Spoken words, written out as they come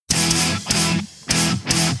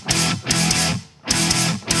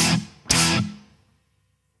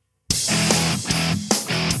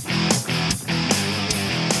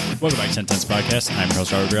Welcome back to 10 Tenths Podcast. I'm your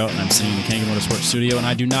host, Robert Grill, and I'm sitting in the Kangen Motorsports studio, and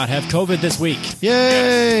I do not have COVID this week.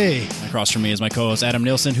 Yay! Across from me is my co-host, Adam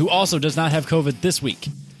Nielsen, who also does not have COVID this week.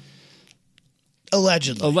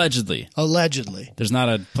 Allegedly. There's not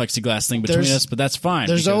a plexiglass thing between us, but that's fine.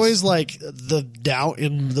 There's always, like, the doubt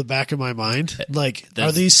in the back of my mind. Like,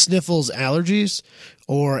 are these sniffles allergies,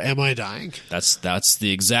 or am I dying? That's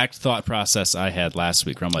the exact thought process I had last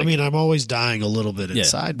week, where I'm like... I mean, I'm always dying a little bit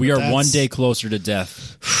inside. We are one day closer to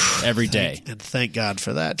death every day. And thank God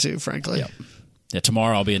for that, too, frankly. Yep. Yeah,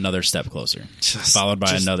 tomorrow I'll be another step closer, followed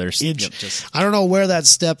by another... I don't know where that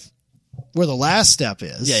step... Where the last step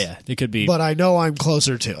is. Yeah. It could be. But I know I'm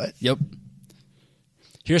closer to it. Yep.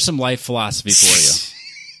 Here's some life philosophy for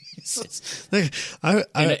you.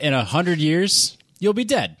 In 100 years, you'll be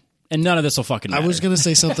dead, and none of this will fucking matter. I was going to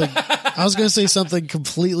say something.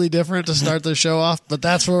 Completely different to start the show off, but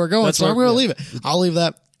that's where we're going. I'm going to leave it. I'll leave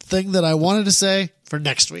that thing that I wanted to say for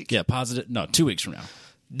next week. Yeah, positive. No, 2 weeks from now.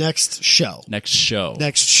 Next show.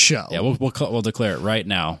 Yeah, we'll declare it right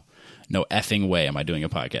now. No effing way am I doing a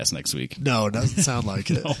podcast next week. No, it doesn't sound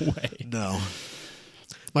like it. No way. No.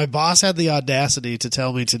 My boss had the audacity to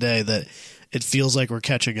tell me today that it feels like we're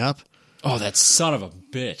catching up. Oh, that son of a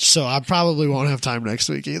bitch. So I probably won't have time next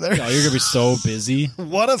week either. Oh, you're going to be so busy.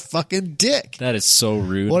 What a fucking dick. That is so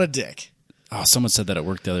rude. What a dick. Oh, someone said that at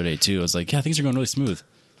work the other day, too. I was like, yeah, things are going really smooth.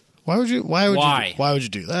 Why would you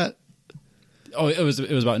do that? Oh, it was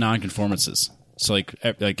about nonconformances. So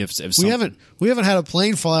if we haven't had a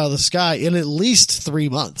plane fall out of the sky in at least 3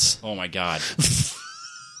 months. Oh my God.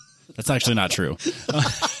 That's actually not true.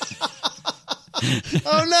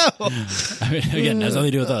 Oh no. I mean, again, it has nothing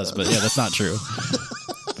to do with us, but yeah, that's not true.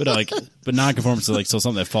 But nonconformance is so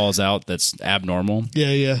something that falls out that's abnormal.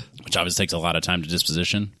 Yeah. Which obviously takes a lot of time to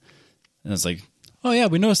disposition. And it's like, oh yeah,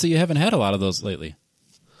 we noticed that you haven't had a lot of those lately.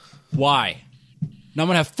 Why? Now I'm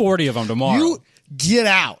gonna have 40 of them tomorrow. You get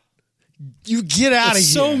out. You get out of here.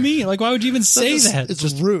 It's so mean. Like, why would you even say that? It's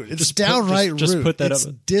just rude. It's downright rude. Just put that up. It's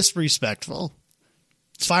disrespectful.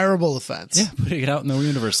 Fireable offense. Yeah, putting it out in the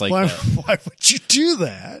universe that. Why would you do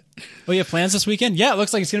that? Oh, you have plans this weekend? Yeah, it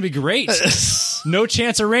looks like it's going to be great. No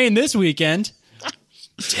chance of rain this weekend.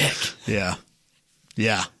 Dick. Yeah.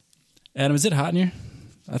 Adam, is it hot in here?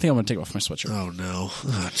 I think I'm going to take off my sweatshirt. Oh, no.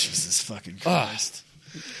 Oh, Jesus fucking Christ.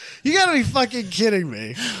 You got to be fucking kidding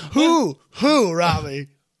me. Who, Robbie?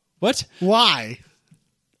 What? Why?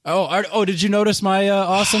 Oh! Did you notice my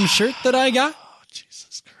awesome shirt that I got? Oh,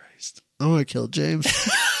 Jesus Christ! I'm gonna kill James.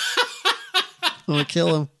 I'm gonna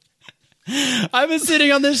kill him. I've been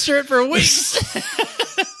sitting on this shirt for weeks.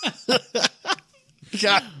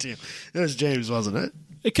 God damn! It was James, wasn't it?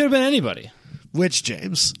 It could have been anybody. Which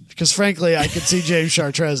James? Because frankly, I could see James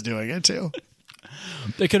Chartres doing it too.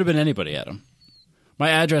 It could have been anybody, Adam.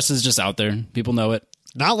 My address is just out there. People know it.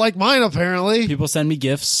 Not like mine, apparently. People send me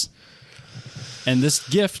gifts. And this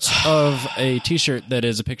gift of a t-shirt that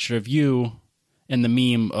is a picture of you and the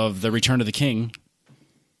meme of the Return of the King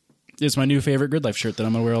is my new favorite Grid Life shirt that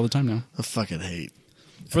I'm going to wear all the time now. I fucking hate.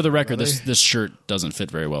 For the record, this shirt doesn't fit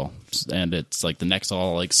very well. And it's like the neck's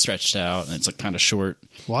all like stretched out and it's like kind of short.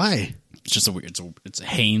 Why? It's just it's a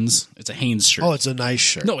Hanes. It's a Hanes shirt. Oh, it's a nice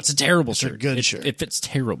shirt. No, it's a terrible shirt. A good shirt. It fits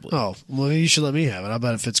terribly. Oh, well, you should let me have it. I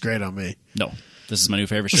bet it fits great on me. No. This is my new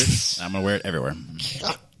favorite shirt. I'm going to wear it everywhere.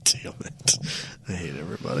 God damn it. I hate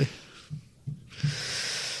everybody.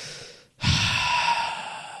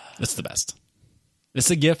 It's the best. It's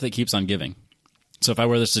the gift that keeps on giving. So if I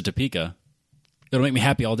wear this to Topeka, it'll make me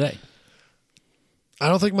happy all day. I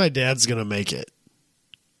don't think my dad's going to make it.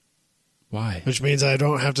 Why? Which means I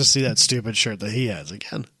don't have to see that stupid shirt that he has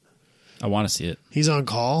again. I want to see it. He's on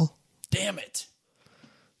call. Damn it.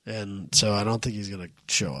 And so I don't think he's going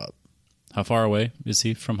to show up. How far away is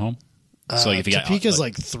he from home? So if you Topeka's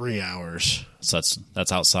like 3 hours. So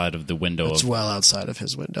that's outside of the window. It's well outside of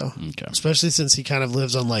his window. Okay. Especially since he kind of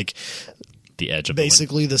lives on like the edge of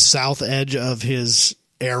basically the south edge of his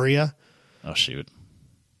area. Oh shoot.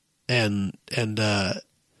 And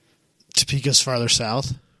Topeka's farther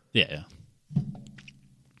south. Yeah.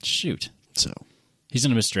 Shoot. So he's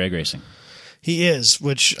going to miss drag racing. He is,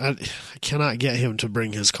 which I cannot get him to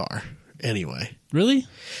bring his car anyway. Really?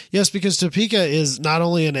 Yes, because Topeka is not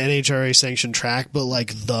only an NHRA sanctioned track, but like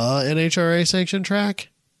the NHRA sanctioned track.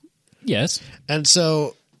 Yes. And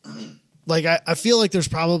so, like, I feel like there's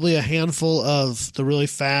probably a handful of the really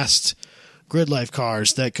fast Grid Life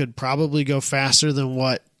cars that could probably go faster than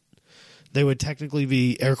what they would technically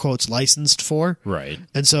be, air quotes, licensed for. Right.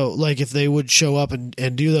 And so, like, if they would show up and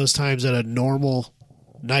do those times at a normal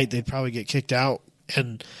night, they'd probably get kicked out.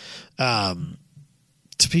 And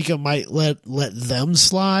Topeka might let them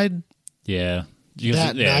slide. Yeah.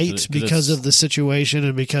 that night because of the situation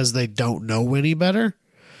and because they don't know any better.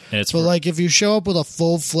 But like if you show up with a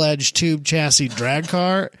full-fledged tube chassis drag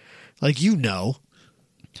car, like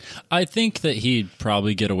I think that he'd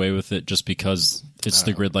probably get away with it just because it's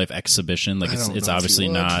the Grid Life exhibition. Like it's obviously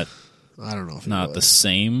not. I don't know if not the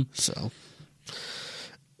same. So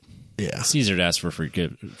yeah, it's easier to ask for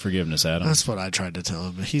forgiveness, Adam. That's what I tried to tell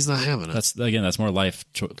him, but he's not having it. That's more life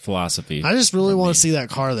philosophy. I just really want to see that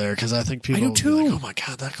car there because I think people I do too. Will be like, oh my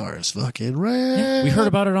god, that car is fucking rad. Yeah, we heard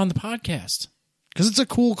about it on the podcast because it's a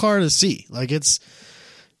cool car to see. Like it's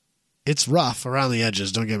rough around the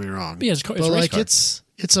edges. Don't get me wrong. But yeah, it's a like car.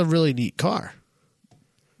 It's a really neat car.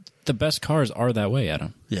 The best cars are that way,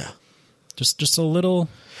 Adam. Yeah, just a little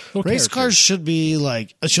race character. Cars should be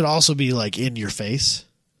like it should also be like in your face.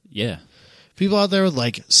 Yeah, people out there with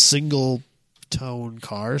like single tone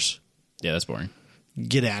cars. Yeah, that's boring.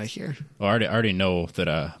 Get out of here. Well, I already know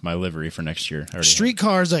that my livery for next year. Street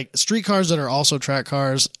cars that are also track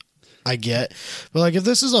cars, I get. But like if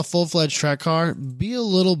this is a full-fledged track car, be a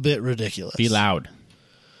little bit ridiculous. Be loud.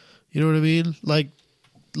 You know what I mean? Like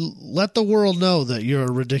let the world know that you're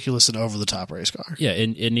a ridiculous and over-the-top race car. Yeah,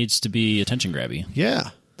 it needs to be attention grabby. Yeah.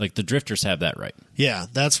 Like the drifters have that right. Yeah,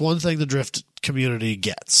 that's one thing the drift community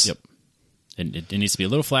gets. Yep. And it needs to be a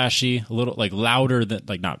little flashy, a little like louder than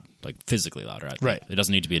like not like physically louder. Right. It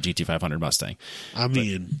doesn't need to be a GT500 Mustang. I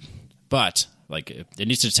mean, but like it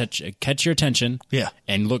needs to catch your attention. Yeah.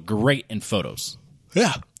 And look great in photos.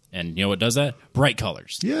 Yeah. And you know what does that? Bright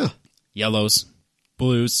colors. Yeah. Yellows,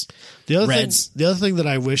 blues, reds. The other thing that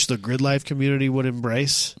I wish the Grid Life community would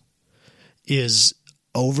embrace is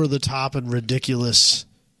over the top and ridiculous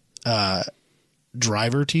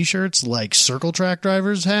driver t-shirts like circle track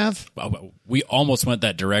drivers have. We almost went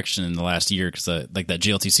that direction in the last year because like that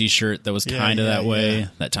GLTC shirt that was kind of that way. Yeah.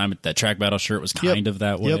 That track battle shirt was kind of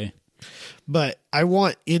that way. But I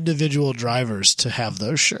want individual drivers to have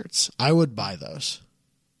those shirts. I would buy those.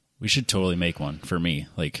 We should totally make one for me.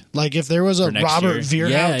 Like if there was a Robert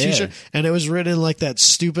Vierhout t-shirt and it was written in like that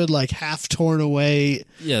stupid like half torn away.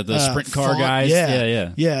 Yeah, the sprint car font. guys.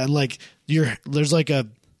 Yeah. Yeah, and like there's like a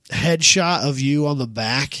headshot of you on the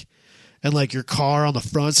back and like your car on the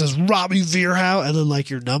front says Robbie Vierhout and then like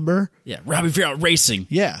your number. Yeah, Robbie Vierhout Racing.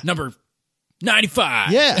 Yeah. Number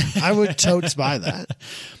 95. Yeah, I would totes buy that.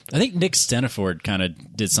 I think Nick Steniford kind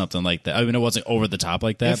of did something like that. I mean, it wasn't over the top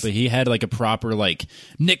like that, but he had like a proper like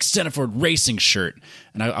Nick Steniford Racing shirt.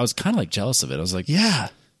 And I was kind of like jealous of it. I was like, yeah.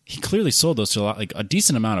 He clearly sold those to a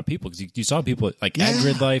decent amount of people because you saw people like at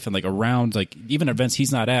Grid Life and like around like even events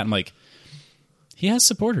he's not at. I'm like, he has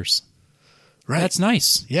supporters. Right. That's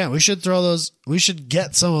nice. Yeah, we should throw those. We should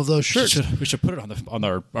get some of those shirts. We should put it on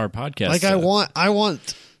our podcast. Like I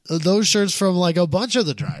want those shirts from like a bunch of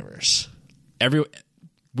the drivers.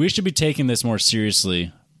 We should be taking this more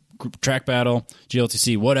seriously. Track battle,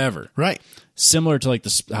 GLTC, whatever. Right. Similar to like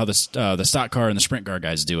how the stock car and the sprint car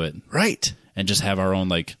guys do it. Right. And just have our own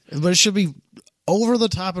like. But it should be over the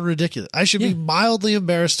top and ridiculous. I should be mildly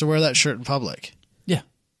embarrassed to wear that shirt in public. Yeah.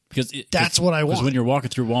 Because that's what I want. Because when you're walking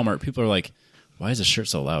through Walmart, people are like, "Why is this shirt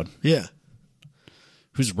so loud?" Yeah.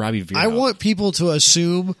 Who's Robbie Vierhout? I want people to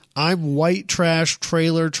assume I'm white trash,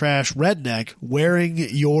 trailer trash, redneck wearing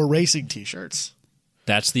your racing t-shirts.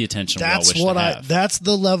 That's the attention we all wish to have. That's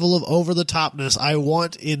the level of over the topness I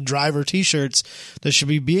want in driver t-shirts that should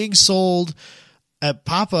be being sold at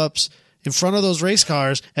pop-ups in front of those race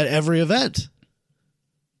cars at every event.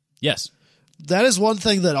 Yes. That is one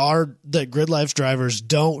thing that Grid Life drivers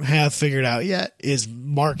don't have figured out yet is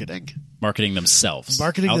marketing. Marketing themselves.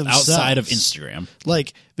 Themselves. Outside of Instagram.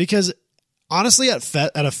 Like, because honestly, at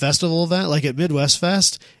a festival event, like at Midwest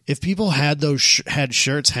Fest, if people had those had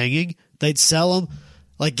shirts hanging, they'd sell them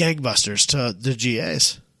like gangbusters to the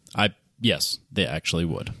GAs. Yes, they actually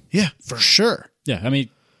would. Yeah, for sure. Yeah, I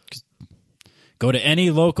mean, go to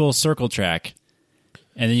any local circle track,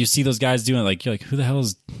 and then you see those guys doing it. Like, you're like, who the hell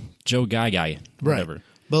is Joe Guy? Whatever.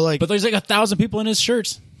 Right. But there's like 1,000 people in his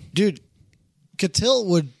shirts. Dude, Catil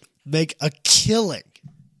would make a killing.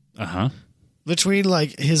 Between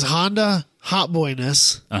like his Honda hot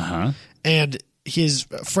boyness and his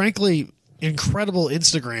frankly incredible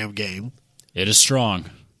Instagram game. It is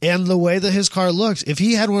strong. And the way that his car looks. If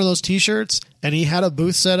he had one of those t-shirts and he had a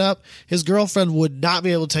booth set up, his girlfriend would not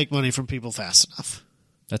be able to take money from people fast enough.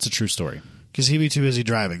 That's a true story. Because he'd be too busy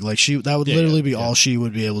driving. Like that would literally be all she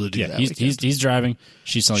would be able to do. Yeah, he's driving.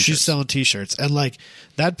 She's selling t-shirts. And like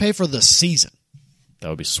that'd pay for the season. That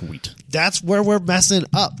would be sweet. That's where we're messing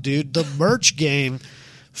up, dude. The merch game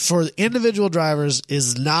for individual drivers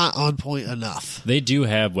is not on point enough. They do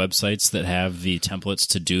have websites that have the templates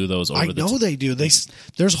to do those over the I know they do.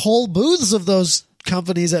 There's whole booths of those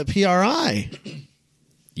companies at PRI.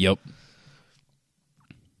 Yep.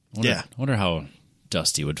 Yeah. I wonder how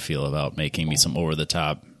Dusty would feel about making me some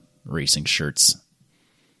over-the-top racing shirts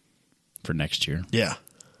for next year. Yeah.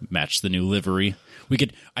 Match the new livery.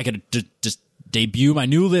 I could just debut my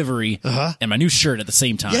new livery and my new shirt at the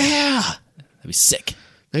same time. Yeah. That'd be sick.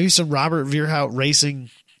 Maybe some Robert Vierhout racing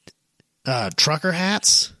trucker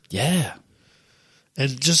hats Yeah.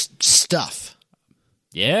 and just stuff.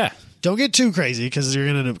 Yeah. Don't get too crazy because you're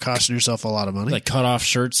going to end up costing yourself a lot of money. Like cut-off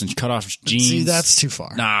shirts and cut-off jeans. See, that's too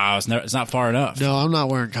far. Nah, it's not far enough. No, I'm not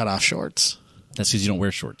wearing cutoff shorts. That's because you don't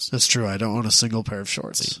wear shorts. That's true. I don't own a single pair of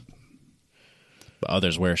shorts. But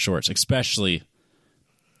others wear shorts, especially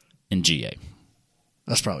in GA.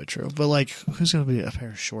 That's probably true. But, like, who's going to be a pair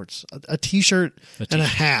of shorts? A T-shirt and a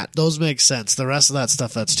hat. Those make sense. The rest of that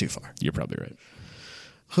stuff, that's too far. You're probably right.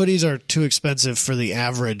 Hoodies are too expensive for the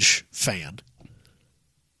average fan.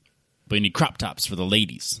 But you need crop tops for the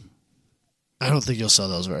ladies. I don't think you'll sell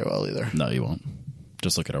those very well either. No, you won't.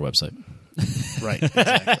 Just look at our website. Right.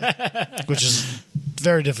 Exactly. Which is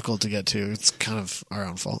very difficult to get to. It's kind of our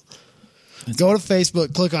own fault. Go to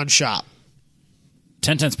Facebook, click on shop.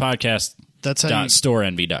 1010s podcast. That's how you,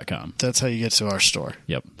 .storeenvy.com. that's how you get to our store.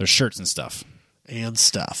 Yep. There's shirts and stuff. And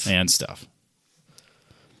stuff.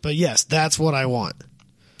 But yes, that's what I want.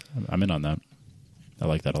 I'm in on that. I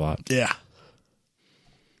like that a lot. Yeah.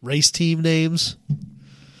 Race team names.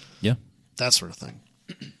 Yeah. That sort of thing.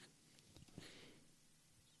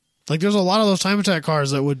 Like, there's a lot of those time attack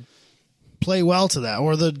cars that would play well to that.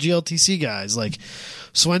 Or the GLTC guys. Like,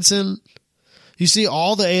 Swenson. You see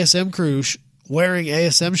all the ASM crew wearing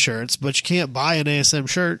ASM shirts, but you can't buy an ASM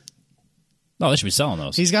shirt. No, they should be selling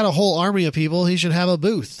those. He's got a whole army of people. He should have a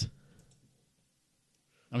booth.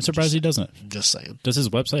 I'm surprised he doesn't. Just saying. Does his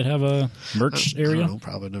website have a merch area? I don't know.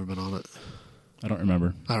 Probably never been on it. I don't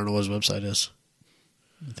remember. I don't know what his website is.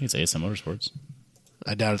 I think it's ASM Motorsports.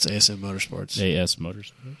 I doubt it's ASM Motorsports. AS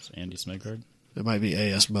Motorsports. Andy Smegard. It might be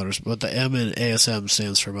AS Motorsports, but the M in ASM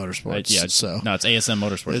stands for Motorsports. Yeah. So No, it's ASM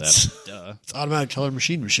Motorsports. It's- Duh. it's Automatic Teller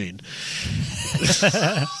Machine.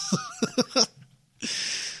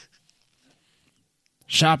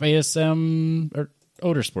 Shop ASM or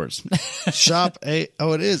Motorsports.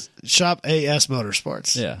 It is Shop AS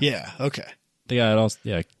Motorsports. Yeah. Yeah. Okay. They got it all.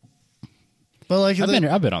 Yeah. But like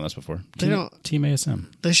I've been on this before. Team ASM.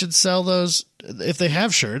 they should sell those if they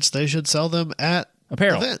have shirts. They should sell them at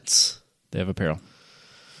Apparel. events. They have apparel.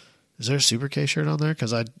 Is there a Super K shirt on there?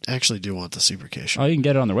 Because I actually do want the Super K shirt. Oh, you can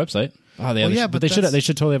get it on their website. Oh, they have yeah, but but they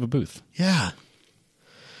should totally have a booth. Yeah.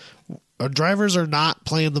 Our drivers are not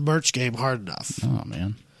playing the merch game hard enough. Oh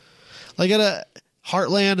man. Like at a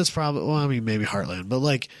Heartland is probably, well, I mean, maybe Heartland, but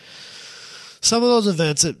like some of those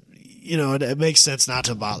events, it makes sense not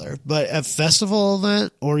to bother. But at festival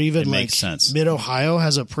event or even It like makes sense. Mid Ohio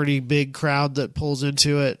has a pretty big crowd that pulls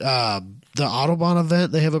into it. The Autobahn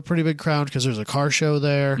event, they have a pretty big crowd because there's a car show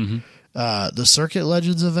there. Mm-hmm. The Circuit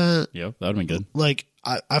Legends event, Yep, that would have been good. like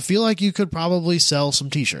I feel like you could probably sell some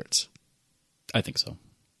T-shirts. I think so.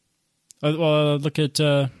 Look at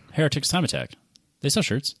Heretics Time Attack. They sell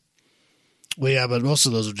shirts. Well, yeah, but most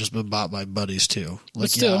of those have just been bought by buddies too. Like,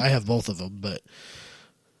 still. yeah, I have both of them, but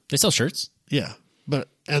They sell shirts. yeah,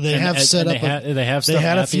 they have set up. They have They stuff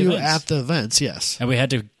had a at the few events. at the events. Yes, And we had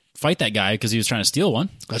to fight that guy because he was trying to steal one.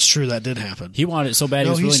 that's true. That did happen. He wanted it so bad No, he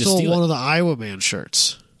was he willing to stole steal one it. of the Iowa Man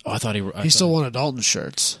shirts. Oh, I thought He stole one of Dalton's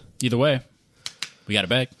shirts. Either way, we got it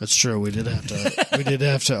back. That's true. We did have to. We did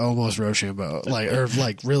have to almost Rochambeau,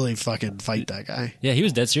 really fucking fight that guy. Yeah, he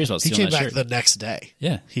was dead serious about He stealing came that back shirt. the next day.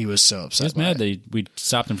 Yeah. He was so upset. He was by mad it. that we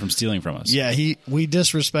stopped him from stealing from us. Yeah, we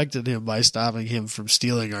disrespected him by stopping him from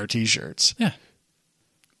stealing our T-shirts. Yeah.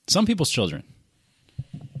 Some people's children.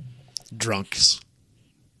 Drunks,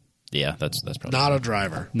 Yeah, that's probably not a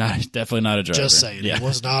driver. definitely not a driver. Just saying, Yeah. he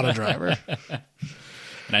was not a driver.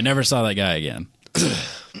 And I never saw that guy again.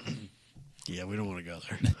 Yeah, we don't want to go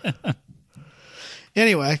there.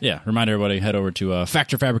 Anyway, Yeah, remind everybody, head over to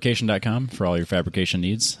factorfabrication.com for all your fabrication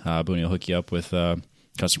needs. Booney will hook you up with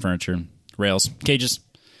custom furniture, rails, cages.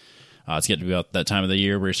 It's getting to be about that time of the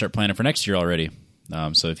year where you start planning for next year already.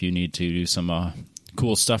 So if you need to do some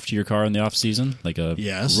cool stuff to your car in the off season, like a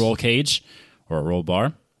Yes. roll cage or a roll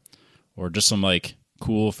bar, or just some like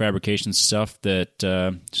cool fabrication stuff that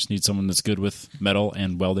just needs someone that's good with metal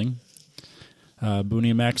and welding, Booney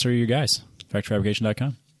and Max are your guys.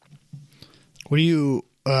 Factorfabrication.com. what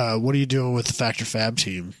are you doing with the Factor Fab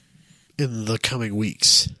team in the coming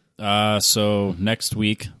weeks? So next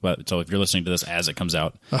week, so if you're listening to this as it comes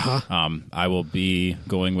out, I will be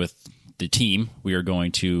going with the team, we are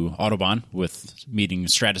going to Autobahn with meeting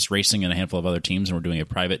Stratus Racing and a handful of other teams, and we're doing a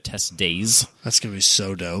private test days That's going to be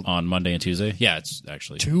so dope. on Monday and Tuesday. Yeah, it's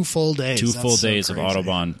actually 2 full days. two That's full so days of crazy.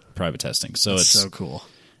 Autobahn private testing. So That's it's so cool.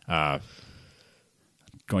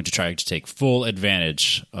 going to try to take full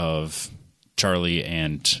advantage of Charlie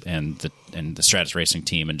and the Stratus Racing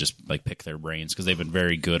team and just like pick their brains, because they've been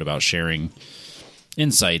very good about sharing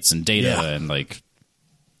insights and data Yeah. and like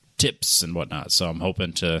tips and whatnot. So I'm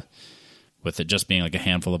hoping to, with it just being like a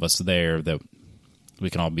handful of us there, that we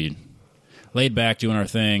can all be laid back doing our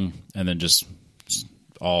thing and then just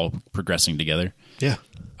all progressing together. Yeah.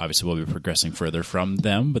 Obviously, we'll be progressing further from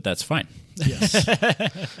them, but that's fine. Yes.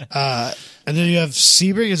 And then you have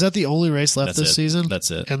Sebring. Is that the only race left That's this it. season? That's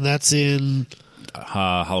it. And that's in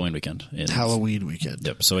Halloween weekend. Halloween weekend.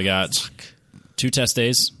 Yep. So we got 2 test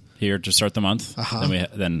days here to start the month. Uh-huh.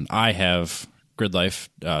 Then I have Grid Life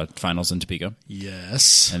finals in Topeka,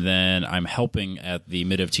 Yes. and then I'm helping at the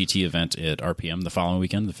Mid of TT event at RPM the following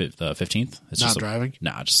weekend, the 15th. It's Not driving?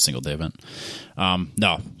 Nah, just a single day event.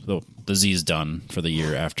 No, the Z's done for the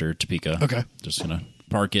year after Topeka. Okay. Just gonna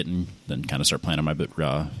park it and then kind of start planning my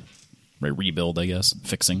rebuild, I guess,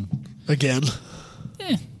 fixing. Again.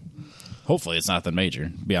 Hopefully it's nothing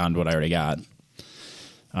major beyond what I already got.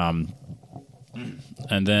 And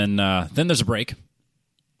then there's a break, and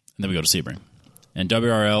then we go to Sebring. And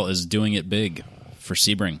WRL is doing it big for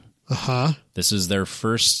Sebring. Uh-huh. This is their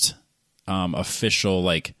first official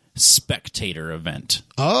like spectator event.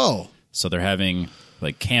 Oh. So they're having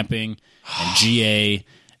like camping and GA,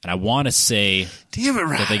 and I want to say Damn it,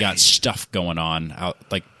 right. that they got stuff going on out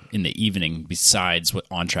like in the evening besides what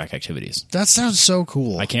on-track activities. That sounds so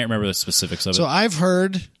cool. I can't remember the specifics of So it. I've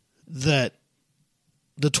heard that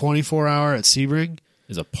the 24-hour at Sebring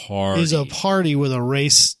Is a party. is a party with a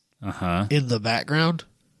race Uh-huh. in the background.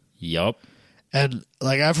 Yup. And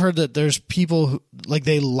like I've heard that there's people who like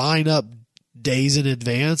they line up days in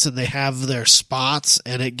advance and they have their spots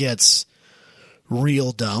and it gets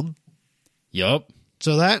real dumb. Yup.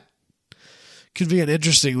 So that could be an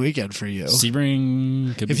interesting weekend for you.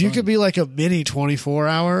 Sebring could be If you fun. could be like a mini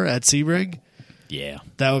 24-hour at Sebring, Yeah,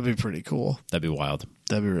 that would be pretty cool. that'd be wild.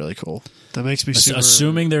 That'd be really cool. That makes me super...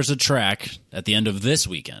 Assuming there's a track at the end of this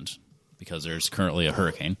weekend, because there's currently a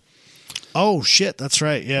hurricane. Oh, shit. That's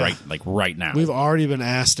right. Yeah. Right now. We've already been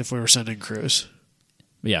asked if we were sending crews.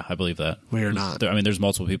 Yeah, I believe that. We are not. There's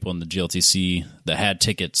multiple people in the GLTC that had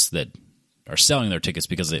tickets that are selling their tickets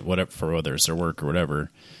because for whether it's their work or whatever,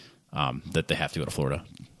 that they have to go to Florida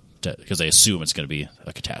because they assume it's going to be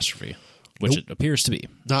a catastrophe, which Nope. it appears to be.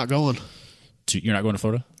 Not going. You're not going to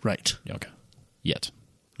Florida? Right. Yeah, okay. Yet.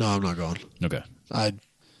 No, I'm not going. Okay.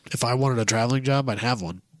 If I wanted a traveling job, I'd have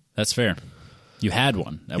one. That's fair. You had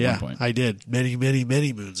one at Yeah, one point. I did. Many, many,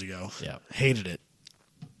 many moons ago. Yeah. Hated it.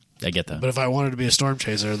 I get that. But if I wanted to be a storm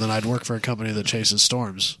chaser, then I'd work for a company that chases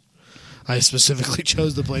storms. I specifically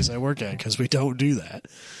chose the place I work at because we don't do that.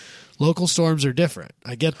 Local storms are different.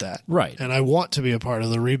 I get that. Right. And I want to be a part of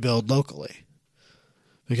the rebuild locally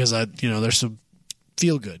because there's some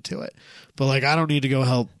feel good to it. But like, I don't need to go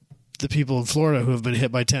help the people in Florida who have been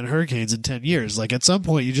hit by 10 hurricanes in 10 years. Like, at some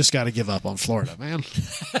point, you just got to give up on Florida, man.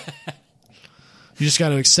 You just got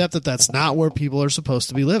to accept that that's not where people are supposed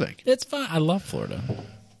to be living. It's fine. I love Florida.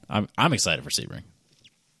 I'm excited for Sebring.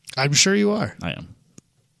 I'm sure you are. I am.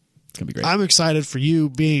 It's gonna be great. I'm excited for you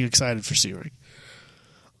being excited for Sebring.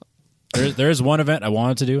 There is one event I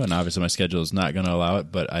wanted to do, and obviously my schedule is not going to allow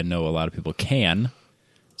it, but I know a lot of people can.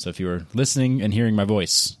 So if you are listening and hearing my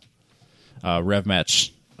voice, Rev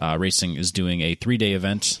Match Racing is doing a 3-day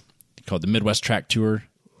event called the Midwest Track Tour.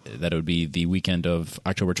 That would be the weekend of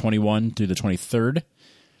October 21 through the 23rd.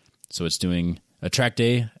 So it's doing a track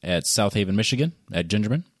day at South Haven, Michigan, at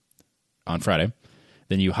Gingerman on Friday.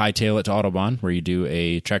 Then you hightail it to Autobahn, where you do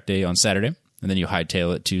a track day on Saturday. And then you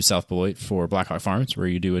hightail it to South Beloit for Blackhawk Farms, where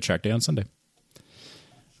you do a track day on Sunday.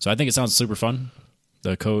 So I think it sounds super fun.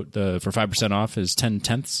 The code for 5% off is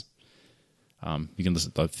 10/10. You can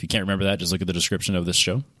listen, if you can't remember that, just look at the description of this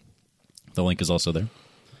show. The link is also there.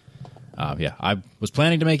 Yeah, I was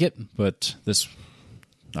planning to make it, but this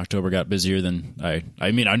October got busier than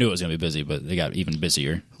I mean, I knew it was going to be busy, but it got even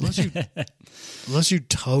busier. Unless you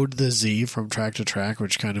towed the Z from track to track,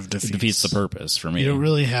 which kind of Defeats the purpose for me. You don't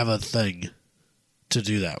really have a thing to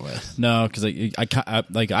do that with. No, because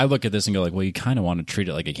I look at this and go like, well, you kind of want to treat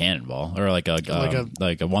it like a cannonball or like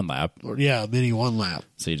a one lap. Or, yeah, a mini one lap.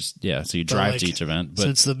 So you drive to each event. But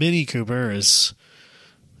since the Mini Cooper is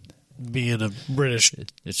being a British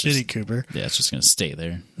it's Mini just, Cooper, yeah, it's just going to stay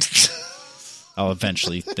there. I'll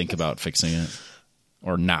eventually think about fixing it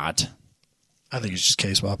or not. I think you should just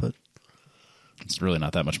K-swap it. It's really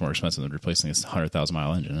not that much more expensive than replacing this 100,000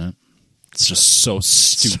 mile engine. Isn't it? It's just so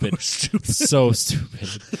stupid. So stupid.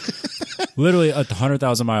 Literally, a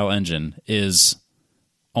 100,000 mile engine is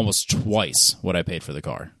almost twice what I paid for the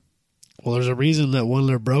car. Well, there's a reason that when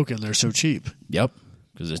they're broken, they're so cheap. Yep,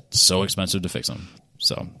 because it's so expensive to fix them.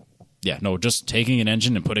 So, yeah, no, just taking an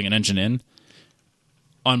engine and putting an engine in,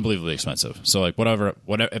 unbelievably expensive. So, like, whatever,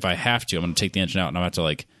 if I have to, I'm going to take the engine out and I'm going to have to,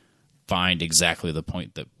 like, find exactly the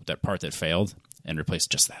point that part that failed and replace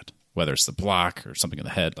just that. Whether it's the block or something in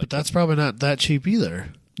the head. Like, but that's probably not that cheap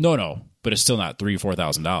either. No, but it's still not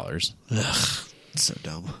 $3,000-$4,000. Ugh, so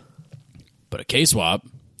dumb. But a K swap,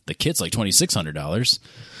 the kit's like $2,600.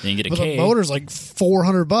 Then you get a but K. the motor's like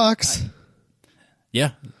 $400.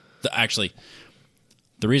 Yeah, actually,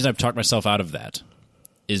 the reason I've talked myself out of that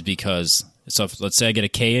is because let's say I get a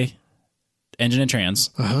K engine and trans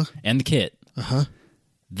and the kit.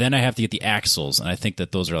 Then I have to get the axles, and I think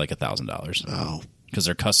that those are like $1,000. Oh. Because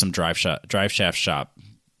they're custom drive shaft shop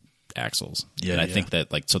axles. Yeah, and I think that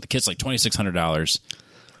so the kit's like $2,600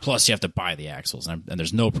 plus you have to buy the axles, and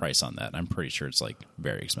there's no price on that. I'm pretty sure it's like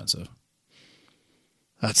very expensive.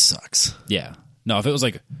 That sucks. Yeah, no, if it was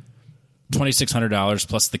like $2,600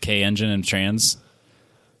 plus the K engine and trans,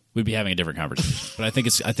 we'd be having a different conversation. But I think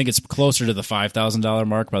it's closer to the $5,000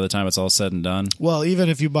 mark by the time it's all said and done. Well, even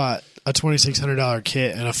if you bought a $2,600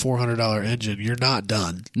 kit and a $400 engine, you're not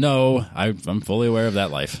done. No, I'm fully aware of that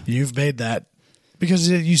life. You've made that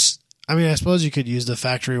because I suppose you could use the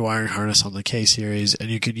factory wiring harness on the K series, and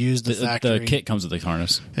you could use the factory. The kit comes with the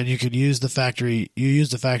harness, and you could use the factory. You use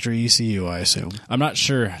the factory ECU, I assume. I'm not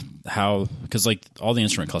sure how, because like all the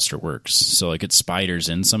instrument cluster works, so like it spiders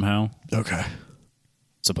in somehow. Okay.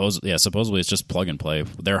 Supposedly it's just plug and play.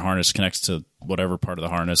 Their harness connects to whatever part of the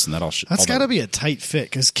harness, and that's got to be a tight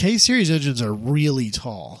fit because K series engines are really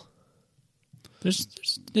tall.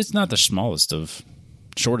 It's not the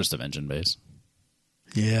shortest of engine bays.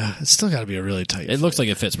 Yeah, it's still got to be a really tight. It looks like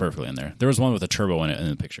it fits perfectly in there. There was one with a turbo in it in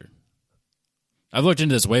the picture. I've looked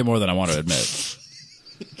into this way more than I want to admit.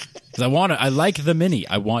 Because I like the Mini.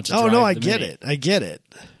 I want to. I get it. I get it.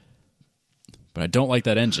 But I don't like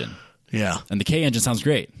that engine. Yeah. And the K engine sounds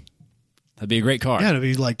great. That'd be a great car. Yeah, it'd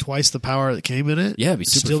be like twice the power that came in it. Yeah, it'd be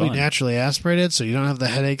super still fun. Be naturally aspirated, so you don't have the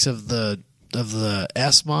headaches of the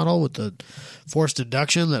S model with the forced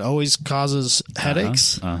induction that always causes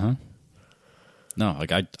headaches. No,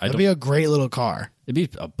 like I It'd be a great little car. It'd be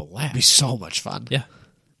a blast. It'd be so much fun. Yeah.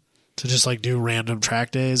 To just like do random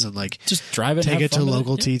track days and like just drive it, take it to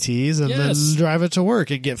local TTs, and then drive it to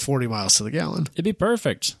work and get 40 miles to the gallon. It'd be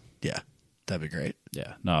perfect. Yeah, that'd be great.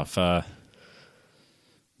 Yeah, no, if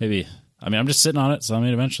maybe, I mean, I'm just sitting on it, so I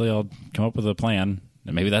mean, eventually I'll come up with a plan,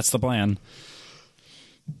 and maybe that's the plan.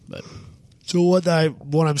 But so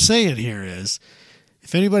what I'm saying here is,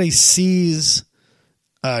 if anybody sees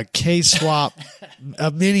a K-swap, a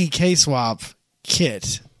mini K-swap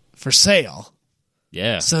kit for sale,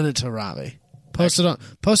 yeah, send it to Robbie. Post it on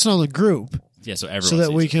the group. Yeah, so everyone so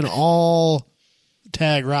that we it. can all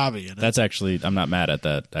tag Robbie in it. That's actually, I'm not mad at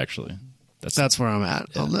that. Actually, that's where I'm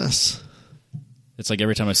at on this. It's like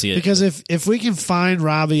every time I see it, because if we can find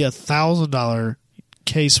Robbie $1,000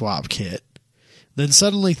 K-swap kit, then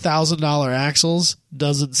suddenly $1,000 axles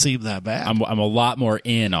doesn't seem that bad. I'm a lot more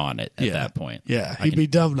in on it at that point. Yeah, he'd be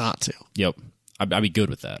dumb not to. Yep, I'd be good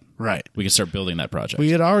with that. Right. We can start building that project.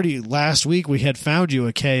 We had already last week. We had found you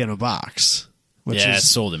a K in a box. Which it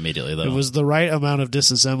sold immediately though. It was the right amount of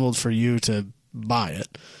disassembled for you to buy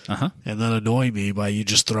it, and then annoy me by you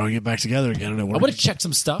just throwing it back together again. And it I would have checked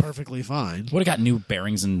some stuff. Perfectly fine. Would have got new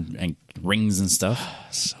bearings and rings and stuff.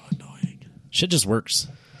 So annoying. Shit just works.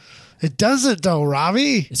 It doesn't though,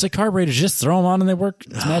 Robbie. It's like carburetors. Just throw them on and they work.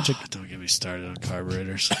 It's magic. Don't get me started on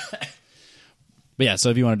carburetors. But yeah, so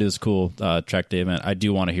if you want to do this cool track day event, I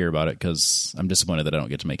do want to hear about it because I'm disappointed that I don't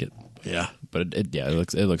get to make it. Yeah, but it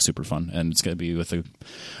looks super fun, and it's going to be with a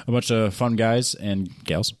bunch of fun guys and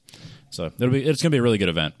gals. So it's going to be a really good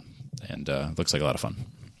event, and looks like a lot of fun.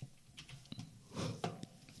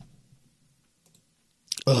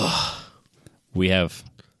 Ugh. We have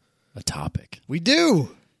a topic. We do.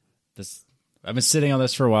 I've been sitting on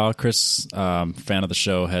this for a while. Chris, fan of the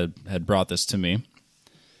show, had brought this to me.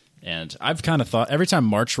 And I've kind of thought, every time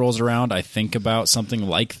March rolls around, I think about something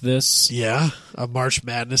like this. Yeah, a March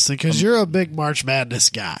Madness thing, because you're a big March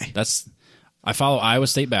Madness guy. I follow Iowa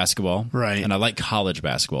State basketball. Right. And I like college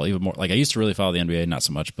basketball even more. Like, I used to really follow the NBA, not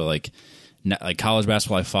so much, but like college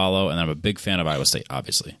basketball I follow, and I'm a big fan of Iowa State,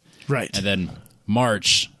 obviously. Right. And then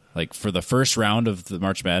March, like for the first round of the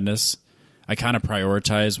March Madness, I kind of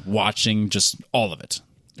prioritize watching just all of it.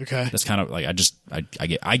 Okay. That's kind of like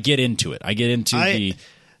I get into it. I get into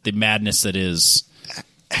the madness that is.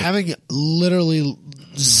 Having literally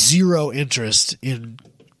zero interest in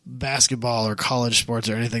basketball or college sports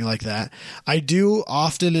or anything like that, I do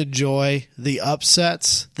often enjoy the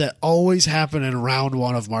upsets that always happen in round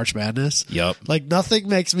 1 of March Madness. Yep. Like, nothing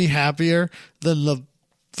makes me happier than the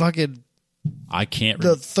fucking I can't.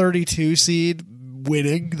 the 32 seed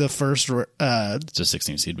winning the first. It's a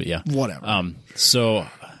 16 seed, but yeah, whatever. So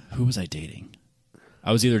who was I dating?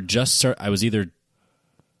 I was either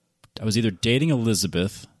dating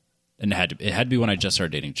Elizabeth, and it had to be when I just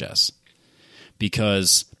started dating Jess,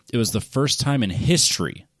 because it was the first time in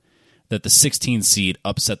history that the 16 seed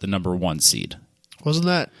upset the number 1 seed. Wasn't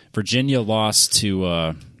that? Virginia lost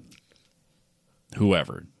to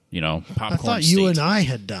whoever, Popcorn I thought State. you and I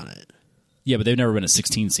had done it. Yeah, but they've never been a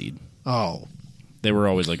 16 seed. Oh, They were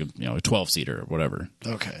always like a 12 seed or whatever.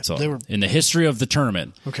 okay. So They were in the history of the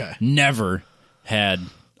tournament, okay. never had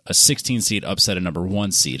a 16 seed upset a number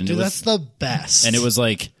 1 seed. And Dude, it was, that's the best. and it was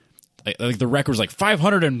like the record was like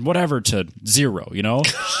 500 and whatever to 0,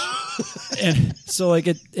 and so like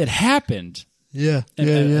it happened. yeah,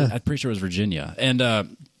 And, yeah. I'm pretty sure it was Virginia, and I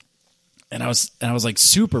was like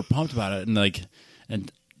super pumped about it, and like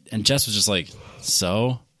and Jess was just like,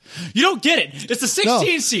 so you don't get it. It's a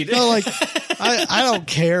 16 seed. No, like I don't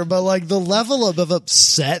care, but like the level of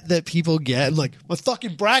upset that people get, like my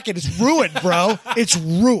fucking bracket is ruined, bro. It's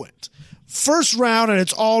ruined. First round and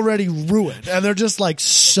it's already ruined, and they're just like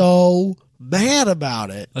so mad about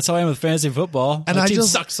it. That's how I am with fantasy football. And My I team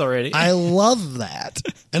just sucks already. I love that.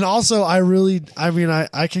 And also, I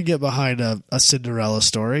can get behind a Cinderella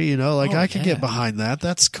story. I can get behind that.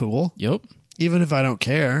 That's cool, Yep. even if I don't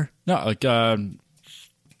care. No, like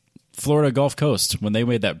Florida Gulf Coast, when they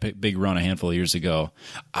made that big run a handful of years ago,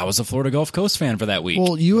 I was a Florida Gulf Coast fan for that week.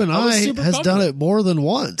 Well, you and I was I super has pumped. done it more than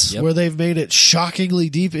once, Yep. where they've made it shockingly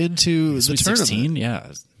deep into the Sweet tournament. 16,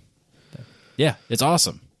 yeah, it's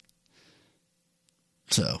awesome.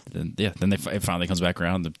 So Then it finally comes back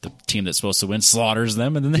around. The team that's supposed to win slaughters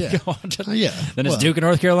them, and then they Yeah. go on to Yeah. Then it's Well. Duke and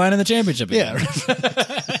North Carolina in the championship. yeah,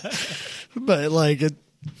 Again. but like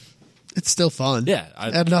it's still fun. Yeah,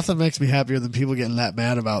 and nothing makes me happier than people getting that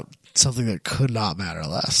mad about something that could not matter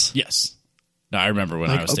less. Yes. No, I remember when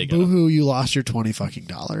I Like, was taking. boohoo, you lost your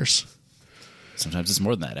 $20. Sometimes it's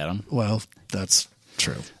more than that, Adam. Well, that's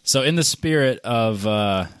true. So, in the spirit of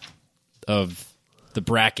the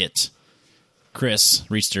bracket, Chris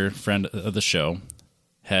Reister, friend of the show,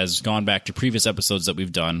 has gone back to previous episodes that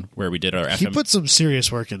we've done where we did our He FM. put some serious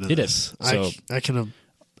work into He did. this. So, I can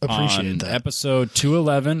appreciate on that. episode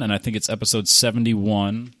 211, and I think it's episode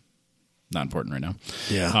 71. Not important right now.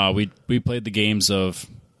 Yeah. We played the games of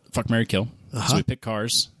Fuck, Marry, Kill. Uh-huh. So we picked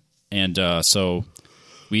cars, and so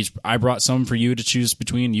I brought some for you to choose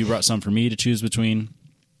between. You brought some for me to choose between.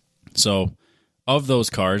 So of those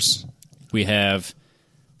cars, we have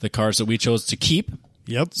the cars that we chose to keep.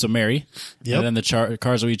 Yep. So marry. Yep. And then the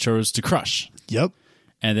cars that we chose to crush. Yep.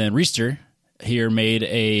 And then Reister here made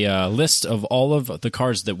a list of all of the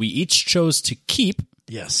cars that we each chose to keep,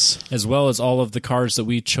 Yes. as well as all of the cars that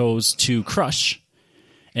we chose to crush.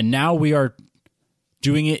 And now we are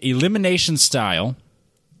doing it elimination style.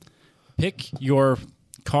 Pick your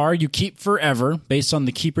car you keep forever based on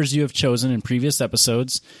the keepers you have chosen in previous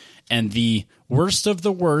episodes, and the worst of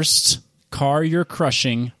the worst car you're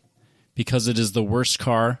crushing because it is the worst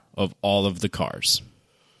car of all of the cars.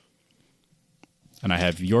 And I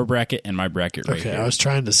have your bracket and my bracket right Okay, here. I was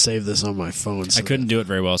trying to save this on my phone. So I couldn't do it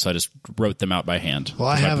very well, so I just wrote them out by hand. Well,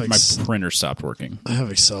 I my, have my printer stopped working. I have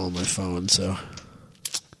Excel on my phone, so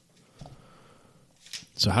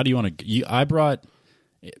So how do you want to? I brought,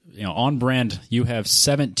 on brand. You have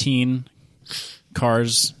 17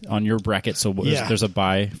 cars on your bracket, so Yeah. there's a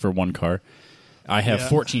buy for one car. I have Yeah.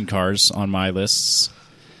 14 cars on my lists.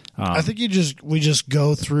 I think we just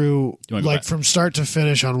go through You wanna go like back? from start to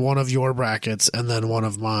finish on one of your brackets and then one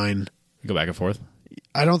of mine. Go back and forth.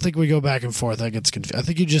 I don't think we go back and forth. That gets confused. I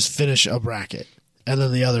think you just finish a bracket, and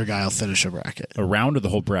then the other guy will finish a bracket. A round or the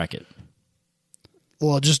whole bracket?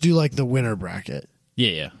 Well, just do like the winner bracket,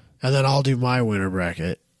 Yeah. and then I'll do my winner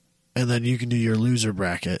bracket, and then you can do your loser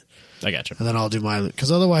bracket, I got you. and then I'll do my,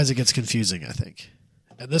 because otherwise it gets confusing, I think.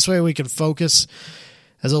 And this way we can focus.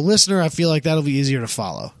 As a listener, I feel like that'll be easier to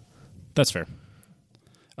follow. That's fair.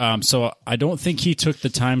 So I don't think he took the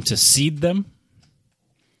time to seed them,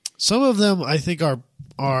 Some of them I think are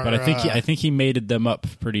but I think he mated them up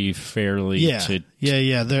pretty fairly. yeah,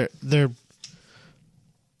 yeah. They're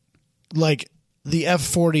like the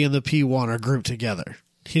F40 and the P1 are grouped together.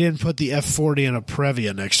 He didn't put the F40 and a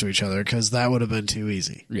Previa next to each other because that would have been too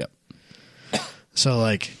easy. Yep. So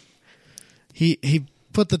like he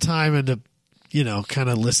put the time into kind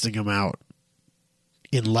of listing them out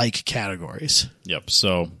in like categories. Yep.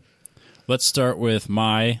 So let's start with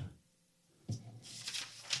my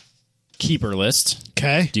keeper list.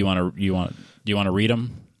 Okay. Do you want to read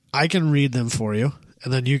them? I can read them for you,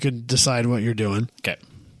 and then you can decide what you're doing. Okay.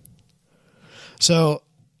 So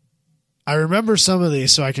I remember some of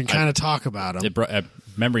these, so I can kind of talk about them.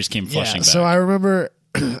 Memories came flushing back. So I remember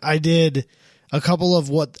I did a couple of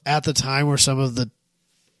what at the time were some of the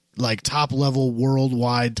like top level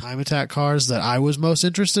worldwide time attack cars that I was most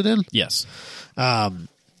interested in. Yes.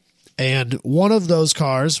 And one of those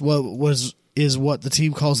cars is what the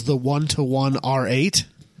team calls the 1-to-1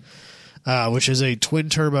 R8, which is a twin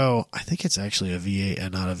turbo. I think it's actually a V8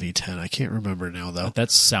 and not a V10. I can't remember now though.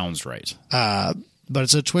 That sounds right. But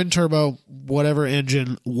it's a twin turbo, whatever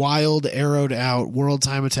engine, wild, arrowed out, world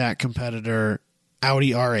time attack competitor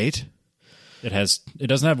Audi R8. It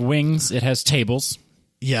doesn't have wings. It has tables.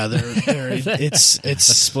 Yeah, it's A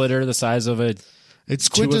splitter the size of a. it's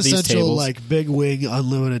two of these quintessential tables. like big wing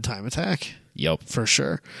unlimited time attack Yep. for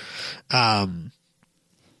sure. And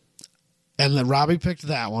then Robbie picked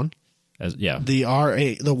that one, Yeah. the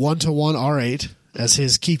R8, the 1-to-1 R8 as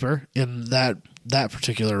his keeper in that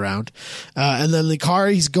particular round. And then the car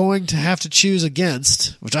he's going to have to choose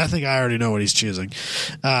against, which I think I already know what he's choosing.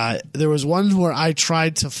 There was one where I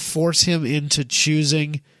tried to force him into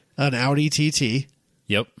choosing an Audi TT,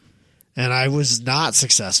 Yep. and I was not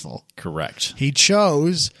successful. Correct. He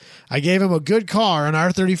chose, I gave him a good car, an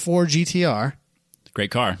R34 GTR,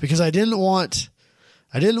 Great car. because I didn't want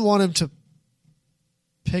him to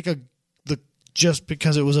pick just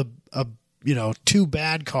because it was a two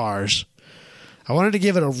bad cars. I wanted to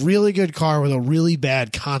give it a really good car with a really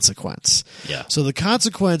bad consequence. Yeah. So the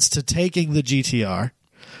consequence to taking the GTR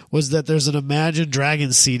was that there's an Imagine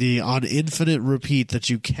Dragons CD on infinite repeat that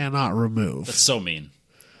you cannot remove. That's so mean.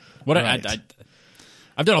 What Right.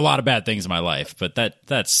 I've done a lot of bad things in my life, but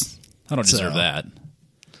that's I don't deserve So- that.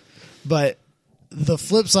 But the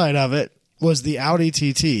flip side of it was the Audi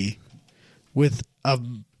TT with a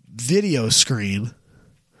video screen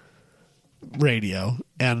radio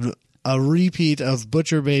and a repeat of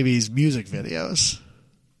Butcher Baby's music videos.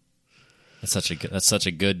 That's such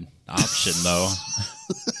a good option though.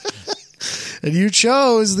 And you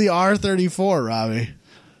chose the R34, Robbie.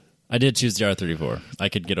 I did choose the R34. I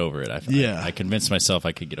could get over it. I convinced myself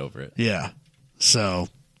I could get over it. Yeah. So,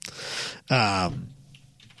 but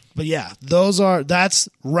yeah, that's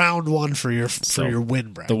round one for your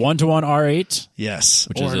win bracket. The 1-to-1 R8, Yes.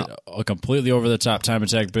 which Or is a completely over the top time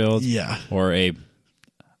attack build. Yeah. Or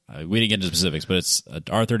we didn't get into specifics, but it's an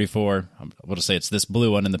R34. We'll just say it's this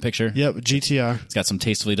blue one in the picture. Yep, GTR. It's got some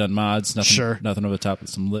tastefully done mods. Nothing, Sure. nothing over the top.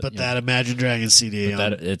 Some lit. But that Imagine Dragons CD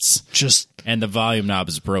on it's just and the volume knob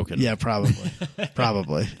is broken. yeah, probably.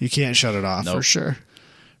 Probably. You can't shut it off for Nope. sure.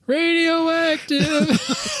 Radioactive.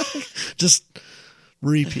 Just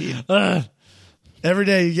repeat. Every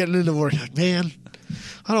day you're getting into work, like, man,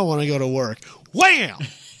 I don't want to go to work. Wham!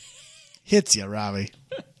 Hits you, Robbie.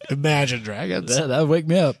 Imagine Dragons. that would wake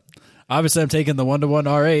me up. Obviously, I'm taking the 1-to-1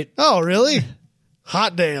 R8. Oh, really?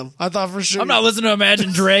 Hot damn. I thought for sure. I'm not listening to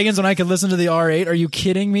Imagine Dragons when I can listen to the R8. Are you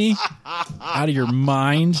kidding me? Out of your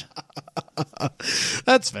mind?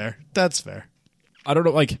 That's fair. That's fair. I don't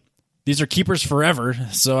know. Like, these are keepers forever,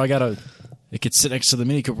 so it could sit next to the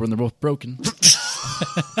Mini Cooper when they're both broken.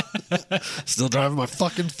 Still driving my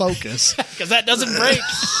fucking Focus Because that doesn't break.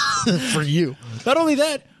 for you. Not only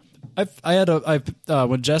that,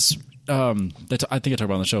 when Jess, I think I talked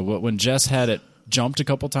about on the show, when Jess had it jumped a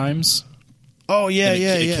couple times. Oh, yeah, and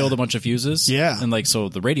yeah, it yeah. killed a bunch of fuses. Yeah. And so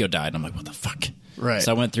the radio died. And I'm like, what the fuck? Right.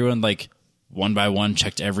 So I went through and one by one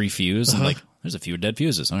checked every fuse. And there's a few dead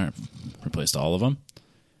fuses. All right. Replaced all of them.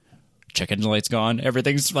 Check engine light's gone.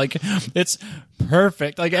 Everything's it's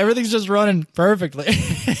perfect. Everything's just running perfectly.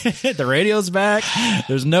 The radio's back.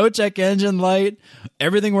 There's no check engine light.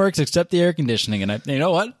 Everything works except the air conditioning. And you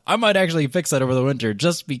know what? I might actually fix that over the winter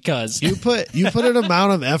just because. You put an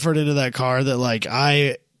amount of effort into that car that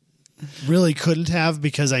I really couldn't have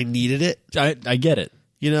because I needed it. I get it.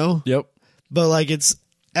 Yep. But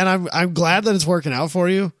and I'm glad that it's working out for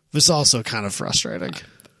you. But it's also kind of frustrating.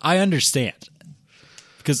 I understand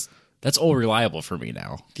because that's all reliable for me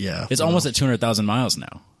now. Yeah, It's almost at 200,000 miles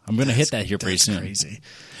now. I'm going to hit that here pretty That's soon. crazy.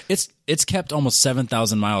 It's kept almost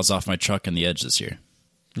 7,000 miles off my truck in the Edge this year.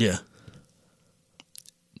 Yeah.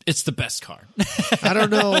 It's the best car. I don't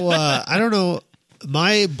know.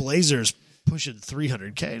 My Blazer's pushing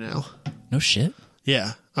 300K now. No shit.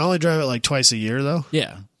 Yeah. I only drive it twice a year though.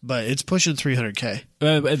 Yeah. But it's pushing 300K.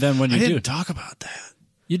 And then when I you didn't talk about that.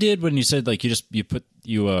 you did when you said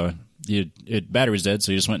you battery was dead,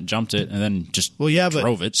 so you just went and jumped it, and then just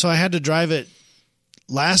drove it. So I had to drive it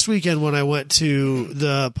last weekend when I went to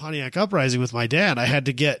the Pontiac Uprising with my dad. I had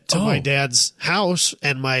to get to my dad's house,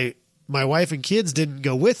 and my wife and kids didn't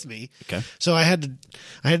go with me. Okay. So I had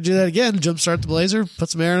to do that again. Jumpstart the Blazer, put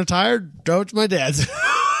some air in a tire, drove it to my dad's.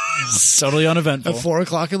 Totally uneventful. At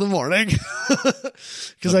 4:00 in the morning,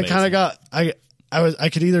 because I kind of got I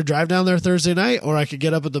could either drive down there Thursday night or I could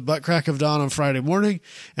get up at the butt crack of dawn on Friday morning,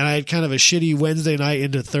 and I had kind of a shitty Wednesday night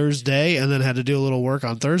into Thursday, and then had to do a little work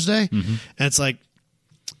on Thursday. And it's like,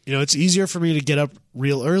 it's easier for me to get up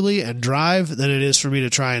real early and drive than it is for me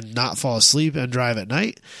to try and not fall asleep and drive at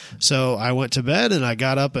night. So I went to bed and I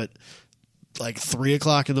got up at like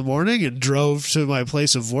 3:00 in the morning and drove to my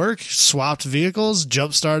place of work, swapped vehicles,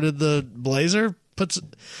 jump started the Blazer,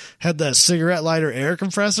 had that cigarette lighter air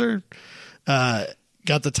compressor, got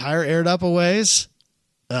the tire aired up a ways.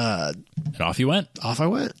 And off you went. Off I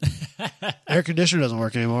went. Air conditioner doesn't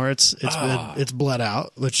work anymore. It's bled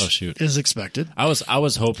out, which is expected. I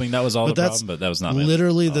was hoping that was all the problem, but that was not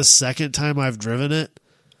literally the second time I've driven it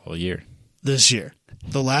all year. This year.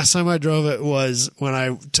 The last time I drove it was when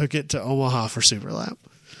I took it to Omaha for Super Lap.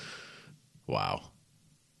 Wow.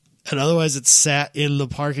 And otherwise it sat in the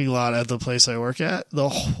parking lot at the place I work at the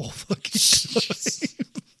whole fucking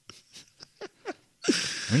time.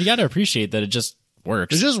 I mean, you got to appreciate that it just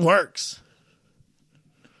works. It just works.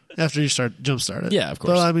 After you jump start it. Yeah, of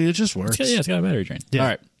course. But I mean, it just works. It's got a battery drain. Yeah. All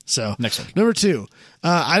right. So next one. Number 2.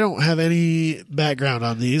 I don't have any background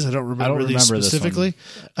on these. I don't remember these specifically.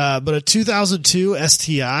 But a 2002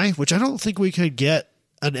 STI, which I don't think we could get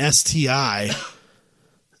an STI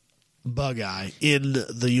bug eye in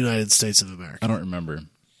the United States of America. I don't remember.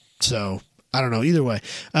 So I don't know. Either way.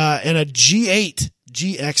 And a G8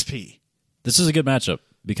 GXP. This is a good matchup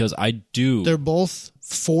because They're both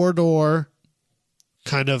 4-door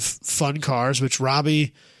kind of fun cars, which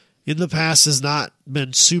Robbie in the past has not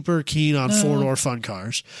been super keen on 4-door fun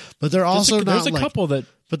cars, but they're also there's a couple that,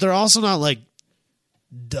 but they're also not like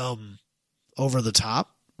dumb over the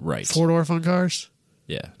top, right? 4-door fun cars.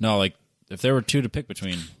 Yeah, no, like if there were two to pick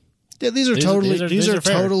between, these are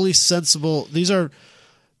totally sensible. These are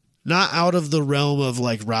not out of the realm of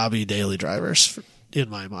like Robbie daily drivers in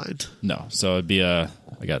my mind. No, so it'd be I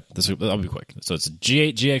got this. I'll be quick. So it's a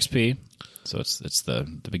G8 GXP. So it's the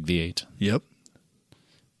big V8. Yep.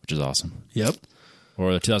 Which is awesome. Yep.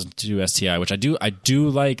 Or the 2002 STI, which I do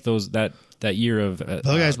like those that year of. That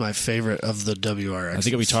guy's my favorite of the WRX.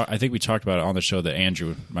 I think we talked about it on the show that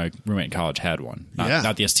Andrew, my roommate in college, had one.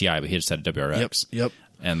 Not the STI, but he just had a WRX. Yep.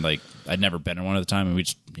 And like I'd never been in one at the time,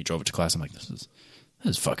 and he drove it to class. I'm like, this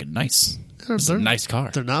is fucking nice. It's a nice car.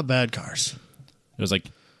 They're not bad cars. It was like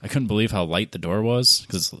I couldn't believe how light the door was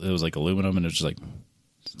because it was like aluminum, and it was just like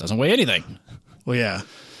it doesn't weigh anything. Well, yeah,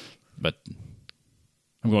 but.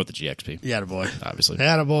 I'm going with the GXP. Yeah, boy. Obviously.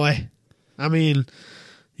 Yeah, boy. I mean,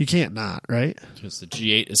 you can't not, right? Because the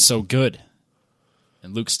G8 is so good.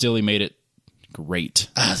 And Luke Stilley made it great.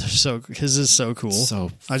 His is so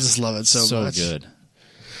cool. I just love it so much. So good.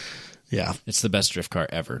 Yeah. It's the best drift car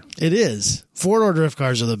ever. It is. 4-door drift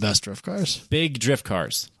cars are the best drift cars. Big drift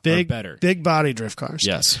cars are better. Big body drift cars.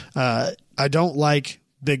 Yes. I don't like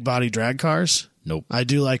big body drag cars. Nope. I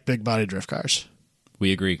do like big body drift cars.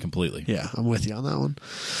 We agree completely. Yeah, I'm with you on that one.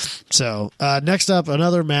 So, next up,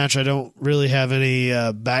 another match I don't really have any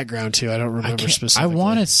background to. I don't remember specifically. I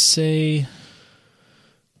want to say...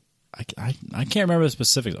 I can't remember the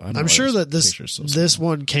specifics. I'm sure that this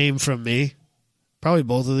one came from me. Probably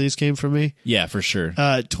both of these came from me. Yeah, for sure.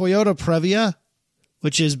 Toyota Previa,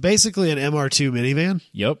 which is basically an MR2 minivan.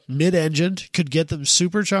 Yep. Mid-engined. Could get them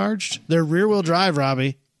supercharged. They're rear-wheel drive,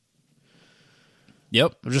 Robbie.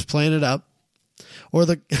 Yep. I'm just playing it up. Or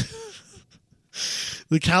the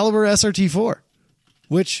Caliber SRT4,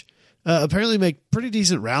 which apparently make pretty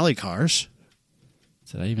decent rally cars.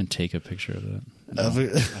 Did I even take a picture of that? No, I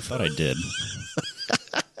thought I did.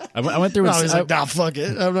 I went through. I was like, "Nah, fuck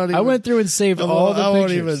it." I'm not even, I went through and saved all the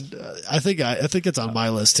pictures. I think it's on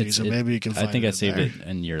my list too. So maybe you can find it. I think I saved there. it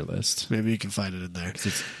in your list. Maybe you can find it in there.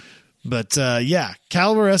 But yeah,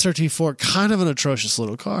 Caliber SRT4, kind of an atrocious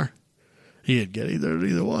little car. He didn't get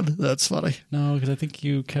either one. That's funny. No, because I think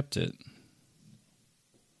you kept it.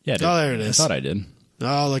 Yeah. Oh, there it is. I thought I did.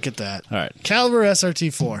 Oh, look at that. All right. Caliber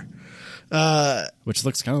SRT4. Which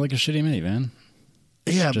looks kind of like a shitty minivan.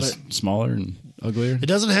 Yeah, just smaller and uglier. It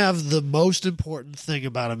doesn't have the most important thing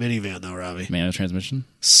about a minivan, though, Robbie. Manual transmission?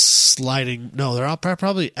 Sliding. No, they're all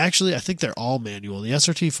probably... Actually, I think they're all manual. The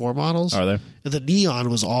SRT4 models... Are they? The Neon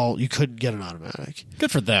was all... You couldn't get an automatic. Good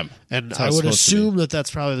for them. And I would assume that that's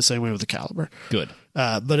probably the same way with the Caliber. Good.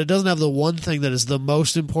 But it doesn't have the one thing that is the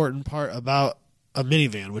most important part about a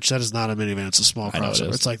minivan, which that is not a minivan. It's a small I know it crossover.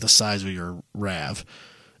 is. It's like the size of your RAV,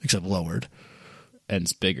 except lowered. And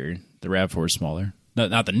it's bigger. The RAV4 is smaller.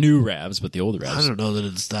 Not the new RAVs, but the older RAVs. I don't know that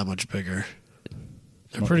it's that much bigger.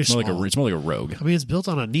 They're pretty it's more small. it's more like a Rogue. I mean, it's built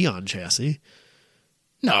on a Neon chassis.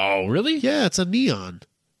 No, really? Yeah, it's a Neon.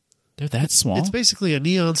 They're that small? It's basically a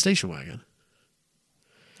Neon station wagon.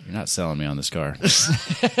 You're not selling me on this car.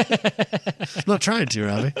 I'm not trying to,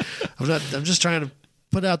 Robbie. I'm just trying to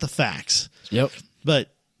put out the facts. Yep. But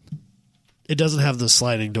it doesn't have the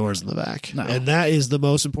sliding doors in the back. No. And that is the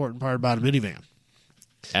most important part about a minivan.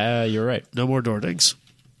 You're right. No more door dings.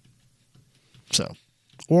 So,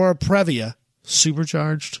 or a Previa,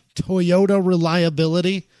 supercharged, Toyota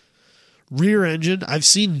reliability, rear engine. I've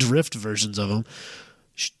seen drift versions of them.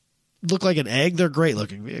 Look like an egg. They're great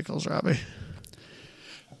looking vehicles, Robbie.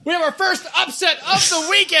 We have our first upset of the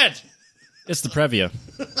weekend. It's the Previa.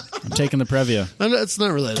 I'm taking the Previa. It's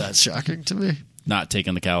not really that shocking to me. Not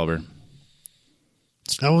taking the Caliber.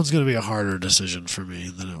 That one's going to be a harder decision for me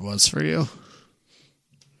than it was for you.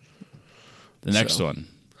 The next So. one.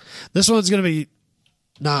 This one's going to be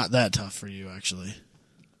not that tough for you, actually.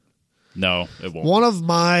 No, it won't. One of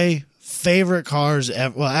my favorite cars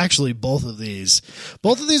ever. Well, actually, both of these.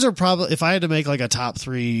 Both of these are probably, if I had to make like a top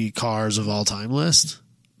 3 cars of all time list,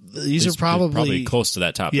 these It's are probably close to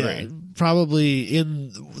that top yeah, 3. probably in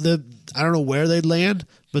the, I don't know where they'd land,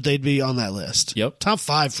 but they'd be on that list. Yep. Top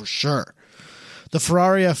 5 for sure. The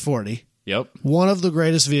Ferrari F40, Yep. one of the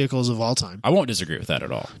greatest vehicles of all time. I won't disagree with that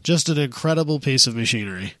at all. Just an incredible piece of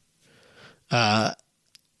machinery. And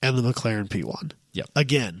the McLaren P1. Yep.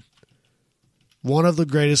 Again, one of the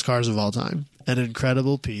greatest cars of all time. An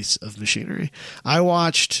incredible piece of machinery. I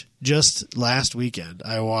watched just last weekend,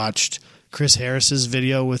 I watched Chris Harris's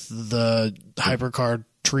video with the hypercar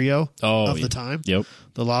trio of the time. Yep.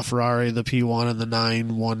 The LaFerrari, the P1, and the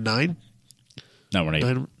 919.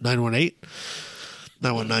 918. 918.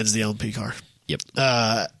 919 is the LMP car. Yep.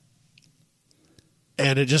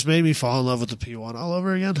 And it just made me fall in love with the P1 all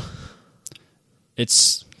over again.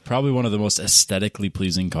 It's probably one of the most aesthetically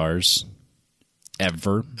pleasing cars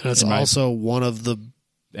ever. And it's also one of the,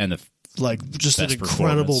 and the like, just an best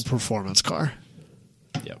incredible performance car.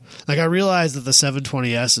 Yep. Like, I realize that the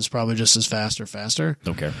 720S is probably just as fast or faster,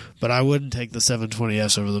 Don't care. but I wouldn't take the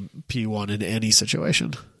 720S over the P1 in any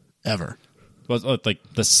situation, ever. Well, like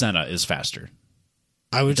the Senna is faster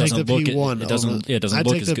I would take the doesn't look- P1 it doesn't- over it doesn't I'd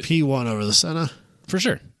look take as the good. P1 over the Senna. for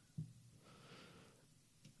sure.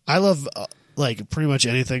 I love, like, pretty much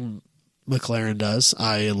anything McLaren does.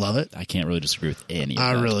 I love it. I can't really disagree with any of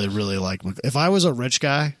I that. really, really like if I was a rich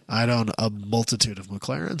guy, I'd own a multitude of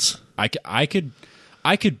McLarens. I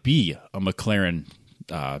could be a McLaren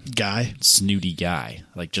Guy. snooty guy.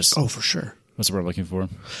 Like just Oh, for sure. what's the word I'm looking for?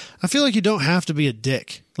 I feel like you don't have to be a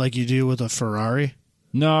dick like you do with a Ferrari.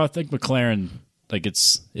 No, I think McLaren like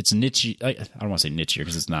it's niche. I don't want to say niche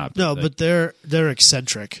because it's not. No, like, but they're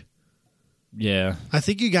eccentric. yeah, I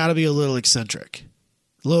think you got to be a little eccentric,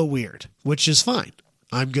 a little weird, which is fine.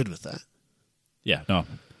 I'm good with that. yeah. No,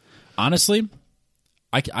 honestly,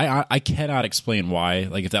 I cannot explain why.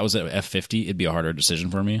 Like if that was an F50, it'd be a harder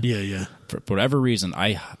decision for me. Yeah, yeah. For whatever reason,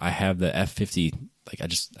 I have the F50. Like I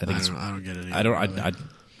think it's I don't get it. I don't either.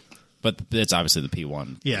 but it's obviously the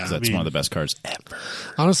P1. Yeah, because I that's mean- one of the best cars ever.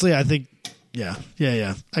 Honestly, I think, yeah.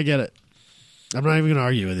 I get it. I'm not even going to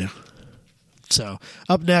argue with you. So,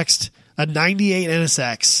 up next, a 98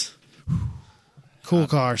 NSX. Cool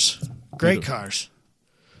cars. Great cars.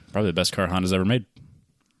 Probably the best car Honda's ever made.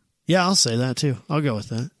 Yeah, I'll say that too. I'll go with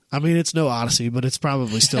that. I mean, it's no Odyssey, but it's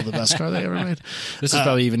probably still the best car they ever made. This is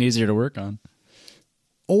probably even easier to work on.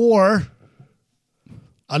 Or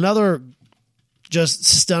another just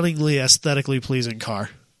stunningly aesthetically pleasing car.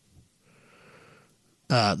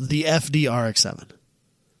 The FD RX-7.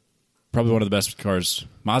 Probably one of the best cars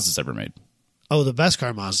Mazda's ever made. Oh, the best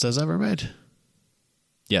car Mazda's ever made?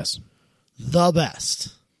 Yes. The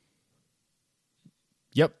best.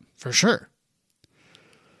 Yep. For sure.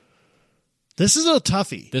 This is a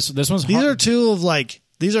toughie. This one's These hard. are two of like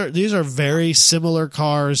these are very similar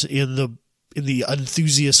cars in the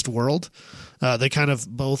enthusiast world. They kind of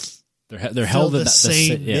both they're held in the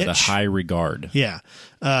same the niche. high regard. yeah.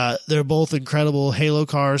 They're both incredible Halo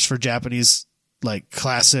cars for Japanese like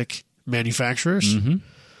classic manufacturers. Mm-hmm.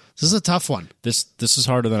 This is a tough one. This is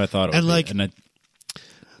harder than I thought it would And, be. like, And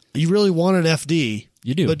You really want an FD.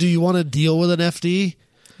 you do. But do you want to deal with an FD?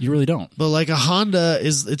 You really don't. But like a Honda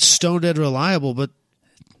it's stone dead reliable, but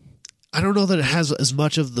I don't know that it has as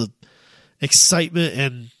much of the excitement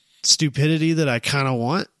and stupidity that I kind of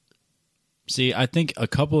want. See, I think a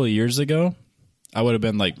couple of years ago, I would have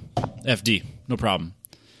been like, FD, no problem.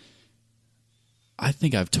 I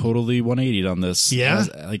think I've totally 180'd on this. Yeah?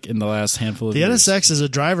 Like in the last handful of The years. NSX is a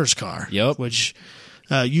driver's car. Yep. Which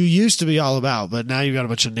you used to be all about, but now you've got a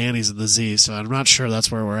bunch of nannies in the Z, so I'm not sure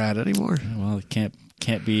that's where we're at anymore. Well, it can't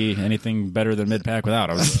be anything better than mid-pack without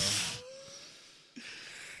them.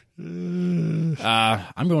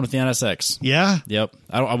 I'm going with the NSX. Yeah? Yep.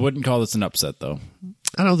 I wouldn't call this an upset, though.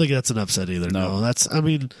 I don't think that's an upset either. No.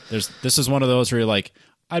 This is one of those where you're like,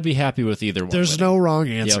 I'd be happy with either one. There's no wrong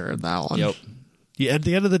answer Yep. in that one. Yep. Yeah, at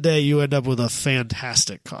the end of the day, you end up with a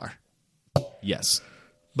fantastic car. Yes.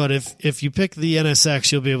 But if you pick the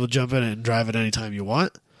NSX, you'll be able to jump in it and drive it anytime you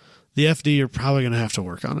want. The FD, you're probably going to have to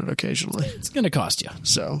work on it occasionally. It's going to cost you.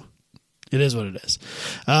 So it is what it is.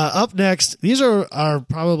 Up next, these are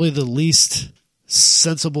probably the least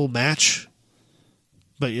sensible match,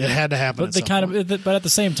 but it had to happen. But but at the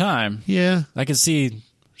same time, yeah, I can see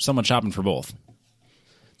someone shopping for both.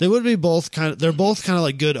 they would be both kind of. They're both kind of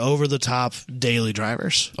like good over the top daily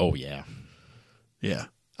drivers. Oh yeah. Yeah.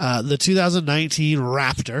 The 2019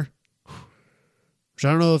 Raptor, which I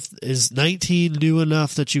don't know if is 19 new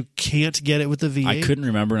enough that you can't get it with the V8. I couldn't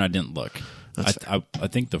remember and I didn't look. That's I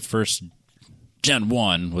think the first Gen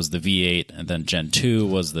 1 was the V8 and then Gen 2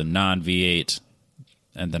 was the non-V8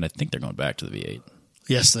 and then I think they're going back to the V8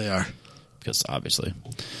 Yes, they are. because obviously.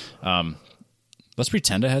 Let's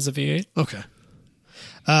pretend it has a V8. Okay.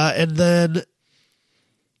 And then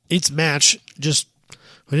its match, just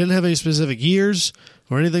we didn't have any specific years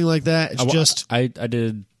or anything like that. It's I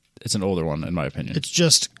did. It's an older one in my opinion. It's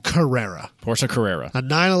just Carrera, Porsche Carrera. a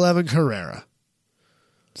 911 Carrera.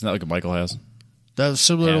 Isn't that like what Michael has? That was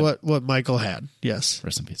similar Yeah. to what Michael had. Yes.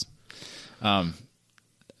 Rest in peace. A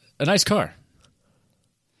nice car.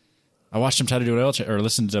 I watched him try to do an oil change, or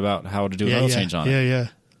listened about how to do an oil change on it. Yeah.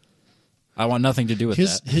 I want nothing to do with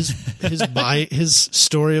that. His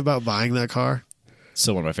story about buying that car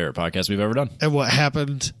Still one of my favorite podcasts we've ever done. and what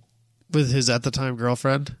happened with his at the time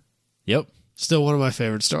girlfriend. Yep. Still one of my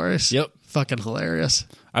favorite stories. Yep. Fucking hilarious.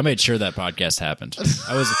 I made sure that podcast happened.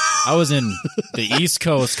 I was in the East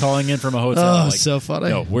Coast calling in from a hotel. Oh, so funny.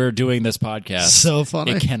 No, we're doing this podcast. So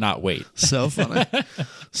funny. It cannot wait. So funny.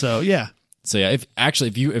 So yeah. So yeah,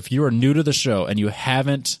 if you are new to the show and you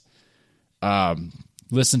haven't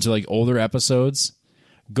listened to like older episodes,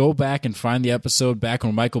 go back and find the episode back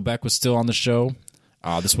when Michael Beck was still on the show.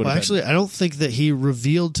 This would Well, have actually, I don't think that he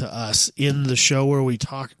revealed to us in the show where we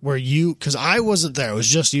talked, because I wasn't there. It was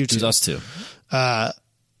just you it was two. us two.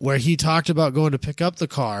 Where he talked about going to pick up the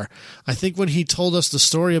car. I think when he told us the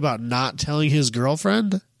story about not telling his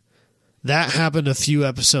girlfriend, that happened a few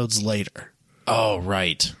episodes later. Oh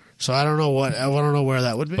right. So I don't know where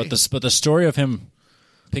that would be. But the story of him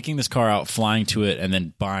picking this car out, flying to it, and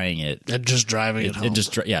then buying it, and just driving it home.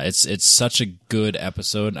 it's such a good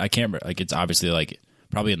episode. I can't remember, like it's obviously like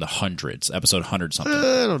probably in the hundreds, episode 100 something.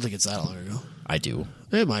 I don't think it's that long ago. I do.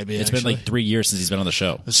 It might be. It's been like 3 years since he's been on the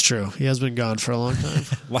show. It's true. He has been gone for a long time.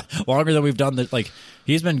 Longer than we've done that. Like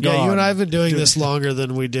he's been gone. Yeah, you and I have been doing this longer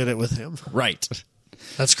than we did it with him. Right.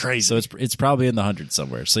 That's crazy. So it's probably in the hundreds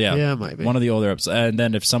somewhere. So yeah, it might be. One of the older episodes. And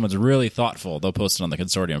then if someone's really thoughtful, they'll post it on the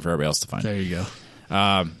consortium for everybody else to find. There you go.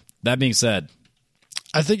 That being said,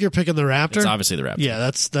 I think you're picking the Raptor. it's obviously the Raptor.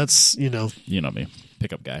 Yeah, that's You know me,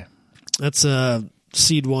 pickup guy. that's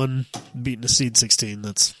seed 1 beating a seed 16.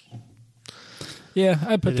 Yeah,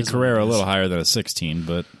 I put It the is Carrera what a it is. little higher than a 16,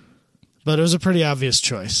 but But it was a pretty obvious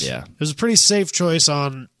choice. Yeah. It was a pretty safe choice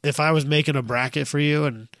on if I was making a bracket for you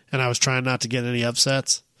and I was trying not to get any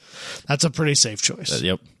upsets. That's a pretty safe choice.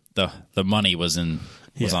 yep, the money was on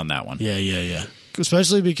that one. Yeah.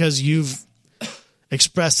 Especially because you've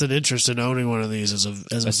expressed an interest in owning one of these as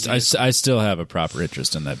a I still have a proper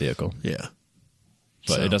interest in that vehicle, yeah.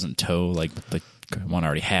 but So- it doesn't tow like the one I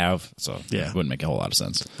already have, so Yeah. it wouldn't make a whole lot of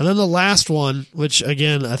sense. And then the last one, which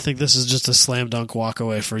again, I think this is just a slam dunk walk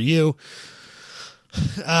away for you.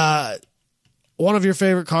 One of your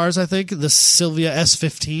favorite cars, I think, the Silvia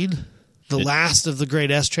S15, the last of the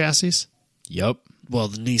great S chassis. Yep, Well,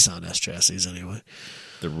 the Nissan S chassis, anyway.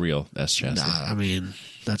 the real S chassis. Nah, I mean,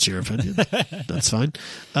 that's your opinion. That's fine.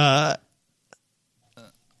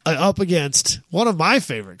 Up against one of my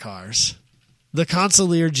favorite cars, the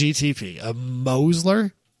Concealer GTP, a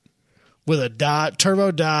Mosler with a turbo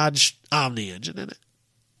Dodge Omni engine in it.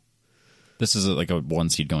 This is like a 1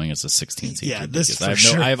 seat going against a 16 seat. Yeah, this for I have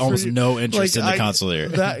sure. I have almost For- no interest in the Concealer.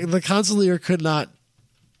 The Concealer could not.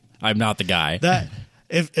 I'm not the guy. That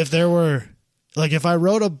if there were like if I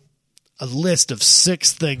wrote a list of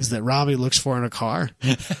 6 things that Robbie looks for in a car,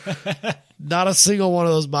 not a single one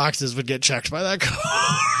of those boxes would get checked by that car.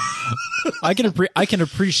 I can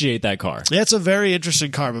appreciate that car. It's a very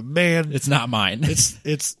interesting car, but man, It's not mine.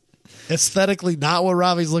 it's aesthetically not what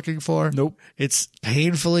Robbie's looking for. Nope. It's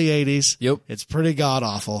painfully 80s. Yep. It's pretty god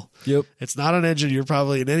awful. Yep. It's not an engine you're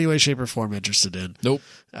probably in any way, shape, or form interested in. Nope.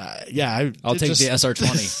 I'll take the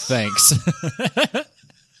SR20. Thanks.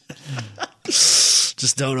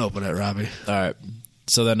 Just don't open it, Robbie. All right.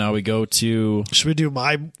 So then now we go to. Should we do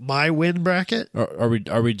my win bracket? Are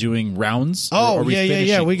we doing rounds? Oh, are we yeah.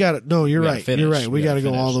 finishing? We got it. No, you're We gotta right. finish. You're right. We We got to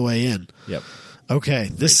gotta go all finish. the way in. Yep. Okay,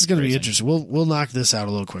 this is going to be Crazy. interesting. We'll knock this out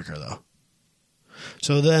a little quicker though.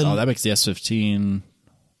 So then, Oh, that makes the S15.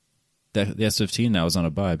 The S15 now is on a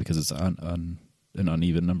bye because it's on an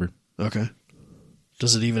uneven number. okay.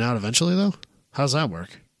 Does it even out eventually though? How's that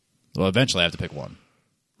work? Well, eventually I have to pick one.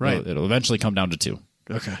 Right. It'll eventually come down to 2.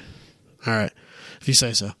 Okay. All right. If you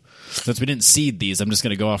say so. Since we didn't seed these, I'm just going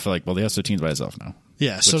to go off like, well, the S15's by itself now.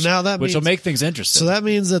 Yeah. So now that which means, will make things interesting. so that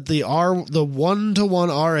means that the 1-to-1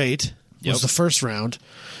 R8 Yep. was the first round,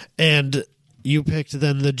 and you picked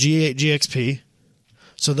then the G8 GXP.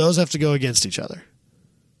 So those have to go against each other.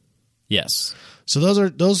 Yes. So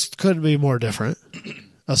those couldn't be more different.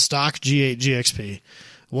 A stock G8 GXP,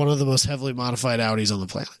 one of the most heavily modified Audis on the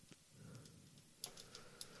planet.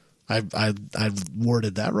 I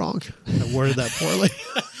worded that wrong. I worded that poorly.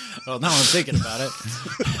 Well, now I'm thinking about it.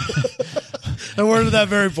 I worded that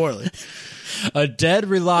very poorly. A dead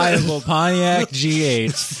reliable Pontiac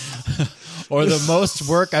G8 or the most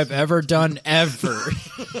work I've ever done ever.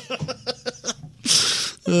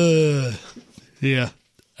 Yeah.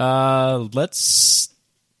 Let's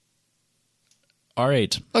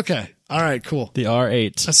R8. Okay. All right. Cool. The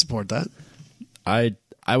R8. I support that. I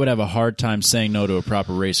would have a hard time saying no to a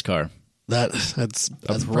proper race car. That's as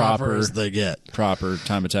proper proper- as they get. Proper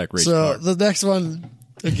time attack race So car. the next one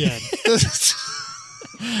again.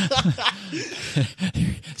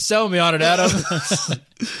 Sell me on it, Adam.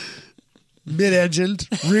 Mid-engined,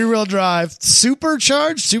 rear-wheel drive,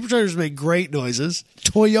 supercharged. Superchargers make great noises.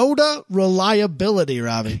 Toyota reliability,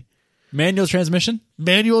 Robbie. Manual transmission.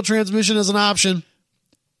 Manual transmission is an option.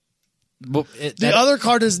 Well, The other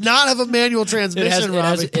car does not have a manual transmission,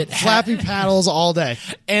 Robbie. Flappy paddles all day.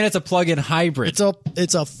 and it's a plug-in hybrid.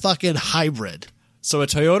 It's a fucking hybrid. So a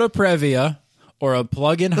Toyota Previa or a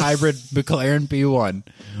plug-in hybrid McLaren P1.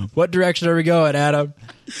 What direction are we going, Adam?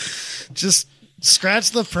 Just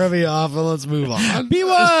scratch the Previa off and let's move on.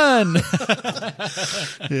 P1.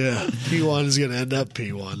 Yeah, P1 is going to end up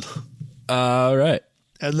P1. All right.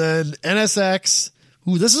 And then NSX.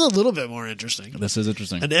 Ooh, this is a little bit more interesting. This is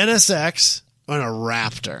interesting. An NSX and a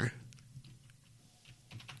Raptor.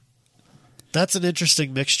 That's an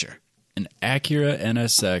interesting mixture. An Acura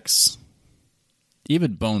NSX,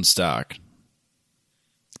 even bone stock,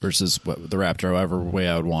 versus what the Raptor, however way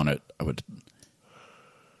I would want it.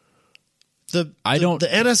 The don't-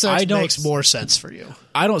 NSX I don't- makes more sense for you.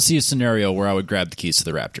 I don't see a scenario where I would grab the keys to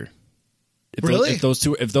the Raptor. Really?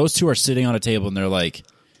 If those two are sitting on a table and they're like,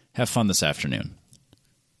 "Have fun this afternoon,"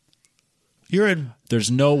 You're in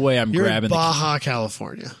there's no way I'm you're grabbing in the Baja,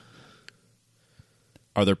 California.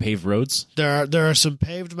 Are there paved roads? There are some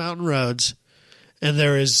paved mountain roads, and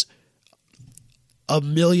there is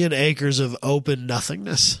 1,000,000 acres of open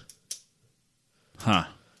nothingness. Huh.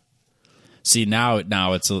 See, now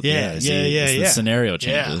it's a, Yeah. The scenario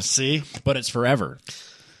Yeah, changes, see? but it's forever.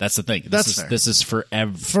 That's the thing. That's fair. This is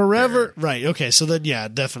forever. Forever. Right, okay, so then, yeah,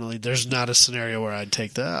 definitely. There's not a scenario where I'd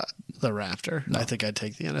take the Raptor. I think I'd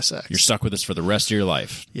take the NSX. You're stuck with this for the rest of your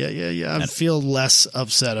life. Yeah. I feel less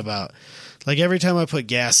upset about... Like, every time I put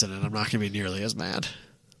gas in it, I'm not going to be nearly as mad.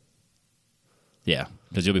 Yeah,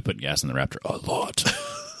 because you'll be putting gas in the Raptor a lot.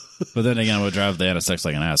 But then again, I would drive the NSX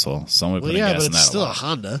like an asshole. So I'm Well, putting yeah, gas but in that it's still a a lot.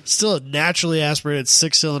 Honda. Still a naturally aspirated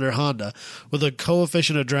 6-cylinder Honda with a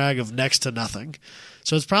coefficient of drag of next to nothing.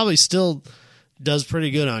 So it's probably still does pretty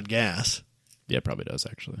good on gas. Yeah, it probably does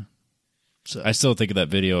actually. So I still think of that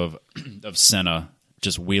video of Senna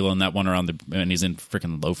just wheeling that one around and he's in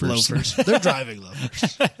freaking loafers. They're driving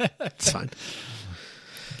loafers. It's fine.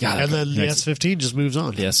 God, And then the S15 just moves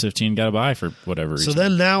on. the S15 got to buy for whatever reason. So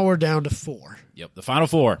then now we're down to 4. Yep, the final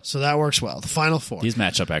 4. So that works well. The final 4. These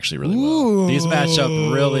match up actually really well. These match up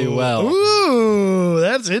really well. Ooh,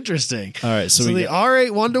 that's interesting. All right, so we the get- R8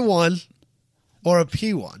 1-to-1 or a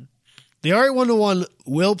P1. The R8 1-to-1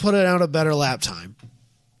 will put it out a better lap time.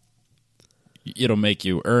 It'll make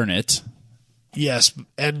you earn it, Yes,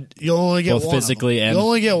 and you'll only get both one physically of them. and You'll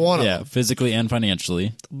only get one of them. physically and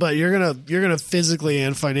financially. But you're gonna physically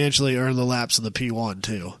and financially earn the laps of the P1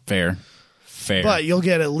 too. Fair. But you'll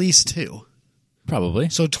get at least 2. Probably.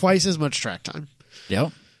 So twice as much track time.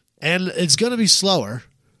 Yep. And it's gonna be slower,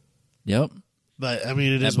 Yep. but I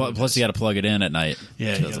mean, it is. Plus, you got to plug it in at night.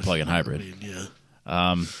 Yeah, so it's a plug-in hybrid. I mean,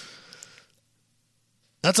 yeah.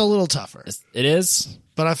 That's a little tougher. It is,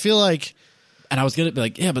 but I feel like. And I was going to be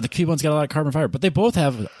like, yeah, but the P1's got a lot of carbon fiber. But they both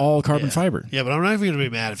have all carbon fiber. Yeah, but I'm not even going to be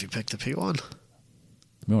mad if you pick the P1.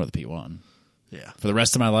 I want the P1. Yeah. For the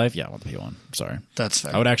rest of my life, yeah, I want the P1. Sorry. That's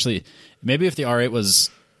fair. I would actually, maybe if the R8 was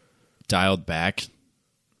dialed back.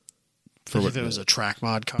 If it was a track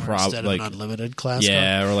mod car instead of an unlimited class car?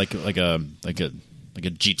 Yeah, or like a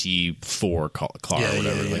GT4 car or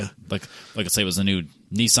whatever. Yeah. Like let's say it was a new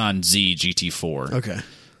Nissan Z GT4. Okay.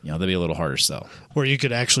 That'd be a little harder sell. Where you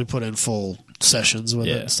could actually put in full sessions with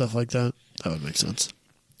it and stuff like that. That would make sense.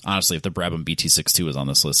 Honestly, if the Brabham BT62 was on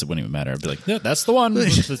this list, it wouldn't even matter. I'd be like, yeah, that's the one.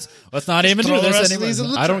 Let's not even do this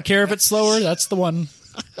anymore. I don't care if it's slower. That's the one.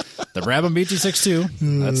 The Brabham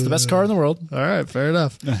BT62. That's the best car in the world. All right, fair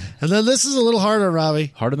enough. And then this is a little harder,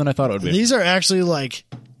 Robbie. Harder than I thought it would be. These are actually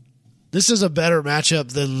this is a better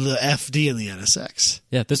matchup than the FD and the NSX.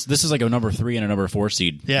 Yeah, this is like a number 3 and a number 4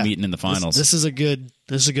 seed meeting in the finals. This is a good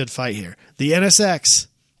fight here. The NSX,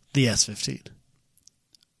 the S15.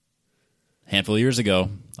 Handful of years ago,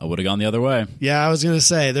 I would have gone the other way. Yeah, I was going to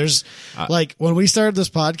say, there's when we started this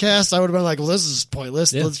podcast, I would have been like, well, this is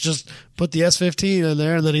pointless. Yeah. Let's just put the S15 in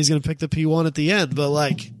there, and then he's going to pick the P1 at the end. But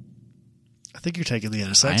I think you're taking the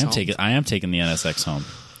NSX home. I am taking the NSX home.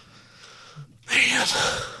 Man.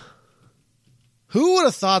 Who would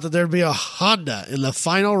have thought that there'd be a Honda in the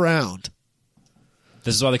final round?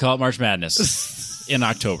 This is why they call it March Madness in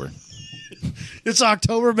October. It's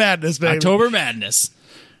October Madness, baby. October Madness.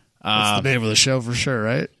 That's the name of the show for sure,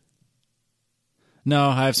 right? No,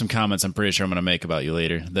 I have some comments I'm pretty sure I'm going to make about you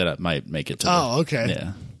later that might make it to okay.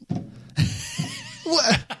 Yeah.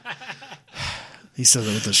 What? He said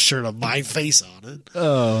it with a shirt of my face on it.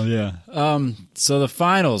 Oh, yeah. So the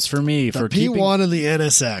finals for me the P1 and the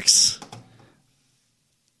NSX.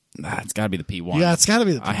 It's got to be the P1. Yeah, it's got to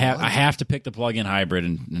be the P1. I have to pick the plug-in hybrid,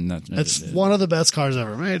 and that's one of the best cars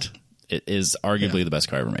ever made. It is arguably the best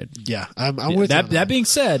car ever made. Yeah, I'm with that. you. That being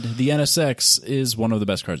said, the NSX is one of the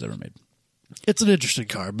best cars ever made. It's an interesting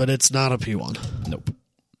car, but it's not a P1. Nope.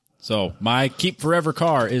 So my keep forever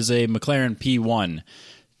car is a McLaren P1,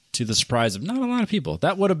 to the surprise of not a lot of people.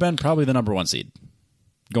 That would have been probably the number 1 seed.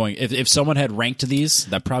 If someone had ranked these,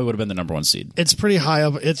 that probably would have been the number 1 seed. It's pretty high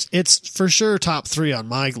up. It's for sure top 3 on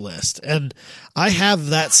my list, and I have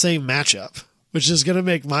that same matchup, which is going to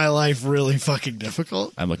make my life really fucking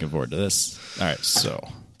difficult. I'm looking forward to this. All right,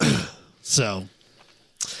 so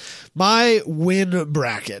my win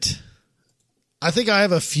bracket. I think I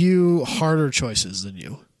have a few harder choices than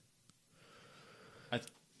you.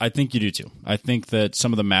 I think you do too. I think that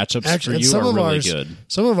some of the matchups for you are really good.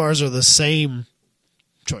 Some of ours are the same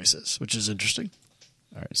choices, which is interesting.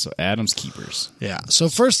 All right, so Adam's keepers. Yeah. So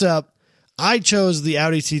first up, I chose the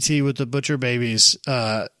Audi TT with the Butcher Babies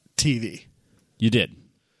TV. You did.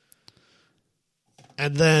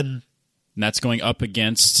 And then... And that's going up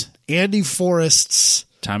against... Andy Forrest's...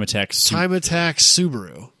 Time Attack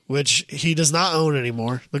Subaru, which he does not own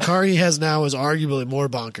anymore. The car he has now is arguably more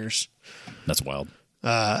bonkers. That's wild.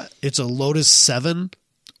 It's a Lotus 7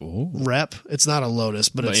 Ooh. Rep. It's not a Lotus,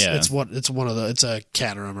 but it's a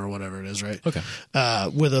Caterham or whatever it is, right? Okay.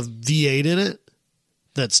 With a V8 in it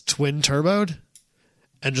that's twin turboed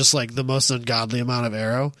and just like the most ungodly amount of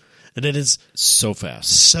aero. And it is so fast.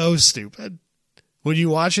 So stupid. When you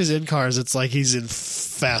watch his in cars, it's like he's in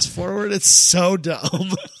fast forward. It's so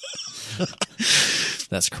dumb.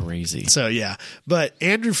 That's crazy. So, yeah. But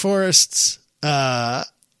Andrew Forrest's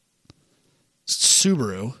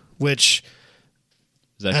Subaru, which...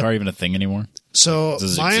 Is that car even a thing anymore? So,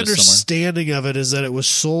 my understanding of it is that it was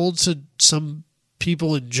sold to some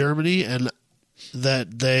people in Germany and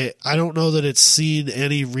that I don't know that it's seen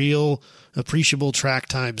any real appreciable track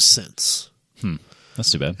time since.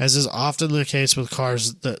 That's too bad. As is often the case with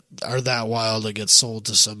cars that are that wild that get sold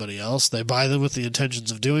to somebody else. They buy them with the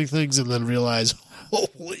intentions of doing things and then realize,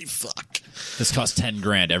 holy fuck. This costs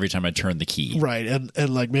 $10,000 every time I turn the key. Right. And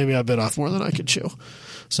like maybe I bit off more than I could chew.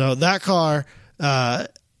 So that car has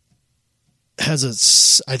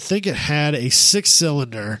I think it had a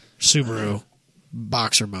 6-cylinder Subaru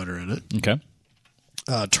boxer motor in it. Okay.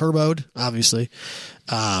 Turboed, obviously.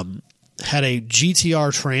 Had a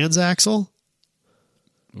GTR transaxle.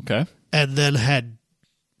 Okay. And then had,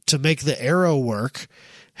 to make the aero work,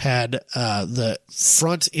 had the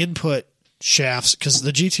front input shafts, because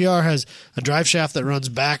the GTR has a drive shaft that runs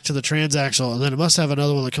back to the transaxle, and then it must have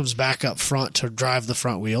another one that comes back up front to drive the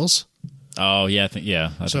front wheels. Oh, yeah. I think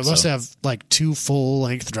so it must have like 2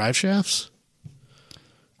 full-length drive shafts.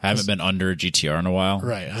 I haven't been under a GTR in a while.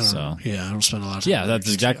 Right. I don't spend a lot of time. Yeah,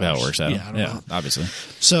 that's exactly how it works out. Yeah, obviously.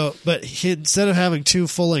 So, but instead of having 2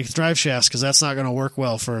 full-length drive shafts, because that's not going to work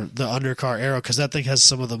well for the undercar Aero, because that thing has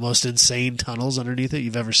some of the most insane tunnels underneath it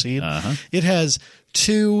you've ever seen. It has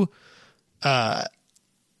 2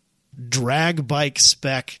 drag bike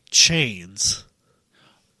spec chains.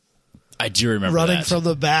 I do remember running that. from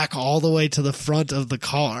the back all the way to the front of the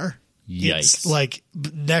car. Yikes. It's like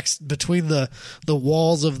next between the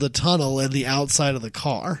walls of the tunnel and the outside of the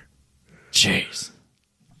car. Jeez.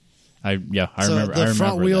 I So remember. the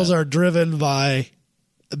front wheels that. are driven by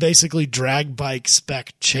basically drag bike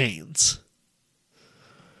spec chains.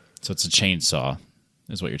 So it's a chainsaw,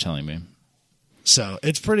 is what you're telling me. So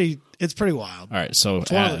it's pretty wild. All right. So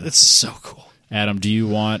It's so cool. Adam, do you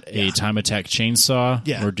want a Time Attack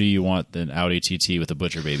chainsaw, or do you want an Audi TT with a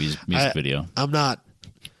Butcher Babies music video?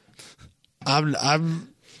 I'm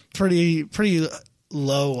pretty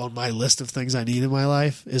low on my list of things I need in my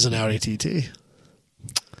life is an Audi TT.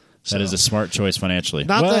 That is a smart choice financially.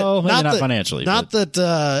 Not financially. Not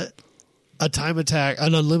that a Time Attack,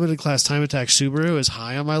 an unlimited class Time Attack Subaru is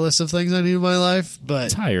high on my list of things I need in my life, but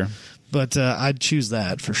it's higher. But I'd choose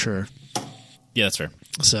that for sure. Yeah, that's fair.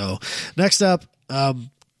 So next up,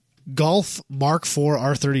 Golf Mark IV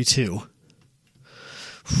R32.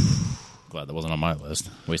 Glad that wasn't on my list.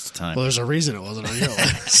 Waste of time. Well, there's a reason it wasn't on your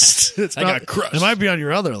list. I got crushed. It might be on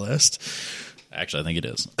your other list. Actually, I think it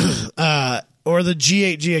is. Or the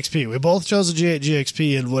G8 GXP. We both chose a G8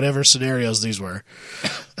 GXP in whatever scenarios these were.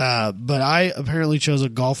 But I apparently chose a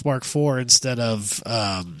Golf Mark IV instead of...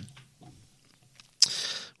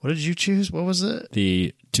 what did you choose? What was it?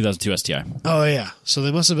 The 2002 STI. Oh, yeah. So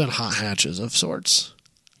they must have been hot hatches of sorts.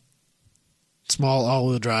 Small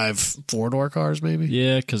all-wheel drive 4-door cars, maybe?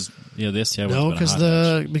 Yeah, because the STI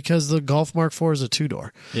was because the Golf Mark IV is a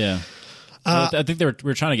 2-door. Yeah. I think we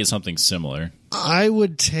were trying to get something similar. I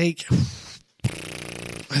think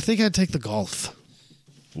I'd take the Golf.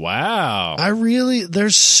 Wow. They're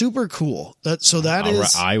super cool.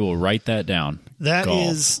 I will write that down. That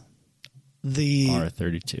Golf. is the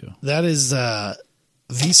R32. That is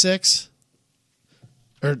V6.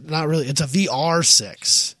 Or not really, it's a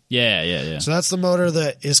VR6. Yeah. So that's the motor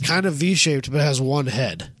that is kind of V-shaped but has one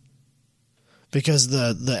head. Because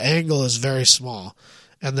the angle is very small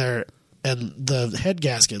and the head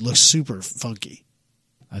gasket looks super funky.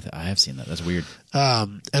 I have seen that. That's weird.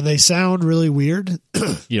 And they sound really weird.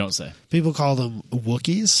 You don't say. People call them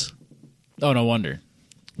Wookiees. Oh, no wonder.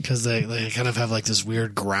 Because they kind of have like this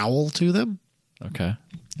weird growl to them. Okay.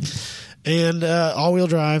 And all-wheel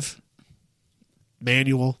drive,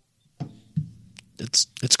 manual.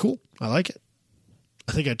 It's cool. I like it.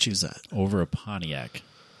 I think I'd choose that. Over a Pontiac.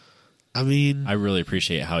 I mean... I really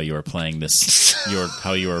appreciate how you are playing this.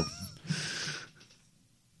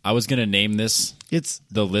 I was going to name this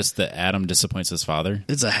the list that Adam disappoints his father.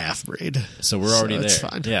 It's a half-breed. So we're already there. It's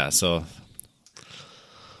fine. Yeah, so...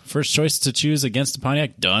 First choice to choose against the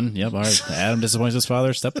Pontiac, done. Yep, all right. Adam disappoints his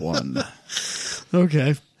father, step 1.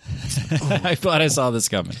 Okay. I thought I saw this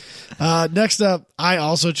coming. Next up, I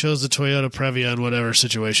also chose the Toyota Previa in whatever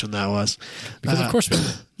situation that was. Because of course we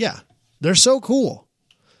did. Yeah. They're so cool.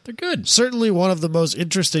 They're good. Certainly one of the most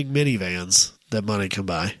interesting minivans that money can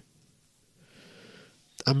buy.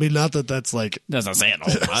 I mean, not that that's like... That's not saying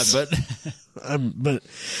a whole lot, but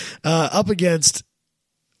up against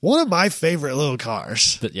one of my favorite little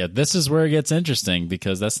cars. Yeah, this is where it gets interesting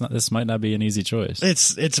because this might not be an easy choice.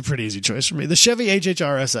 It's a pretty easy choice for me. The Chevy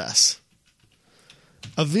HHRSS.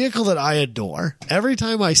 A vehicle that I adore. Every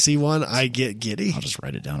time I see one, I get giddy. I'll just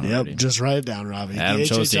write it down already. Yep, just write it down, Robbie. Adam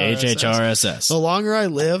chose the HHRSS. The longer I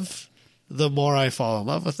live, the more I fall in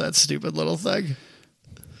love with that stupid little thing.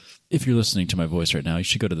 If you're listening to my voice right now, you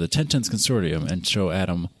should go to the 1010s Consortium and show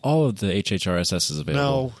Adam all of the HHRSSs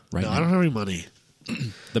available. No, I don't have any money.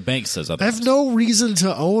 The bank says I otherwise. have no reason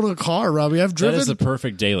to own a car, Robbie. That is the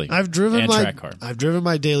perfect daily. I've driven my track car. I've driven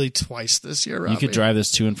my daily twice this year, Robbie. You could drive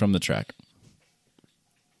this to and from the track.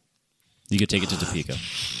 You could take it to Topeka.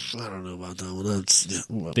 I don't know about that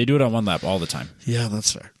one. They do it on one lap all the time. Yeah,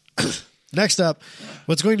 that's fair. Next up,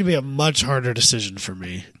 what's going to be a much harder decision for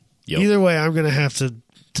me. Yep. Either way, I'm going to have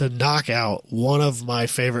to knock out one of my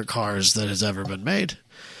favorite cars that has ever been made.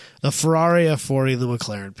 The Ferrari F40 and the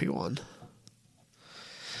McLaren P1.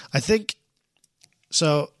 I think,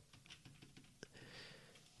 so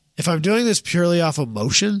if I'm doing this purely off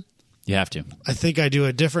emotion, You have to. I think I do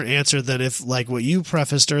a different answer than if, like what you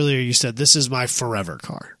prefaced earlier, you said, this is my forever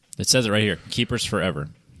car. It says it right here. Keepers forever.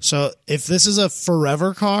 So if this is a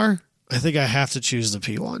forever car, I think I have to choose the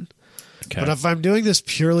P1. Okay. But if I'm doing this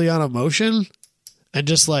purely on emotion and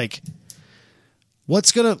just like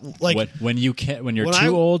What's gonna like when you're when too I-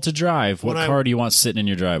 old to drive? What when I- car do you want sitting in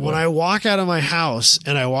your driveway? when I walk out of my house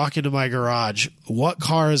and I walk into my garage? What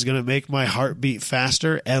car is gonna make my heart beat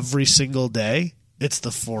faster every single day? It's the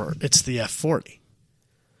F40.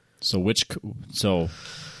 So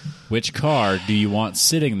which car do you want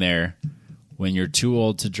sitting there when you're too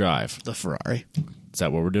old to drive? The Ferrari. Is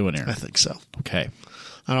that what we're doing here? I think so. Okay.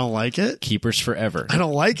 I don't like it. Keepers forever. I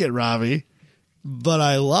don't like it, Robbie, but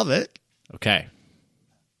I love it. Okay.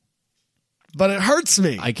 But it hurts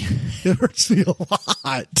me. It hurts me a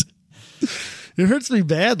lot. It hurts me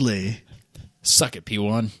badly. Suck it,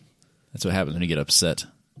 P1. That's what happens when you get upset.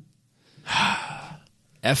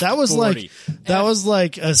 That was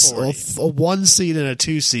like a 1 seed and a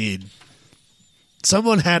 2 seed.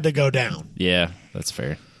 Someone had to go down. Yeah, that's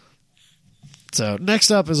fair. So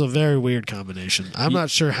next up is a very weird combination. I'm not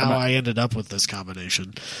sure how I ended up with this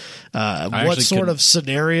combination. What sort of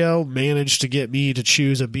scenario managed to get me to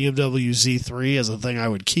choose a BMW Z3 as a thing I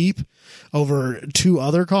would keep over 2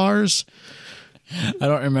 other cars? I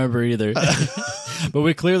don't remember either. But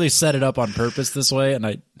we clearly set it up on purpose this way,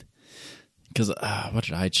 and because what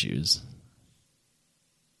did I choose?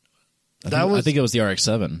 I think it was the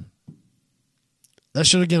RX-7. That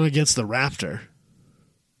should have gone against the Raptor.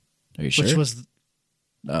 Are you sure? Which was,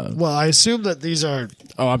 well, I assume that these are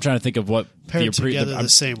I'm trying to think of what paired together the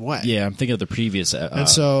same way. Yeah, I'm thinking of the previous. And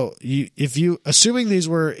so, assuming these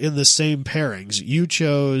were in the same pairings, you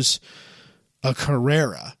chose a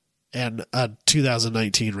Carrera and a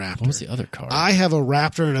 2019 Raptor. What was the other car? I have a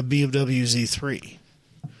Raptor and a BMW Z3.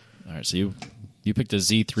 All right, so you picked a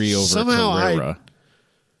Z3 over Somehow a Carrera.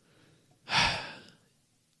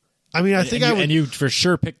 I mean, I think I would. And you for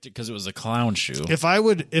sure picked it because it was a clown shoe. If I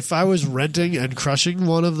was renting and crushing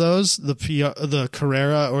one of those, the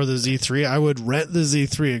Carrera or the Z3, I would rent the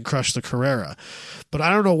Z3 and crush the Carrera. But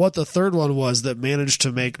I don't know what the third one was that managed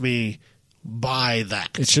to make me buy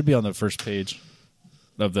that. It should be on the first page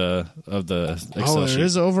of the Excel sheet. There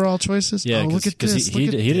is overall choices. Yeah, look at this. He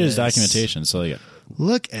did his documentation. So yeah,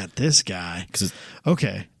 look at this guy.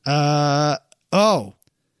 Okay. What?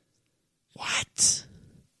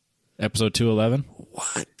 Episode 211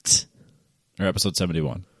 What? or episode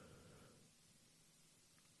 71.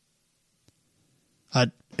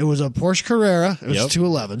 It was a Porsche Carrera. It was Yep.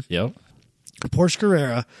 211. Yep. A Porsche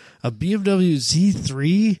Carrera, a BMW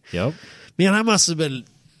Z3. Yep. Man, I must have been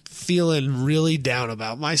feeling really down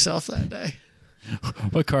about myself that day.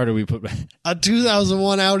 What car did we put back? A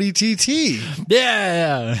 2001 Audi TT.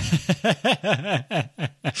 Yeah.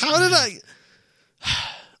 How did I?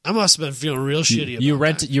 I must have been feeling real shitty about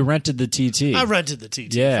You rented the TT. I rented the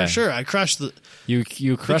TT Yeah. for sure. I crushed the. You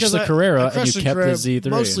crushed because the I Carrera crushed and you the kept Carrera the Z3.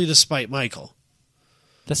 mostly to spite Michael,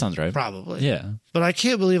 That sounds right. probably. Yeah. But I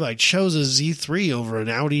can't believe I chose a Z3 over an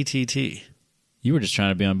Audi TT. You were just trying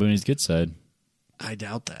to be on Booney's good side. I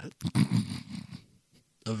doubt that.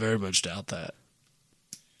 I very much doubt that.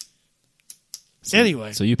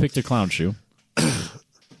 Anyway, So you picked a clown shoe. and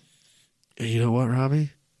you know what, Robbie?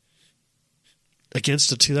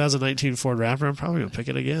 Against a 2019 Ford Raptor, I'm probably going to pick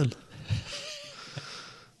it again.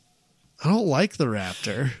 I don't like the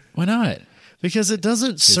Raptor Why not? because it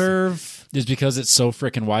doesn't serve. Is it because it's so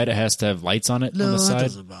freaking wide it has to have lights on it on No, the that side?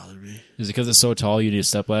 doesn't bother me. Is it because it's so tall you need a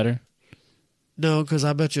stepladder? No, because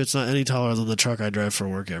I bet you it's not any taller than the truck I drive for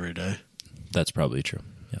work every day. That's probably true.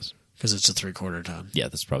 Yes. Because it's a 3/4 ton. Yeah,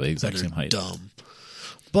 that's probably the exact That same are height. dumb.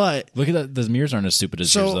 But Look at that. The mirrors aren't as stupid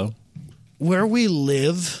as So- yours, though. where we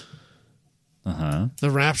live, Uh-huh. the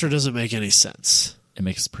Raptor doesn't make any sense. It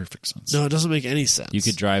makes perfect sense. No, it doesn't make any sense. You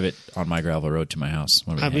could drive it on my gravel road to my house.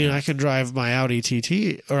 When we I hang mean, out. I can drive my Audi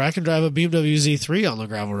TT, or I can drive a BMW Z3 on the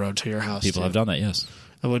gravel road to your house. People too. have done that, yes.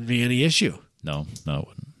 That wouldn't be any issue. No, it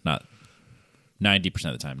wouldn't. Not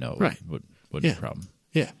 90% of the time, no. It Right. Wouldn't be Yeah. a problem.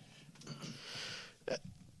 Yeah.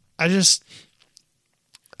 I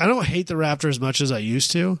don't hate the Raptor as much as I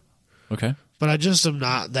used to, Okay. but I just am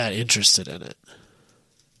not that interested in it.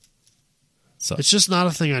 So, It's just not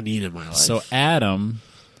a thing I need in my life. so Adam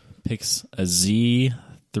picks a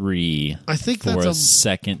Z3 I think for that's a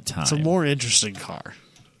second time. it's a more interesting car.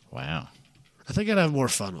 Wow. I think I'd have more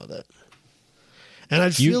fun with it. And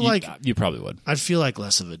I'd feel like you probably would. I'd feel like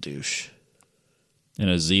less of a douche. In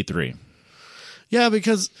a Z3. Yeah,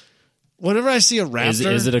 because whenever I see a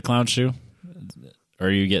Raptor, Is it a clown shoe? Or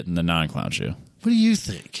are you getting the non-clown shoe? what do you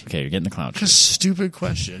think? Okay, you're getting the clown shoe. A stupid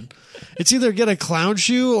question. It's either get a clown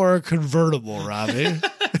shoe or a convertible, Robbie.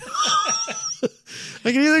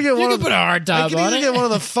 I can either get one. can put a hard I top can on either it. get one of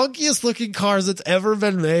the funkiest looking cars that's ever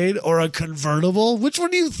been made, or a convertible. Which one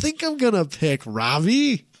do you think I'm gonna pick,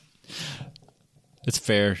 Robbie? It's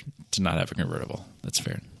fair to not have a convertible. That's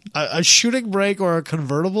fair. a shooting brake or a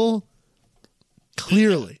convertible,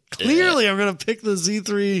 clearly, I'm going to pick the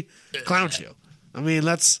Z3 Clown Shoe. I mean,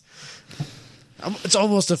 it's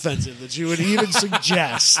almost offensive that you would even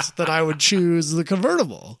suggest that I would choose the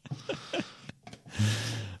convertible.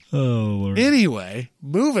 Oh, Lord. Anyway,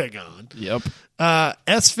 moving on. Yep.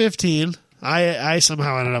 S15. I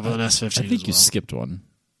somehow ended up with an S15. I think as you well. skipped one.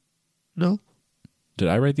 No. Did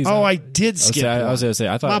I write these Oh, out? I did skip. I was one. going to say,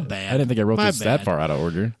 I thought, My bad. I didn't think I wrote My these that bad. far out of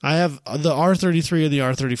order. I have the R33 and the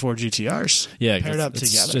R34 GTRs. Yeah. paired up it's,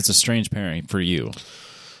 together. It's a strange pairing for you.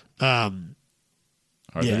 Yeah,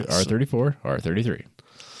 R34, R33.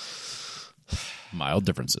 Mild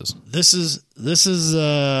differences. This is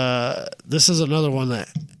another one that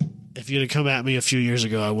if you'd have come at me a few years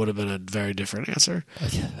ago, I would have been a very different answer.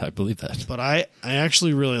 I believe that. But I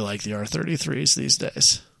actually really like the R33s these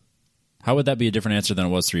days How would that be a different answer than it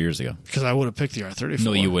was 3 years ago? because I would have picked the R34.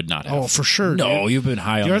 No, you would not have. Oh, for sure. No, dude. you've been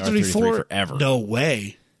high on the R34 forever. No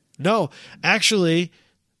way. No, actually,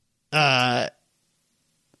 probably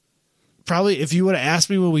if you would have asked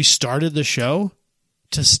me when we started the show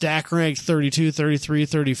to stack rank 32, 33,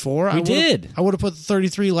 34, I would have put the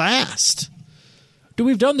 33 last. Dude,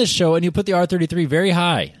 we've done this show, and you put the R33 very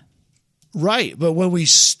high. Right, but when we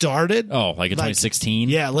started, Oh, like in 2016?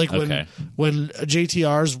 yeah, like Okay. when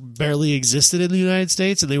GTRs barely existed in the United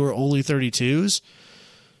States and they were only 32s,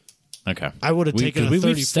 Okay. I would have taken a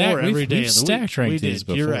 34 every day we've of the stacked week. ranked We these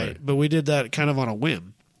did. You're before. right, but we did that kind of on a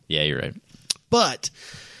whim. Yeah, you're right. But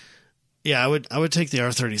yeah, I would take the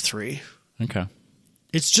R33. Okay.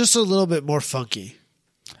 It's just a little bit more funky.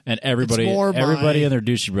 And everybody It's more and their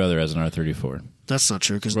douchey brother has an R34. That's not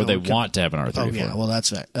true because Or they want to have an R34. Oh yeah, well that's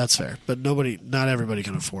fair. That's fair. But not everybody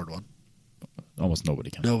can afford one. Almost nobody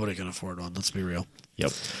can. Nobody can afford one. Let's be real.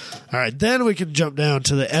 Yep. All right, then we can jump down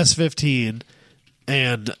to the S15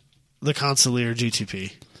 and the Concealer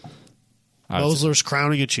GTP. Mosler's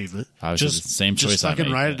crowning achievement. Obviously the same choice Just I fucking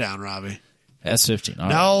made, write yeah. it down, Robbie. S15. All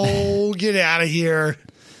right. No, get out of here.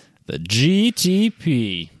 The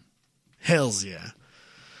GTP. Hells yeah.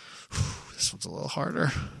 Whew, this one's a little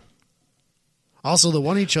harder. Also, the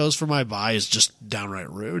one he chose for my buy is just downright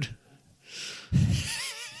rude.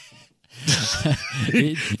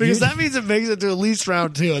 Because that means it makes it to at least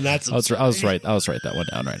round 2, and that's I'll just write that one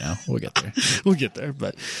down right now. We'll get there. we'll get there.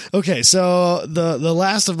 But okay, so the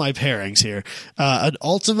last of my pairings here, the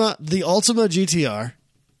Ultima GTR,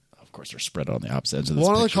 Of course, they're spread on the opposite ends of this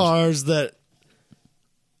one of the picture. cars that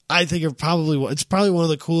I think are probably one of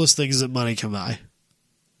the coolest things that money can buy,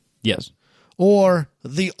 Yes. or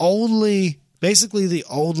basically the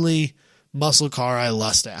only muscle car I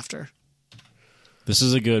lust after. This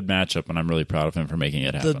is a good matchup, and I'm really proud of him for making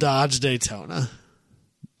it happen. The Dodge Daytona,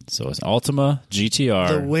 So it's Altima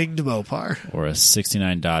GTR the winged Mopar. or a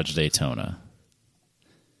 69 Dodge Daytona.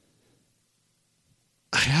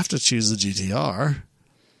 I have to choose the GTR.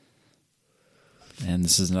 And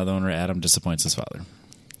this is another one where Adam disappoints his father.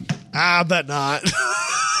 I bet not.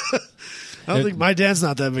 I don't think my dad's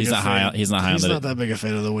not that big. He's a not fan. high. He's not high He's on the. not that big a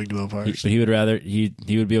fan of the winged Mopars. But he would rather he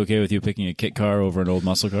would be okay with you picking a kit car over an old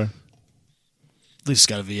muscle car. At least it's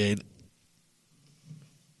got a V8.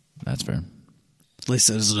 That's fair. At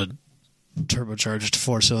least it isn't a turbocharged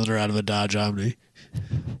 4-cylinder out of a Dodge Omni.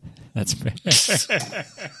 That's fair.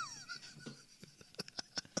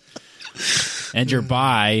 And your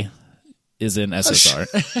buy is in SSR.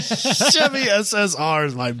 Chevy SSR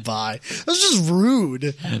is my buy. That's just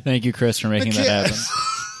rude. Thank you, Chris, for making that happen.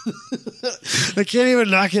 I can't even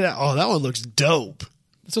knock it out. Oh, that one looks dope.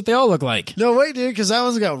 That's what they all look like. No, wait, dude, because that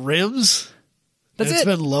one's got rims. That's It's it.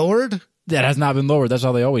 been lowered. That has not been lowered. That's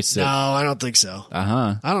how they always sit. No, I don't think so.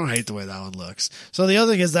 Uh-huh. I don't hate the way that one looks. So the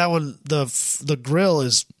other thing is that one, the grill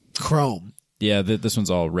is chrome. Yeah, this one's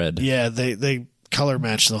all red. Yeah, they color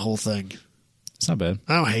match the whole thing. It's not bad.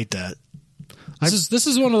 I don't hate that. This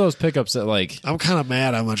is one of those pickups that like I'm kind of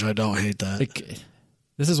mad how much I don't hate that.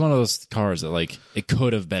 this is one of those cars that like it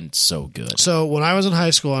could have been so good. So when I was in high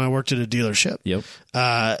school and I worked at a dealership, Yep.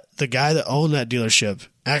 the guy that owned that dealership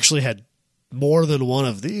actually had more than one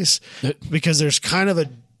of these because there's kind of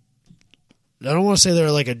I don't want to say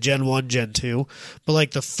they're like a Gen 1, Gen 2, but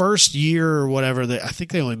like the first year or whatever, I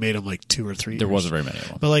think they only made them like 2 or 3 There years. wasn't very many of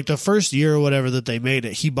them. But like the first year or whatever that they made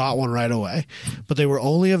it, he bought one right away. But they were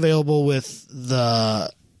only available with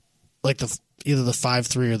either the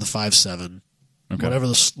 5.3 or the 5.7. Okay.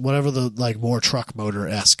 Whatever the like more truck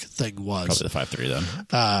motor-esque thing was. Probably the 5.3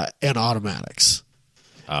 then. And automatics.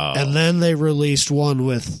 Oh. And then they released one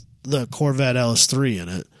with the Corvette LS3 in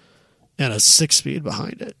it and a 6-speed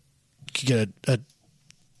behind it. You could get a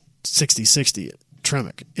 60/60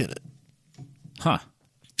 Tremec in it. Huh.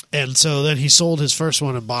 And so then he sold his first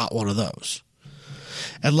one and bought one of those.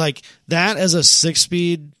 And like that as a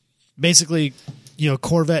 6-speed, basically,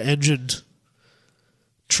 Corvette engined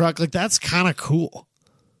truck, like that's kind of cool.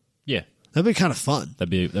 Yeah, That'd be kind of fun. that'd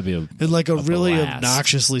be In like a really blast.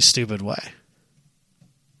 obnoxiously stupid way.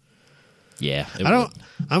 Yeah,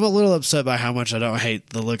 I'm a little upset by how much I don't hate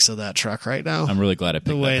the looks of that truck right now. I'm really glad I picked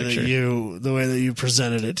the way that picture. the way that you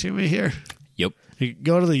presented it to me here. Yep. You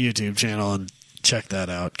go to the YouTube channel and check that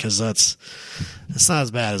out because it's not as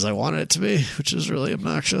bad as I wanted it to be, which is really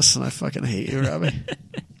obnoxious, and I fucking hate you, Robbie.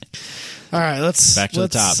 All right, let's the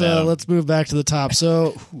top, Adam. let's move back to the top.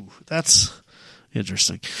 So that's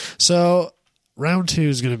interesting. So round 2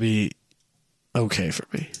 is going to be okay for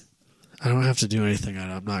me. I don't have to do anything I'm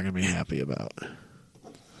not going to be happy about.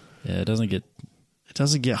 Yeah, it doesn't get. It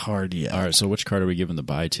doesn't get hard yet. All right, so which card are we giving the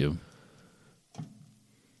buy to?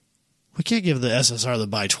 We can't give the SSR the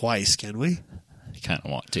buy twice, can we? I kind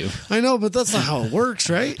of want to. I know, but that's not how it works,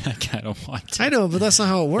 right? I kind of want to. I know, but that's not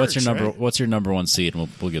how it works. What's your right? number 1 seed? And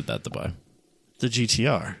we'll give that the buy. The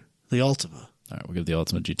GTR, the Ultima. All right, we'll give the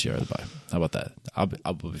Ultimate GTR the buy. How about that?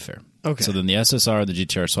 I'll be fair. Okay. So then the SSR, the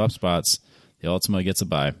GTR swap spots. The Ultima gets a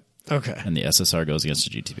buy, Okay. and the SSR goes against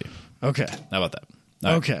the GTB. Okay. How about that?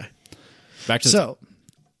 All right, Okay. back to So,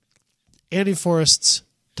 Andy Forrest's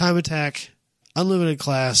Time Attack, Unlimited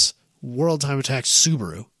Class, World Time Attack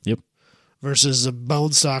Subaru yep, versus a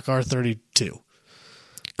Bone Stock R32,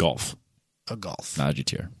 Golf, a Golf. not a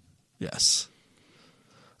GTR. Yes.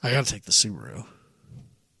 I got to take the Subaru.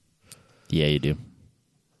 Yeah, you do.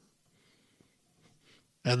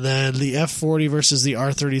 And then the F40 versus the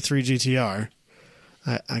R33 GTR.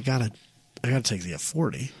 I gotta take the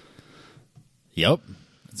F40. Yep.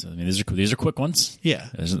 So, I mean, these are quick ones. Yeah.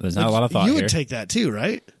 There's not a lot of thought You here. would take that too,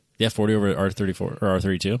 right? Yeah, 40 over R34 or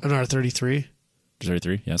R32. An R33?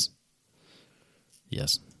 33, yes.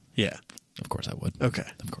 Yes. Yeah. Of course I would. Okay.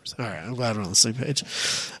 Of course. All right. I'm glad we're on the same page.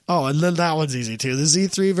 Oh, and then that one's easy too. The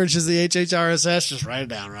Z3 versus the HHRSS. Just write it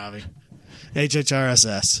down, Robbie.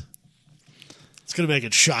 HHRSS. It's going to make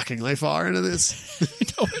it shockingly far into this.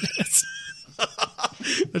 No, it is.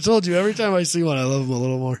 I told you, every time I see one, I love them a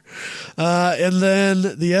little more. And then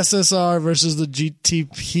the SSR versus the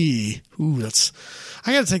GTP. Ooh,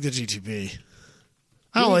 I got to take the GTP.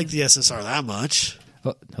 I don't like the SSR that much.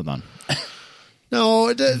 Oh, hold on.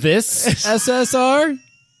 No, This SSR?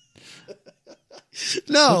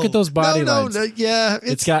 no. Look at those body lines. No, yeah,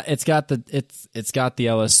 It's got the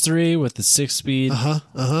LS3 with the 6-speed.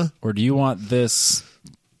 Or do you want this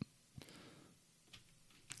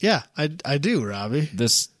yeah. I do, Robbie.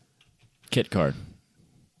 this kit card?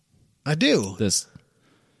 I do. This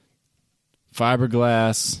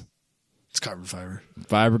fiberglass, It's carbon fiber.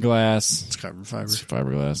 fiberglass, It's carbon fiber.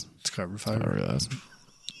 fiberglass, It's carbon fiber. fiberglass.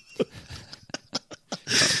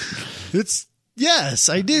 It's yes,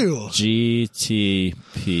 I do.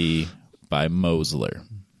 GTP by Mosler.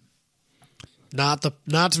 Not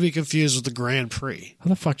to be confused with the Grand Prix. How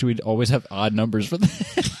the fuck do we always have odd numbers for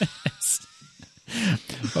this?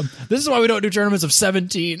 This is why we don't do tournaments of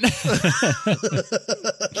 17.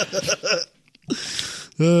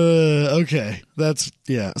 Okay, that's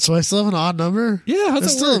yeah. So I still have an odd number. Yeah, how's I that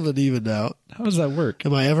still work? haven't evened out. How does that work?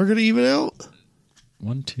 Am I ever going to even out?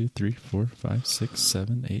 1, 2, 3, 4, 5, 6,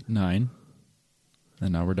 7, 8, 9.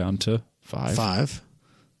 And now we're down to 5. 5,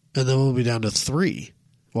 and then we'll be down to 3,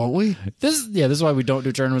 won't we? This is why we don't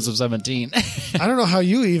do tournaments of 17. I don't know how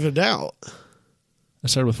you evened out. I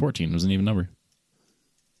started with 14. It was an even number.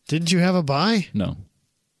 Didn't you have a bye? No.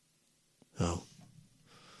 Oh.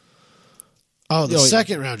 Oh, the Oh, yeah.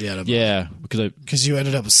 second round you had a bye. Yeah, because You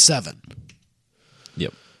ended up with 7.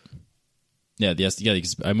 yep. Yeah,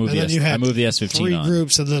 because I moved And then you had I moved the S15 3 on.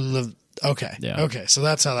 groups, and then the okay. Yeah. Okay, so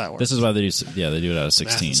that's how that works. This is why they do it out of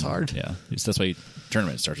 16. Math is hard. Yeah. That's why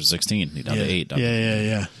tournament starts with 16, down to 8.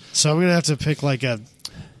 Yeah. So I'm going to have to pick like a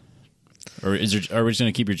Or are we just going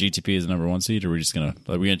to keep your GTP as the number 1 seed, or are we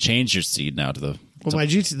going to change your seed now to the? well, the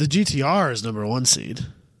GTR is number 1 seed.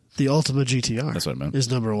 The Ultima GTR. That's what I meant.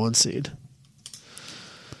 Is number 1 seed.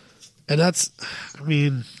 And that's, I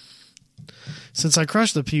mean, since I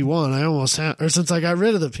crushed the P1, I almost have, or since I got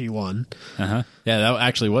rid of the P1. Yeah, that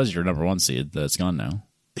actually was your number 1 seed. That's gone now.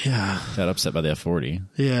 Yeah. Got upset by the F40.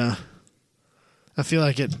 Yeah. I feel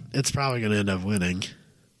like it's probably going to end up winning.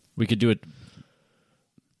 We could do it.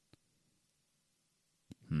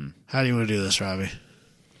 How do you want to do this, Robbie?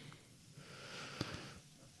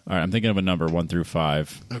 All right, I'm thinking of a number 1 through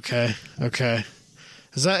 5. Okay.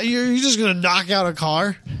 Is that you're just going to knock out a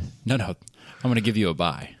car? No, I'm going to give you a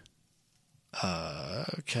buy.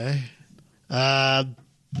 Okay.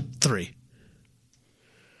 3.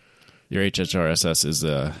 Your HHRSS is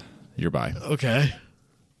your buy. Okay.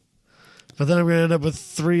 But then I'm going to end up with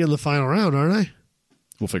 3 in the final round, aren't I?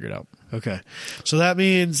 We'll figure it out. Okay. So that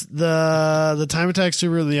means the Time Attack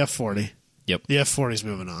Subaru and the F40. Yep. The F40's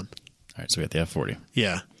moving on. All right, so we got the F40.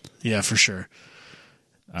 Yeah. Yeah, for sure.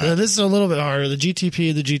 All Then right. this is a little bit harder. The GTP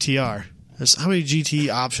and the GTR. How many GT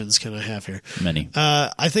options can I have here? Many.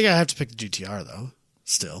 I think I have to pick the GTR, though,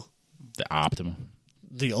 still. The Optima.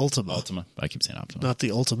 The Ultima. Ultima. I keep saying Optima. Not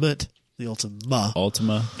the Ultimate. The Ultima.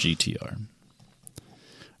 Ultima GTR. All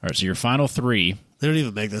right, so your final 3. They don't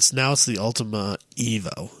even make this. Now it's the Ultima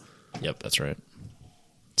Evo. Yep, that's right.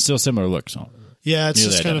 Still similar look. So Yeah, it's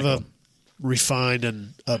Nearly just kind of a identical. refined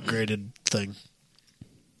and upgraded thing.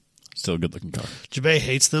 still a good looking car. Jabay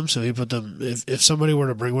hates them, so he put them. If somebody were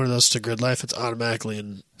to bring one of those to Grid Life, it's automatically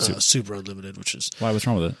in Super Unlimited, which is Why? What's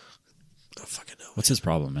wrong with it? I don't fucking know. What's his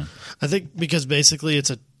problem, man? I think because basically it's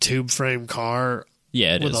a tube frame car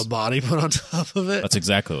Yeah, it with is. a body put on top of it. That's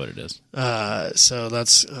exactly what it is. So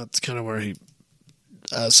that's kind of where he.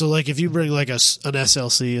 So like if you bring like an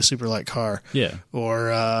SLC, a super light car, Yeah.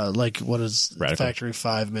 or like what is Radical. Factory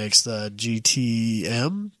 5 makes, the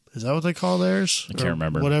GTM. Is that what they call theirs? I can't Or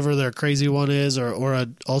remember. Whatever their crazy one is, or a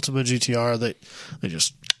Ultima GTR, they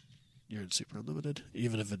just you're in Super Unlimited,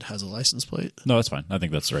 even if it has a license plate. No, that's fine. I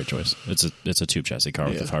think that's the right choice. It's a tube chassis car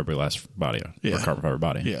with Yeah. a fiberglass body or Yeah. carbon fiber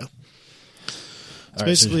body. Yeah, it's All right,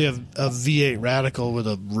 basically a V8 Radical with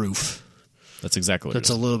a roof that's exactly what that's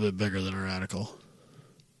it a is. little bit bigger than a Radical.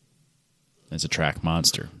 It's a track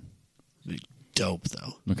monster. Dope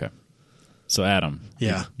though. Okay. So Adam,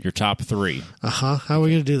 Yeah. your top 3. How are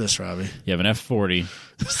we gonna do this, Robbie? You have an F40,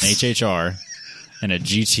 an HHR, and a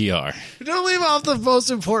GTR Don't leave off the most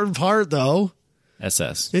important part though.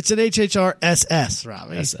 SS. It's an HHR SS,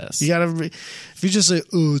 Robbie. SS. You gotta. If you just say,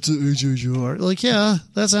 "Oh, it's an HHR," like, yeah,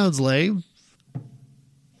 that sounds lame.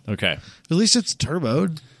 Okay. At least it's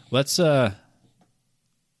turboed. Let's can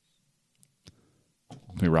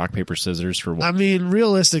we rock paper scissors for one? I mean,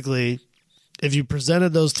 realistically, if you presented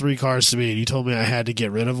those 3 cars to me and you told me I had to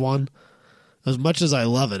get rid of one, as much as I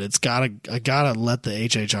love it, I gotta let the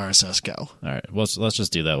HHRSS go. All right. Well, let's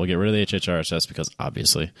just do that. We'll get rid of the HHRSS because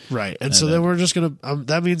obviously Right, and so then we're just gonna.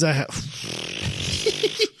 That means I have.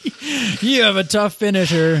 you have a tough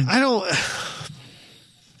finisher. I don't.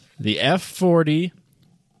 The F40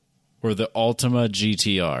 or the Ultima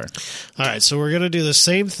GTR. All right, so we're gonna do the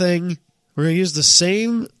same thing. We're gonna use the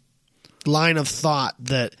same line of thought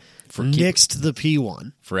that nixed the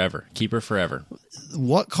P1. Forever. Keep her forever.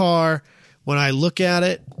 What car, when I look at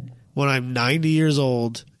it, when I'm 90 years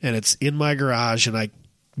old and it's in my garage and I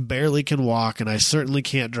barely can walk and I certainly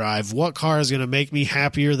can't drive, what car is going to make me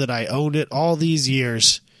happier that I owned it all these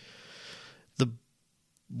years? The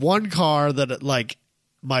one car that, like,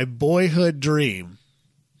 my boyhood dream,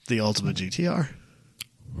 the Ultima GTR.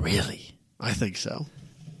 Really? I think so.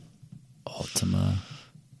 Ultima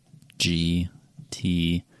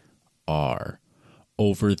GTR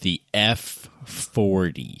over the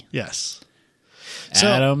F40. Yes. So-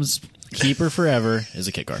 Adam's Keeper Forever is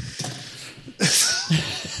a kit car.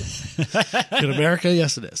 In America,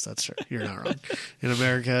 yes, it is. That's true. You're not wrong. In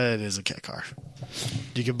America, it is a kit car.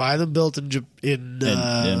 You can buy them built in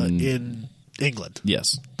England,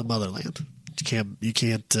 Yes. the motherland. You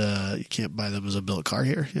can't buy them as a built car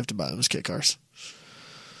here. You have to buy them as kit cars.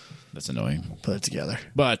 That's annoying. Put it together.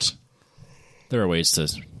 But there are ways to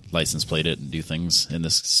license plate it and do things in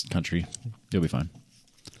this country. You'll be fine.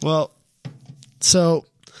 Well, so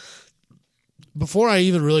before I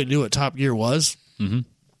even really knew what Top Gear was,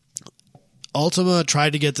 Ultima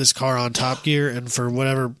tried to get this car on Top Gear, and for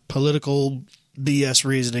whatever political BS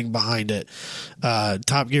reasoning behind it,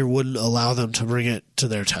 Top Gear wouldn't allow them to bring it to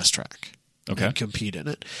their test track and compete in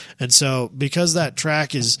it. And so, because that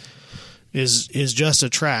track is just a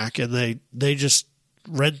track, and they just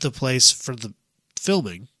rent the place for the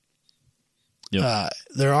filming. Yep.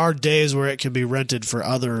 There are days where it can be rented for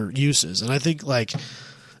other uses, and I think like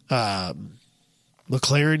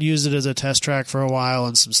McLaren used it as a test track for a while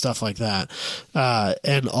and some stuff like that.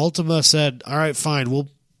 And Ultima said, "All right, fine.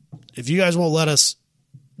 If you guys won't let us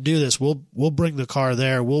do this, we'll bring the car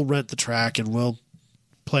there. We'll rent the track, and we'll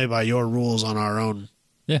play by your rules on our own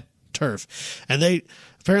turf." And they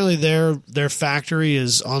apparently their factory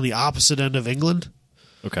is on the opposite end of England.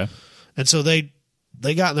 Okay. And so they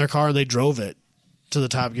got in their car and they drove it to the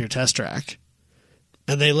Top Gear test track.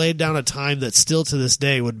 And they laid down a time that still to this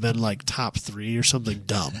day would have been like top 3 or something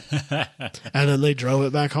dumb. And then they drove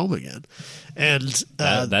it back home again. And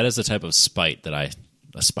That is the type of spite that I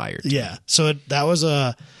aspire to. yeah, so that was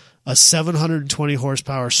a 720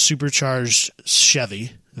 horsepower supercharged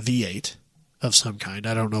Chevy V8. of some kind.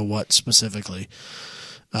 I don't know what specifically.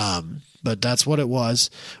 But that's what it was,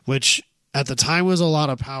 which at the time was a lot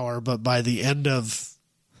of power, but by the end of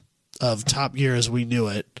Top Gear as we knew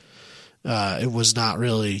it, it was not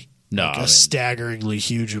really a staggeringly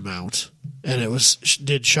huge amount. And it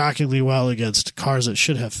did shockingly well against cars that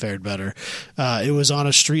should have fared better. It was on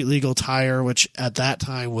a street legal tire, which at that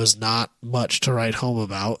time was not much to write home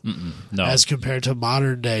about, as compared to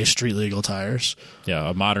modern day street legal tires. Yeah,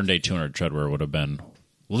 a modern day 200 treadwear would have been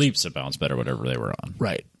leaps and bounds better, whatever they were on.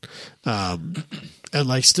 Right. And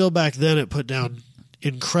like still back then, it put down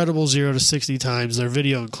incredible 0 to 60 times. Their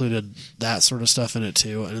video included that sort of stuff in it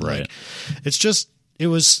too. And Right. like, it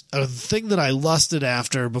was a thing that I lusted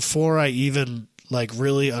after before I even like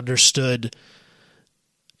really understood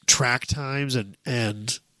track times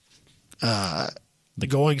and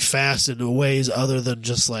going fast in ways other than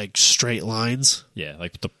just like straight lines. Yeah,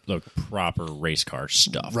 like the proper race car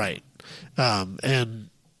stuff. Right. And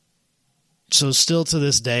so still to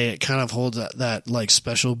this day, it kind of holds that like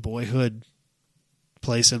special boyhood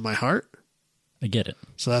place in my heart. I get it.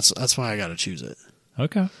 So that's why I got to choose it.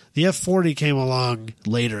 Okay. The F40 came along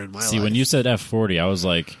later in my life. See, when you said F40, I was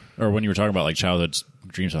like, or when you were talking about like childhood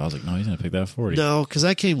dreams, I was like, no, he's going to pick that F40. No, because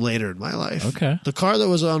that came later in my life. Okay. The car that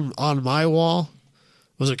was on my wall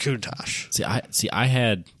was a Countach. I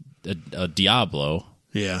had a Diablo.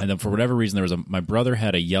 Yeah. And then for whatever reason, my brother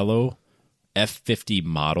had a yellow F50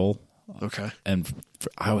 model. Okay. And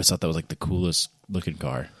I always thought that was like the coolest looking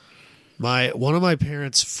car. One of my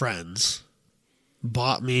parents' friends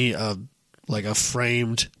bought me a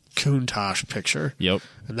framed Countach picture. Yep.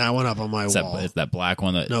 And that went up on my wall. It's that black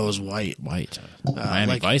one that... No, it was white. White.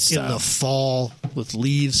 Miami like Vice in style. the fall with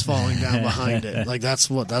leaves falling down behind it. Like that's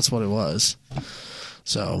what it was.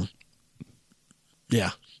 So,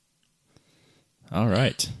 yeah. All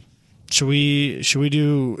right. Should we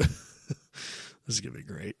do? This is gonna be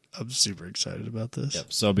great. I'm super excited about this.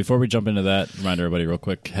 Yep. So before we jump into that, remind everybody real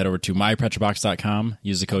quick, head over to mypetrobox.com.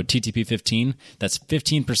 Use the code TTP15. That's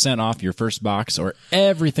 15% off your first box or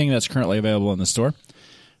everything that's currently available in the store.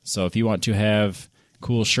 So if you want to have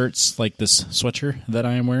cool shirts like this sweatshirt that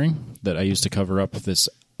I am wearing, that I used to cover up this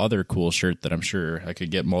other cool shirt that I'm sure I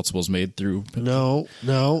could get multiples made through. No.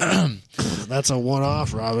 That's a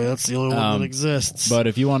one-off, Robbie. That's the only one that exists. But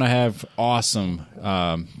if you want to have awesome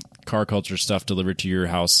car culture stuff delivered to your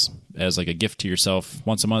house as like a gift to yourself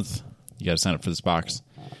once a month, you got to sign up for this box.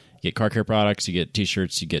 You get car care products, you get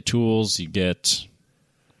t-shirts, you get tools, you get...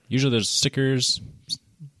 Usually there's stickers,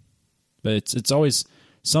 but it's always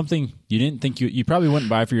something you didn't think you probably wouldn't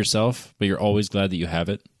buy for yourself, but you're always glad that you have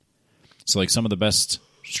it. So like some of the best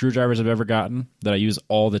screwdrivers I've ever gotten that I use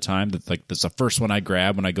all the time, that's the first one I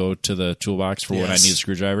grab when I go to the toolbox for when I need a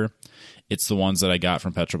screwdriver. It's the ones that I got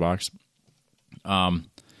from Petrobox.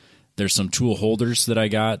 There's some tool holders that I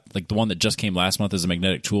got. Like the one that just came last month is a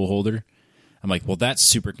magnetic tool holder. I'm like, well, that's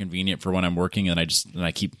super convenient for when I'm working, and I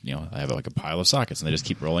keep, I have like a pile of sockets, and they just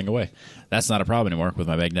keep rolling away. That's not a problem anymore with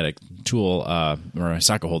my magnetic tool or my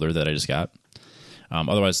socket holder that I just got.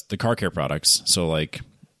 Otherwise, the car care products, so like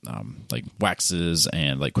waxes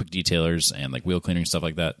and like quick detailers and like wheel cleaning stuff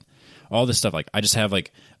like that. All this stuff, like I just have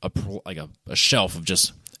like a shelf of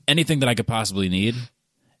just anything that I could possibly need.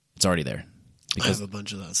 It's already there. Because I have a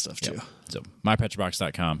bunch of that stuff too. Yeah. So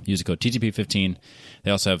mypetrobox.com. Use the code TTP15.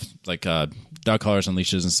 They also have like dog collars and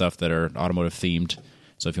leashes and stuff that are automotive themed.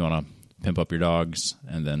 So if you want to pimp up your dogs,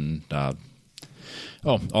 and then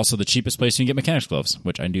also the cheapest place you can get mechanics gloves,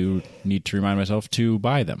 which I do need to remind myself to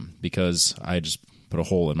buy them because I just put a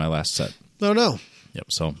hole in my last set. Oh no.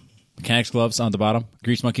 Yep. So mechanics gloves on the bottom,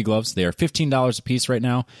 Grease Monkey gloves. They are $15 a piece right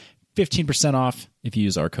now. 15% off if you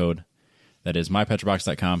use our code. That is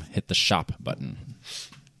mypetrobox.com. Hit the shop button.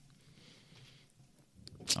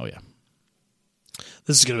 Oh, yeah.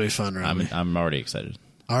 This is going to be fun, Robbie. I'm already excited.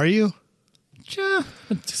 Are you? Yeah. I've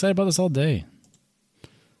been excited about this all day.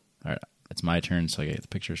 All right. It's my turn, so I get the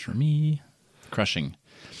pictures for me. Crushing.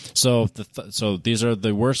 So so these are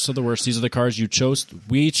the worst of the worst. These are the cars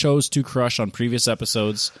we chose to crush on previous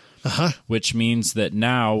episodes, which means that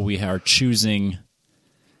now we are choosing...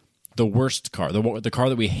 the worst car, the car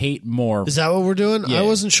that we hate more. Is that what we're doing? Yeah. I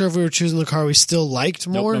wasn't sure if we were choosing the car we still liked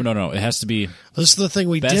more. No. It has to be This is the thing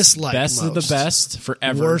we dislike best most. of the best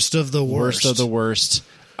forever. Worst of the worst. Worst of the worst.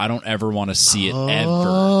 I don't ever want to see it ever.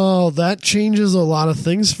 Oh, that changes a lot of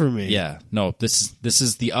things for me. Yeah. No, this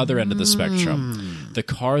is the other end of the spectrum. The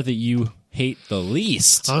car that you hate the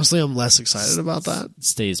least Honestly, I'm less excited about that.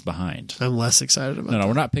 stays behind. I'm less excited about No, that.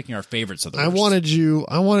 we're not picking our favorites of the I worst. wanted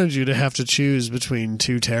you to have to choose between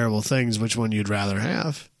two terrible things, which one you'd rather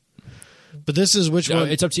have. But this is which one?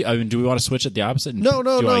 It's up to you. I mean, do we want to switch it the opposite? No,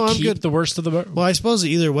 Do I I'm keep good. the worst of the? Well, I suppose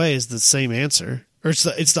either way is the same answer, or it's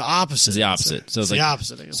the opposite. It's the opposite. Answer. So it's like the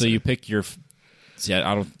opposite answer. So you pick your. See,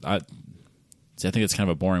 I don't. See, I think it's kind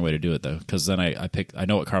of a boring way to do it though, because then I pick. I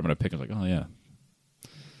know what car I'm going to pick. I'm like, oh yeah,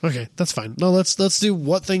 Okay, that's fine. No, let's do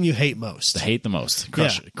what thing you hate most. I hate the most. Yeah.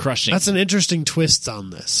 Crushing. That's an interesting twist on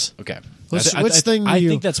this. Okay. Which thing do I you-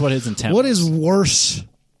 think that's what his intent What was. is worse?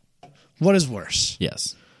 What is worse?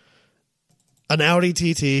 Yes. An Audi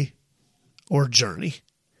TT or Journey?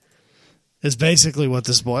 Is basically what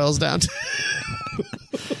this boils down to.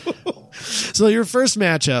 So your first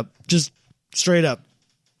matchup, just straight up,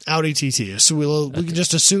 Audi TT. So we can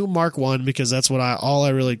just assume Mark 1 because that's what all I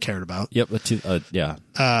really cared about. Yep. Yeah.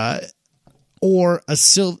 Or a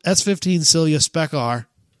S15 Celia Spec R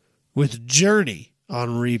with Journey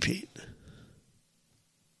on repeat.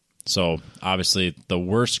 So obviously the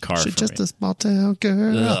worst car She's for just me. a small town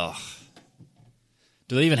girl. Ugh.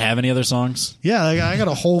 Do they even have any other songs? Yeah, I got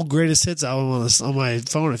a whole greatest hits album on my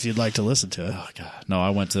phone if you'd like to listen to it. Oh God, no! I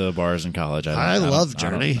went to bars in college. I love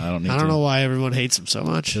Journey. I don't need I don't to. know why everyone hates him so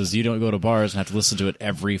much. Because you don't go to bars and have to listen to it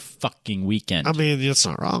every fucking weekend. I mean, it's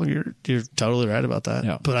not wrong. You're totally right about that.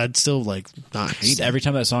 Yeah. But I'd still not hate it. Every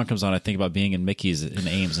time that song comes on, I think about being in Mickey's in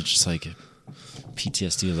Ames, and it's just like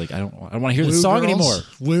PTSD. Like I don't want to hear the Woo song Girls? anymore.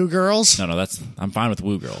 Woo Girls. No, I'm fine with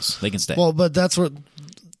Woo Girls. They can stay. Well, but that's what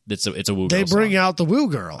it's a Woo they Girls bring song. out the Woo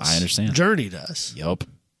Girls. I understand. Journey does. Yup.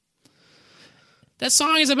 That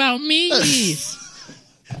song is about me.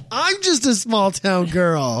 I'm just a small town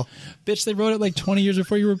girl. Bitch, they wrote it like 20 years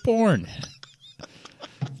before you were born.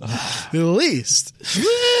 At least.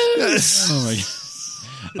 Oh my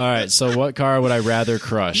God. All right, so what car would I rather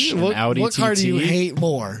crush? An Audi what TT car do you hate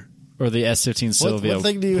more? or the S15 Silvia what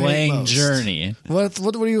thing do you hate playing most? Journey? What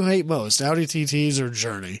do you hate most? Audi TTs or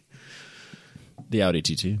Journey? The Audi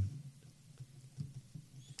TT.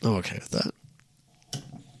 I'm okay with that.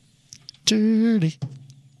 Journey.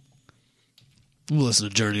 We'll listen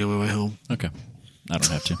to Journey on my way home. Okay. I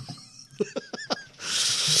don't have to.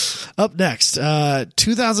 Up next,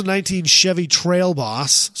 2019 Chevy Trail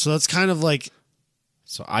Boss. So that's kind of like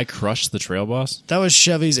So I crushed the Trail Boss? that was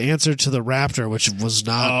Chevy's answer to the Raptor, which was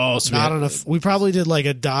not enough. We probably did like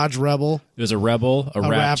a Dodge Rebel. It was a Rebel, a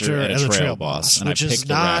Raptor, and a the Trail Boss. And I which is picked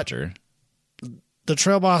the not- Raptor. The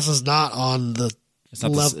Trail Boss is not on the It's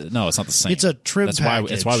not level. no, it's not the same. It's a trim That's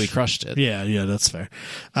package. why we crushed it. Yeah, that's fair.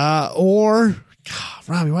 Or, God,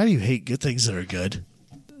 Robbie, why do you hate good things that are good?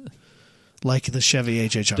 Like the Chevy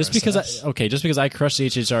HHR. Just because I crushed the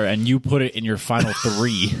HHR and you put it in your final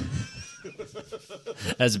 3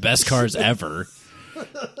 as best cars ever.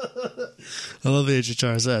 I love the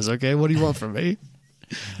HHRSS. Okay, what do you want from me?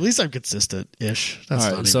 At least I'm consistent-ish. That's All not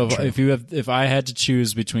right, even so true. if I had to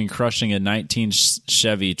choose between crushing a 19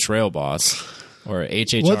 Chevy Trail Boss or a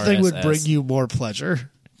HHR What thing would SS, bring you more pleasure?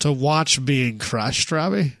 To watch being crushed,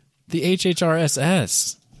 Robbie? the HHR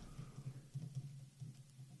SS.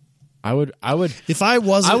 I would If I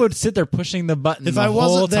wasn't, I would sit there pushing the button if the I whole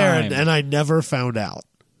wasn't there time. and I never found out,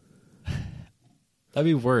 That'd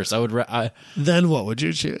be worse. I then what would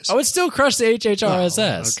you choose? would still crush the HHR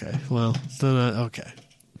SS. Okay, well, then okay.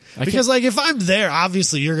 Because, like, if I'm there,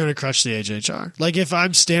 obviously you're going to crush the HHR. Like, if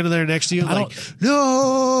I'm standing there next to you, I'm like,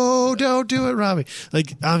 no, don't do it, Robbie.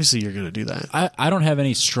 Like, obviously you're going to do that. I don't have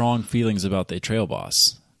any strong feelings about the Trail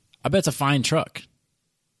Boss. I bet it's a fine truck.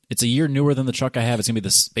 It's a year newer than the truck I have. It's going to be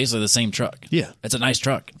basically the same truck. Yeah. It's a nice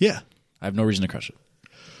truck. Yeah. I have no reason to crush it.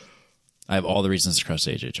 I have all the reasons to crush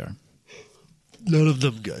the HHR. None of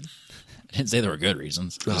them good. I didn't say there were good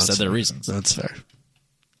reasons. I just that's said there are fair. reasons. That's fair.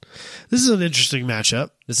 This is an interesting matchup.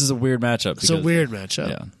 This is a weird matchup. It's a weird matchup.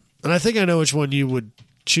 Yeah. And I think I know which one you would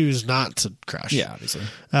choose not to crush. Yeah, obviously.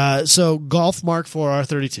 So, Golf Mark IV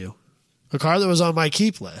R32. A car that was on my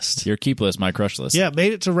keep list. Your keep list, my crush list. Yeah,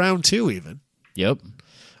 made it to round 2 even. Yep.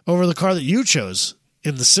 Over the car that you chose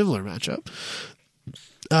in the similar matchup.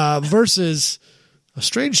 Versus a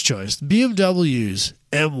strange choice, BMW's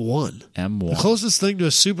M1. M1. The closest thing to a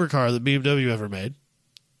supercar that BMW ever made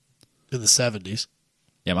in the 70s.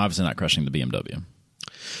 Yeah, I'm obviously not crushing the BMW.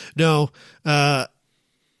 No, Then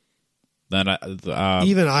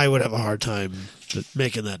even I would have a hard time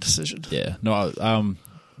making that decision. yeah. No,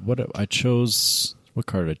 I chose what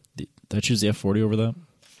car did I choose the F40 over that?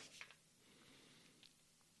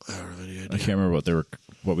 I don't have any I idea. can't remember what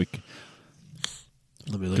we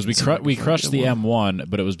Let me look because and see if I we can crushed find the M1,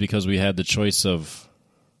 but it was because we had the choice of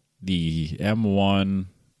the M1,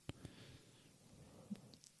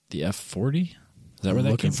 the F40. Is that where I'm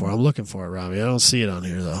that looking came for. from? I'm looking for it, Robbie. I don't see it on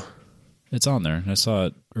here though. It's on there. I saw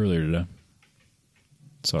it earlier today.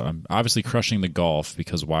 So I'm obviously crushing the Golf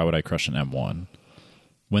because why would I crush an M1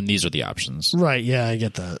 when these are the options? Right, yeah, I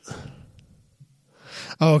get that.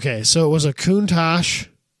 Oh, okay, so it was a Countach,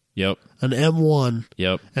 Yep. an M1,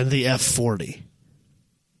 Yep. and the F40.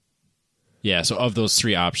 Yeah, so of those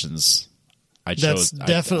three options, I That's chose...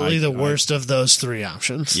 definitely the I- worst of those three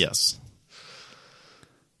options. Yes.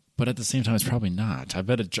 But at the same time, it's probably not. I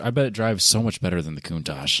bet it drives so much better than the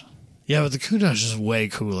Countach. Yeah, but the Countach is way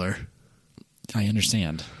cooler. I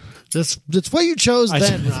understand. That's what you chose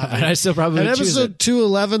then, Robbie. I still probably At would choose episode it.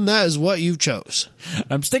 211, that is what you chose.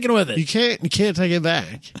 I'm sticking with it. You can't take it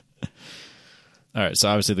back. All right, so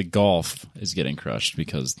obviously the Golf is getting crushed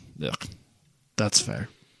because... Ugh. That's fair.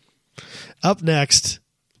 Up next,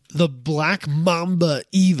 the Black Mamba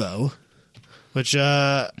Evo, which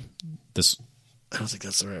This... I don't think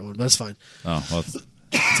that's the right one, but that's fine. Oh, well,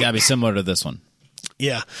 it's got to be similar to this one.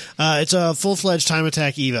 Yeah. It's a full-fledged Time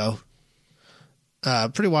Attack Evo.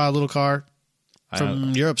 Pretty wild little car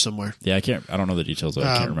from Europe somewhere. Yeah, I don't know the details of it.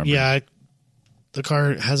 I can't remember. Yeah, the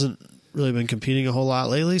car hasn't really been competing a whole lot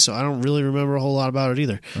lately, so I don't really remember a whole lot about it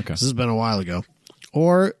either. Okay. This has been a while ago.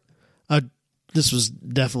 Or, this was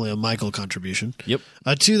definitely a Michael contribution. Yep.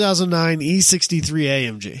 A 2009 E63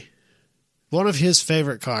 AMG. One of his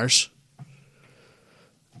favorite cars.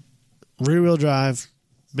 Rear-wheel drive,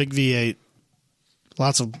 big V8,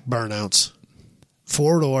 lots of burnouts.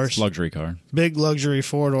 4 doors. Luxury car. Big luxury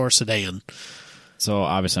 4-door sedan. So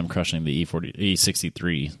obviously I'm crushing the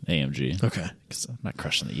E63 AMG. Okay. 'Cause I'm not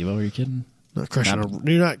crushing the Evo. Are you kidding?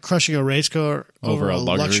 You're not crushing a race car over a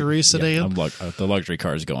luxury sedan? Yeah, the luxury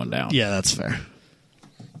car is going down. Yeah, that's fair.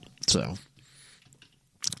 So,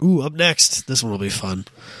 up next. This one will be fun.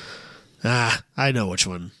 I know which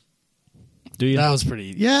one. Do you? That was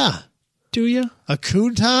pretty. Yeah, Do you? a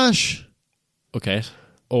Countach. Okay.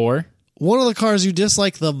 Or One of the cars you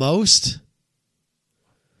dislike the most.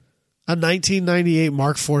 A 1998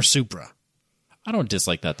 Mark IV Supra. I don't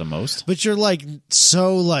dislike that the most. But you're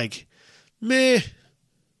meh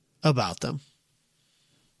about them.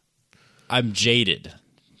 I'm jaded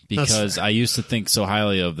because I used to think so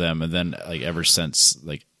highly of them, and then ever since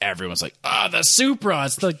everyone's like, the Supra,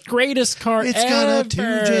 it's the greatest car It's ever. got a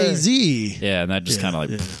 2JZ. Yeah, and that just kind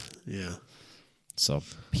of Yeah. so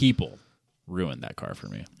people ruined that car for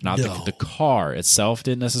me. Not No. the car itself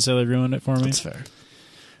didn't necessarily ruin it for me. That's fair.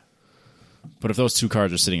 But if those two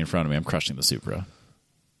cars are sitting in front of me, I'm crushing the Supra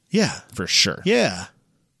Yeah. for sure. Yeah.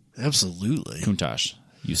 Absolutely. Countach,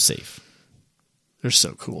 you safe. They're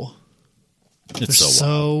so cool. It's They're so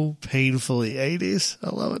wild. so painfully 80s. I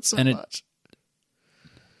love it so And much.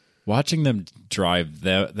 Watching them drive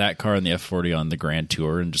that car in the F40 on the Grand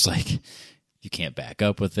Tour and just you can't back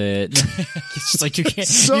up with it. It's just you can't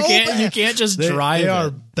So you bad. can't just drive They it.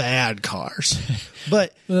 are bad cars.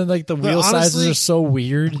 But And then the wheel honestly, sizes are so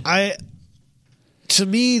weird. to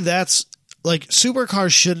me, that's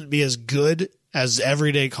supercars shouldn't be as good as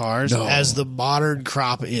everyday cars No. as the modern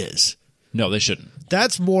crop is. No, they shouldn't.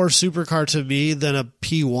 That's more supercar to me than a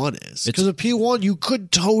P1 is. Because a P1 you could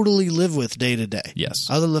totally live with day to day. Yes.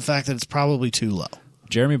 Other than the fact that it's probably too low.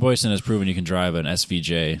 Jeremy Boyson has proven you can drive an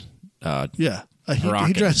SVJ Yeah. He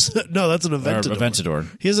Huracan. drives. No, that's an or Aventador. Aventador.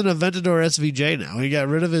 He has an Aventador SVJ now. He got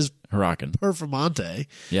rid of his Huracan. Performante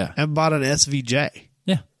Yeah. and bought an SVJ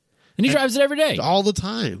Yeah. And he drives it every day. all the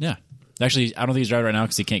time. Yeah. Actually, I don't think he's driving right now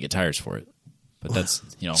because he can't get tires for it. But that's,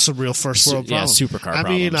 Some real first world yeah, problems. supercar I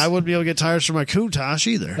mean, problems. I wouldn't be able to get tires for my Countach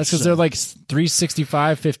either. That's because they're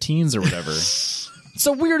 365 15s or whatever. It's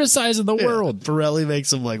the weirdest size in the world. Pirelli makes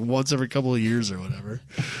them once every couple of years or whatever.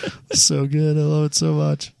 So good. I love it so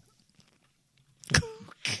much.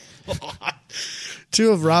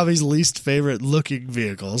 Two of Robbie's least favorite looking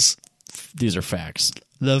vehicles. These are facts.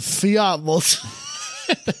 The Fiat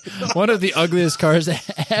One of the ugliest cars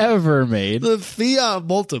ever made. The Fiat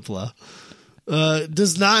Multipla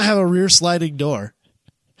does not have a rear sliding door.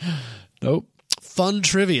 Nope. Fun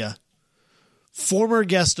trivia. Former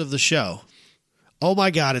guest of the show. Oh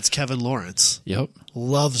my God, it's Kevin Lawrence. Yep.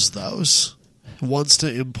 Loves those. Wants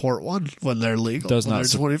to import one when they're legal. Does when not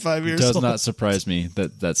they're 25 years Does old. not surprise me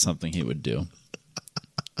that that's something he would do.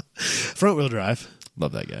 Front wheel drive.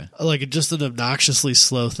 Love that guy. Just an obnoxiously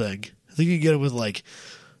slow thing. I think you can get it with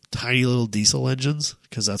tiny little diesel engines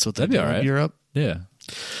because that's what they That'd be do all right. in Europe. Yeah.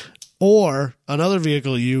 Or another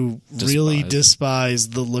vehicle really despise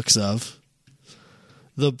the looks of.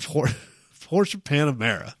 The Porsche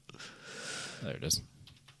Panamera. There it is.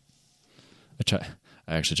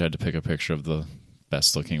 I actually tried to pick a picture of the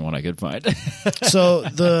best looking one I could find. So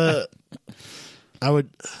the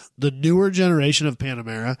newer generation of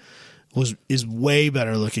Panamera is way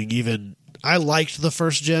better looking. Even I liked the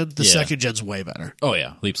first gen. The Yeah. second gen's way better. Oh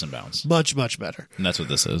yeah, leaps and bounds, Much, much better. and that's what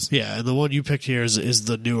this is. Yeah, and the one you picked here is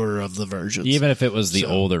the newer of the versions. Even if it was the So-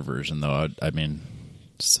 older version, though, I mean,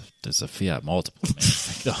 it's a Fiat multiple, man.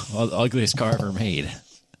 It's like the ugliest car ever made.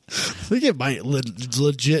 I think it might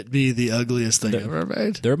legit be the ugliest thing ever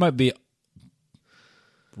made. There might be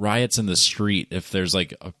riots in the street if there's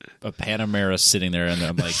like a Panamera sitting there, and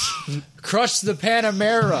I'm like, crush the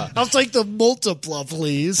Panamera. I'll take the Multipla,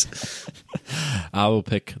 please. I will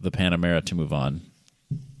pick the Panamera to move on.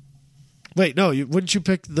 Wait, no, wouldn't you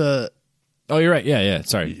pick the Oh, you're right. Yeah.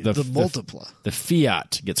 Sorry, the Multipla? The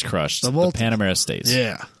Fiat gets crushed. The Multipla. Panamera stays.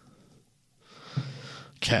 Yeah.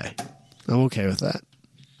 Okay, I'm okay with that.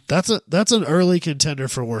 That's an early contender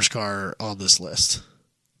for worst car on this list.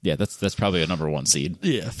 Yeah, that's probably a number one seed.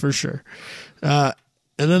 Yeah, for sure. And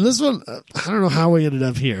then this one, I don't know how we ended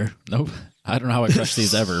up here. Nope. I don't know how I crushed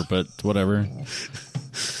these ever, but whatever.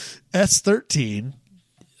 S13,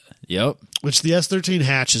 Yep. which the S13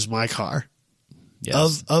 hatch is my car.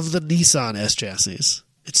 Yes. Of the Nissan S chassis,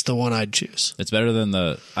 it's the one I'd choose. It's better than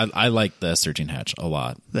I like the S13 hatch a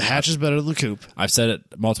lot. The hatch is better than the coupe. I've said it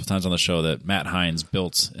multiple times on the show that Matt Hines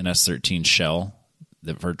built an S13 shell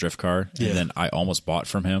for a drift car, Yeah. and then I almost bought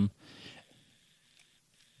from him.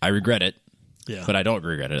 I regret it, Yeah, but I don't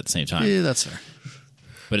regret it at the same time. yeah, that's fair.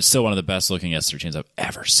 But it's still one of the best looking S13s I've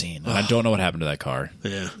ever seen. And I don't know what happened to that car,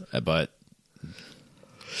 Yeah, but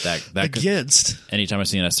that could, against anytime I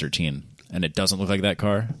see an S13 and it doesn't look like that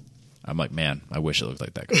car, I'm like, man, I wish it looked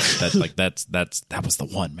like that car. That was the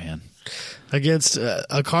one, man. against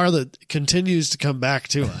a car that continues to come back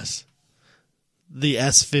to us, the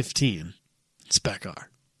S15 spec car.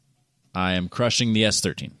 I am crushing the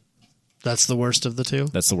S13. That's the worst of the two.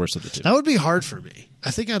 That's the worst of the two. That would be hard for me.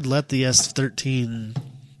 I think I'd let the S13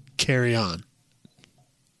 carry on.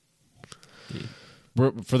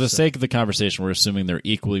 For the sake of the conversation, we're assuming they're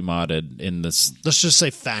equally modded in this Let's just say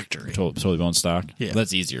factory. totally bone stock. Yeah.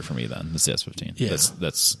 That's easier for me then. It's the S15.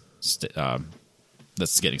 Yeah.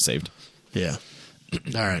 That's getting saved. Yeah.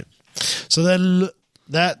 All right. So then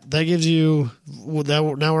that gives you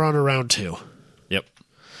that. Now we're on to round 2. Yep.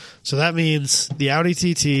 So that means the Audi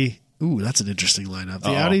TT. Ooh, that's an interesting lineup.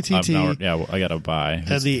 The Audi TT. I got to buy.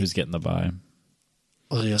 Who's getting the buy?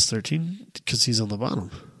 Well, the S13 because he's on the bottom.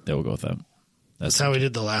 Yeah, we'll go with that. That's how we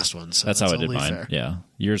did the last one. So That's how I did only mine. fair. Yeah,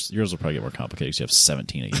 yours will probably get more complicated because you have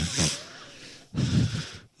 17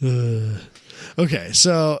 again. Okay,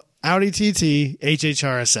 so Audi TT,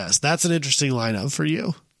 HHRSS. That's an interesting lineup for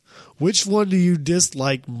you. Which one do you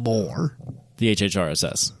dislike more? The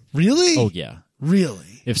HHRSS. Really? Oh yeah.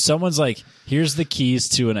 Really? If someone's like, "Here's the keys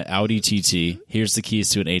to an Audi TT. Here's the keys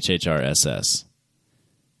to an HHRSS,"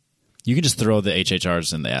 you can just throw the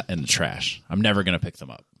HHRs in the trash. I'm never going to pick them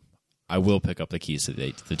up. I will pick up the keys to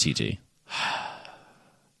the TT.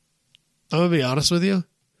 I'm going to be honest with you.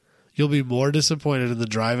 You'll be more disappointed in the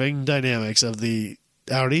driving dynamics of the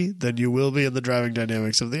Audi than you will be in the driving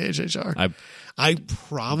dynamics of the HHR. I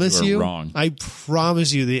promise You you. are wrong. I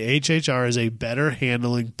promise you the HHR is a better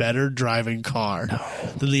handling, better driving car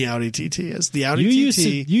than the Audi TT is. The Audi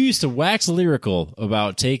TT. You used to wax lyrical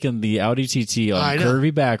about taking the Audi TT on I know.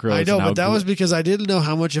 curvy back roads. I know, and how but that was because I didn't know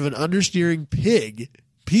how much of an understeering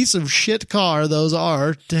piece of shit car those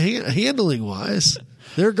are to handling wise.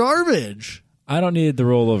 They're garbage. I don't need the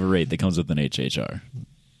rollover rate that comes with an HHR.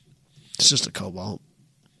 It's just a Cobalt.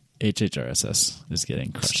 HHRSS is getting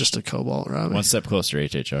It's crushed. just a Cobalt, Robbie. One step closer,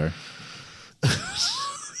 HHR.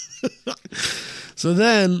 So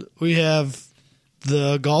then we have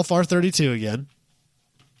the Golf R32 again.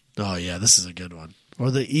 Oh, yeah, this is a good one.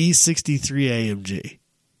 Or the E63 AMG.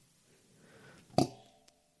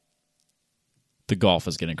 The Golf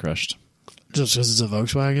is getting crushed. Just because it's a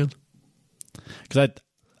Volkswagen? Because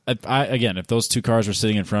I again, if those two cars were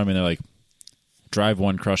sitting in front of me and they're like, drive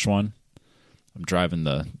one, crush one, I'm driving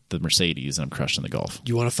the Mercedes and I'm crushing the Golf.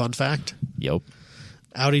 You want a fun fact? Yep.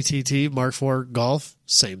 Audi TT, Mark IV Golf,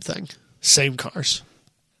 same thing. Same cars.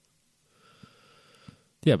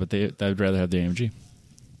 Yeah, but I'd rather have the AMG.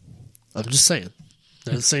 I'm just saying.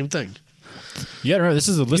 They're the same thing. You gotta remember, this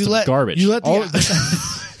is a list of garbage. You let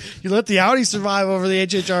you let the Audi survive over the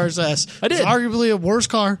HHRSS. I did. It's arguably a worse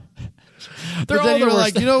car. They're But all then you the were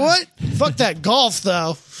worst. like, you know what? Fuck that Golf,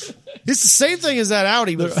 though. It's the same thing as that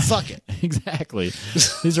Audi, but fuck it. Exactly.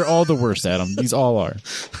 These are all the worst, Adam. These all are.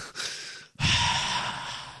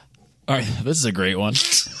 All right, this is a great one.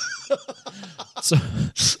 So,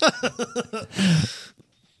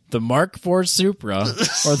 the Mark IV Supra or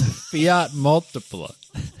the Fiat Multipla.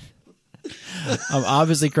 I'm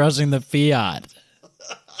obviously crushing the Fiat.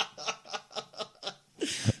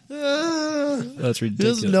 That's It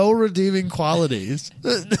ridiculous. has no redeeming qualities.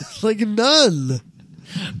 Like none.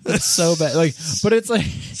 It's so bad. Like, but it's like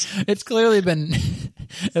it's clearly been.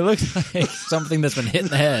 It looks like something that's been hit in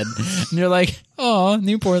the head, and you're like, "Oh,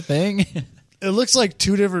 you poor thing." It looks like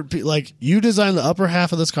two different like you design the upper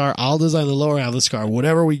half of this car, I'll design the lower half of this car.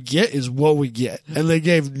 Whatever we get is what we get. And they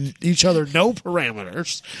gave each other no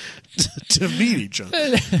parameters to meet each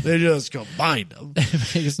other. They just combined them.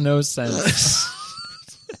 It makes no sense.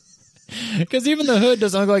 Because even the hood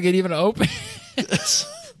doesn't look like it even opens.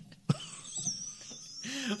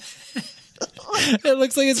 It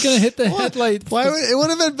looks like it's going to hit the headlight. Why would, it would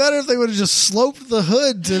have been better if they would have just sloped the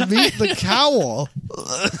hood to meet the cowl.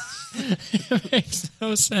 It makes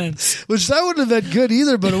no sense. Which that wouldn't have been good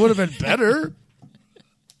either, but it would have been better.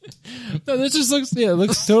 No, this just looks, it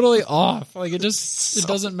looks totally off. Like it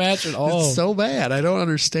doesn't match at all. It's so bad. I don't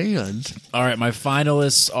understand. All right, my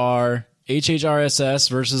finalists are HHRSS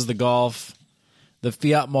versus the Golf, the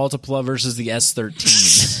Fiat Multipla versus the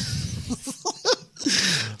S13.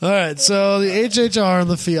 All right, so the HHR and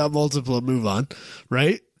the Fiat Multipla move on,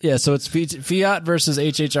 right? Yeah, so it's Fiat versus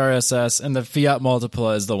HHRSS, and the Fiat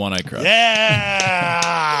Multipla is the one I crushed.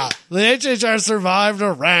 Yeah! The HHR survived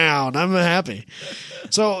a round. I'm happy.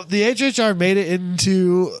 So the HHR made it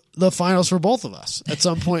into the finals for both of us at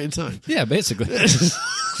some point in time. Yeah, basically.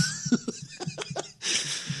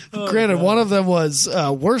 Granted, one of them was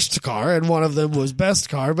worst car and one of them was best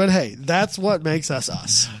car, but hey, that's what makes us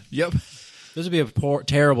us. Yep. This would be a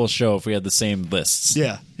terrible show if we had the same lists.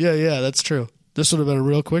 Yeah, that's true. This would have been a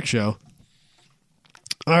real quick show.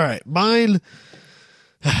 All right, mine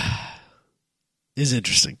is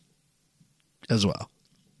interesting as well.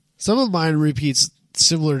 Some of mine repeats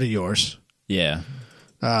similar to yours. Yeah.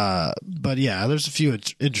 But yeah, there's a few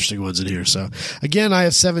interesting ones in here. So again, I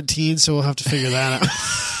have 17, so we'll have to figure that out.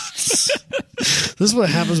 This is what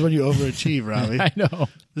happens when you overachieve, Robbie. I know.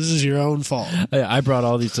 This is your own fault. I brought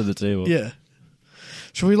all these to the table. Yeah.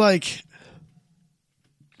 Should we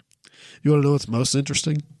you want to know what's most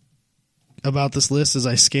interesting about this list as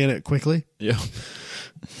I scan it quickly? Yeah.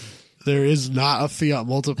 There is not a Fiat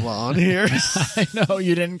Multipla on here. I know,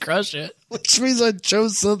 you didn't crush it. Which means I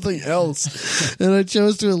chose something else. And I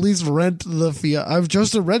chose to at least rent the Fiat. I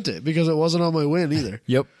chose to rent it because it wasn't on my win either.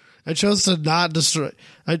 Yep. I chose to not destroy.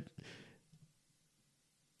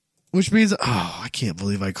 Which means, I can't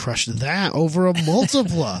believe I crushed that over a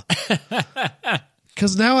Multipla.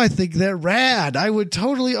 Because now I think they're rad. I would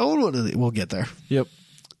totally own one of these. We'll get there. Yep.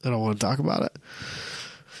 I don't want to talk about it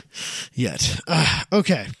yet.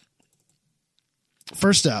 Okay.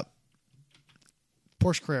 First up,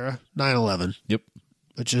 Porsche Carrera 911. Yep.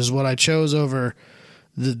 Which is what I chose over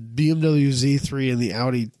the BMW Z3 and the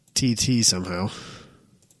Audi TT somehow.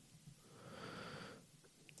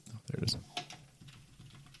 There it is.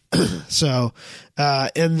 So,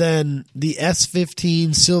 and then the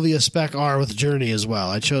S15 Silvia Spec R with Journey as well.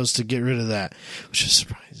 I chose to get rid of that, which just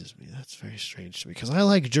surprises me. That's very strange to me because I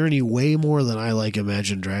like Journey way more than I like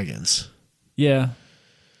Imagine Dragons. Yeah.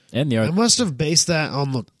 And I must have based that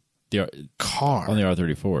on the car. On the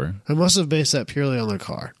R34. I must have based that purely on the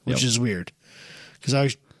car, which is weird.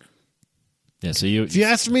 Because Yeah, so if you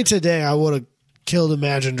asked me today, I would have killed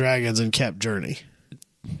Imagine Dragons and kept Journey.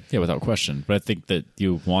 Yeah, without question. But I think that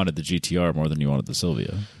you wanted the GTR more than you wanted the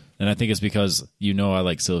Silvia. And I think it's because I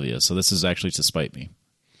like Silvia, so this is actually to spite me.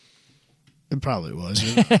 It probably was.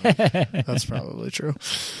 That's probably true.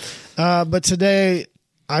 But today,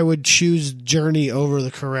 I would choose Journey over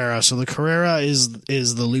the Carrera. So the Carrera is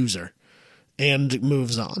the loser and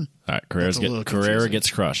moves on. All right, Carrera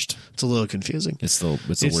gets crushed. It's a little confusing. It's the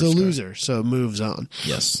worst the loser, so it moves on.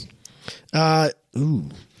 Yes.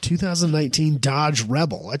 2019 Dodge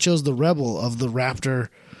Rebel. I chose the Rebel of the Raptor.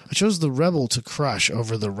 I chose the Rebel to crush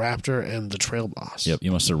over the Raptor and the Trail Boss. Yep,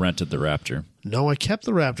 you must have rented the Raptor. No, I kept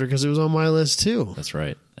the Raptor because it was on my list too. That's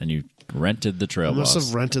right. And you rented the Trail I must Boss.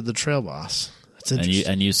 have rented the Trail Boss. That's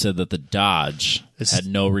interesting. And you said that the Dodge had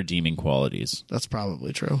no redeeming qualities. That's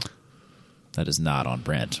probably true. That is not on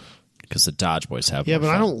brand because the Dodge boys have. Yeah, more but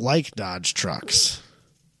fun. I don't like Dodge trucks.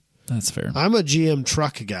 That's fair. I'm a GM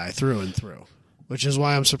truck guy through and through, which is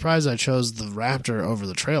why I'm surprised I chose the Raptor over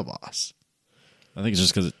the Trail Boss. I think it's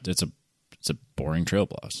just because it's a boring Trail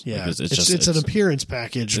Boss. Yeah, Because it's an appearance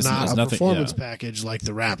package, it's not a nothing- performance yeah. package like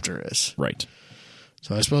the Raptor is. Right.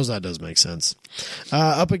 So I suppose that does make sense.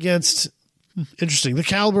 Up against, interesting, the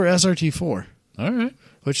Caliber SRT4, All right.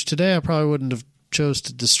 which today I probably wouldn't have chose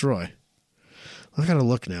to destroy. I gotta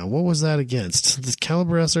look now. What was that against? The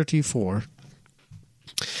Caliber SRT4,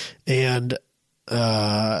 and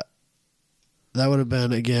that would have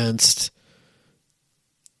been against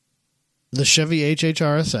the Chevy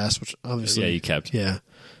HHRSS, which obviously Yeah, you kept. yeah,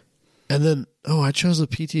 and then I chose a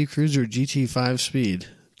PT Cruiser GT 5-speed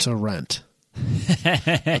to rent.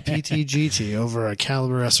 A PT GT over a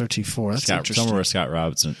Caliber SRT4. That's interesting. Somewhere Scott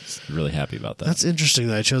Robinson's really happy about that. That's interesting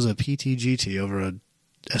that I chose a PT GT over a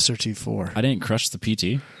SRT4. I didn't crush the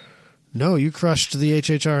PT. No, you crushed the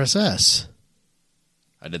HHRSS.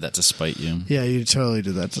 I did that to spite you. Yeah, you totally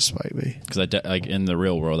did that to spite me. Because like in the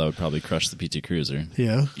real world, I would probably crush the PT Cruiser.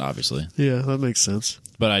 Yeah. Obviously. Yeah, that makes sense.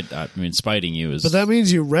 But I mean, spiting you is. But that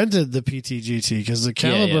means you rented the PT GT because the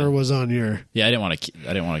Caliber was on your. Yeah, I didn't want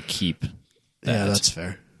to keep. That. Yeah, that's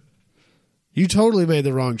fair. You totally made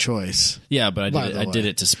the wrong choice. Yeah, but I did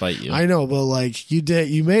it to spite you. I know, but like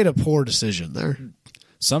you made a poor decision there.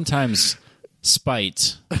 Sometimes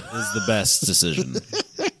spite is the best decision.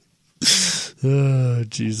 Oh,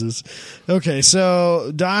 Jesus. Okay,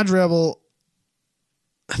 so Dodge Rebel,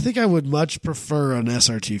 I think I would much prefer an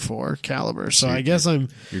SRT4 Caliber. So I guess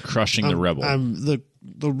you're crushing the Rebel.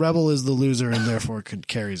 The Rebel is the loser and therefore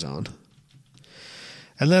carries on.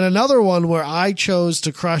 And then another one where I chose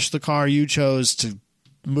to crush the car you chose to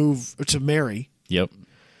marry. Yep.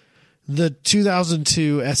 The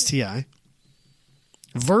 2002 STI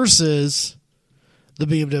versus the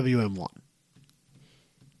BMW M1.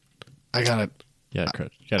 I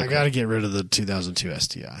gotta get rid of the 2002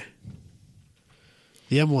 STI.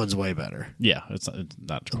 The M1's way better. Yeah, it's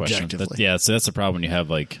not a question. Objectively. So that's the problem when you have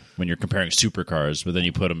when you're comparing supercars, but then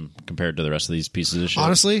you put them compared to the rest of these pieces of shit.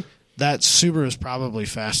 Honestly, that Subaru is probably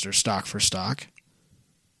faster stock for stock.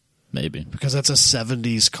 Maybe. Because that's a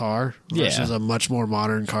 70s car versus a much more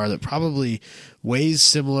modern car that probably weighs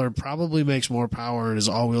similar, probably makes more power and is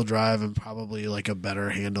all-wheel drive and probably like a better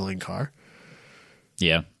handling car.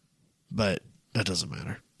 Yeah. But that doesn't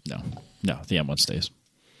matter. No, the M1 stays.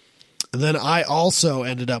 And then I also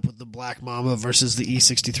ended up with the Black Mamba versus the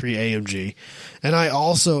E63 AMG. And I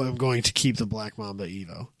also am going to keep the Black Mamba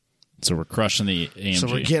Evo. So we're crushing the AMG. So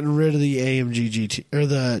we're getting rid of the AMG GT, or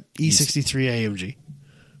the E63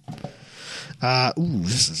 AMG.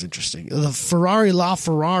 This is interesting. The Ferrari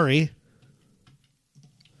LaFerrari.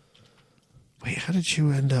 Wait, how did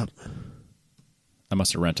you end up? I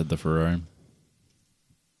must have rented the Ferrari.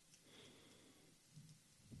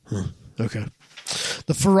 Okay.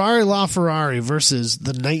 The Ferrari LaFerrari versus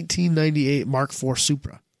the 1998 Mark IV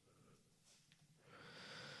Supra.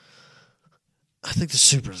 I think the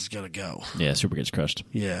Supra is gonna go. Yeah, Supra gets crushed.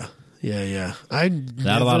 Yeah.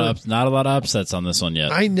 Not a lot of upsets on this one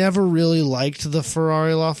yet. I never really liked the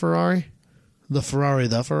Ferrari LaFerrari. The Ferrari.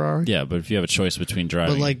 Yeah, but if you have a choice between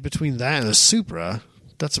driving, But between that and the Supra,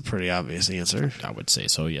 that's a pretty obvious answer. I would say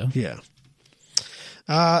so. Yeah. Yeah.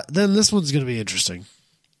 Then this one's going to be interesting.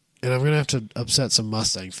 And I'm going to have to upset some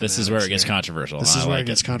Mustang fans. This is where it gets controversial. This is where it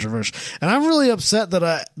gets controversial. And I'm really upset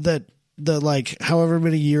that however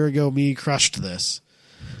many year ago me crushed this.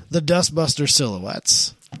 The Dustbuster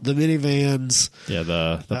silhouettes. The minivans. Yeah,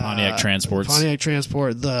 the Pontiac Transports. Pontiac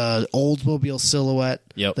Transport. The Oldsmobile silhouette.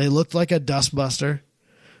 Yep. They looked like a Dustbuster.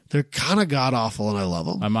 They're kind of god-awful, and I love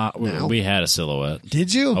them. We had a Silhouette.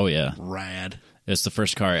 Did you? Oh, yeah. Rad. It's the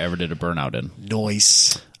first car I ever did a burnout in.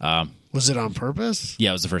 Nice. Was it on purpose? Yeah,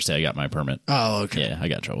 it was the first day I got my permit. Oh, okay. Yeah, I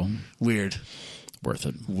got in trouble. Weird. Worth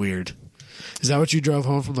it. Weird. Is that what you drove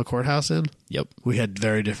home from the courthouse in? Yep. We had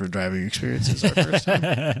very different driving experiences our first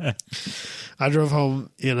time. I drove home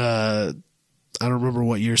in I don't remember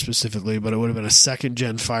what year specifically, but it would have been a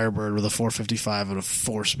second-gen Firebird with a 455 and a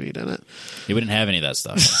 4-speed in it. Yeah, we didn't have any of that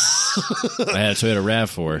stuff. I had a Toyota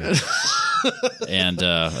RAV4 and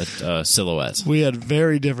a Silhouette. We had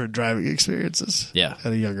very different driving experiences. Yeah.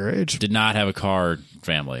 At a younger age. Did not have a car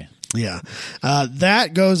family. Yeah.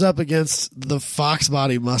 That goes up against the Fox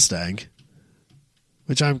Body Mustang,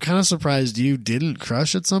 which I'm kind of surprised you didn't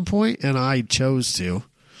crush at some point, and I chose to.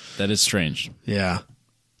 That is strange. Yeah.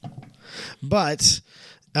 But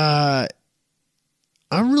I'm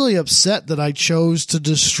really upset that I chose to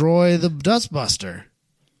destroy the Dustbuster.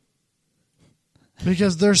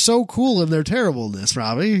 Because they're so cool in their terribleness,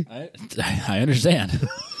 Robbie. I understand.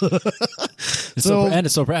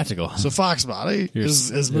 It's so practical. So Fox Body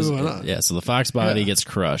is moving on. Yeah, so the Fox Body gets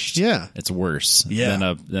crushed. Yeah. It's worse than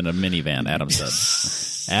a minivan, Adam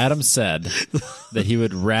said. Adam said that he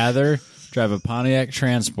would rather drive a Pontiac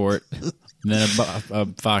Transport than a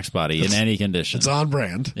Fox Body in any condition. It's on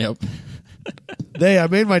brand. Yep. Hey, I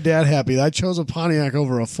made my dad happy. I chose a Pontiac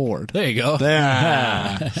over a Ford. There you go.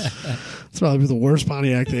 It's probably the worst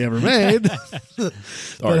Pontiac they ever made.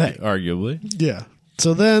 Arguably. Yeah.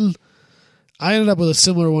 So then I ended up with a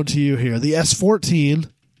similar one to you here. The S14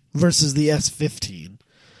 versus the S15.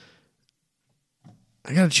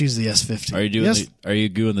 I gotta choose the S15. Are you doing? Yes, Are you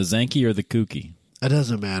doing the Zenki or the Kooky? it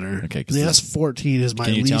doesn't matter. Okay, 'cause the this- S14 is my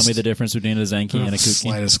Can you least. tell me the difference between a Zenki and a Kooky?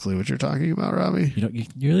 Slightest clue what you're talking about, Robbie? You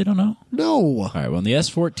really don't know? No. All right. Well, in the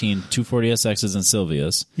S14, 240SXs and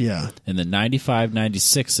Silvias, Yeah. and the 95,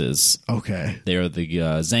 96s, Okay. they are the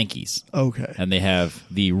Zenkis, Okay. and they have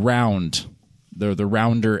the they're the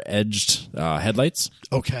rounder edged headlights.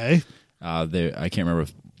 Okay. I can't remember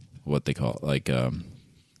what they call it.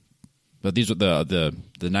 But these are the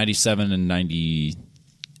 97 and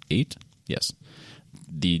 98. Yes,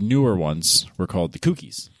 the newer ones were called the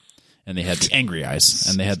Kookies, and they had the angry eyes,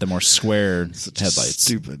 and they had the more square headlights.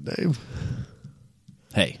 Stupid name.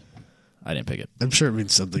 Hey, I didn't pick it. I'm sure it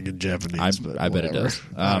means something in Japanese. But I bet it whatever. does.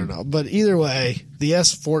 I don't know. But either way, the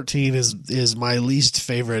S14 is my least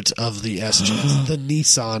favorite of the S chassis, the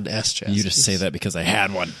Nissan S chassis. You just say that because I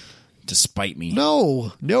had one to spite me.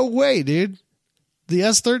 No way, dude. The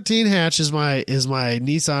S13 hatch is my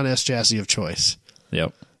Nissan S chassis of choice,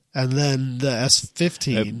 Yep. and then the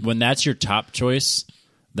S15. When that's your top choice,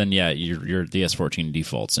 then yeah, your the S14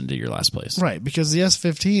 defaults into your last place. Right, because the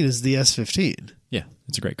S15 is the S15. Yeah,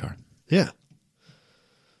 it's a great car. Yeah.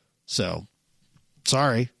 So,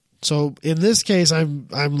 sorry. So in this case, I'm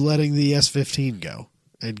letting the S15 go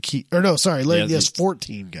and letting the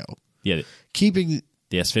S14 go. Yeah, Keeping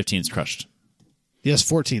the S15 is crushed. the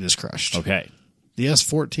S14 is crushed. Okay. The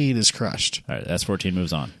S14 is crushed. All right, the S14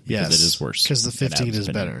 moves on because Yes, it is worse. because the in 15 Adam's is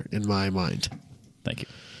opinion. better in my mind. Thank you.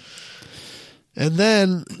 And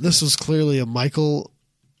then this was clearly a Michael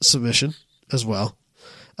submission as well.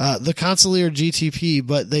 The Consigliere GTP,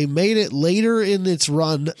 but they made it later in its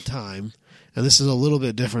run time, and this is a little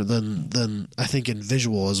bit different than I think in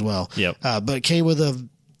visual as well. Yep. But it came with an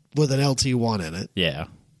LT1 in it, Yeah.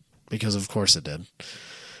 because of course it did.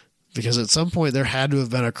 Because at some point there had to have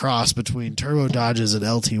been a cross between turbo Dodges and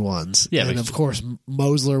LT1s. Yeah, and because- of course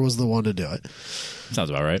Mosler was the one to do it. Sounds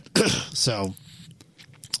about right. So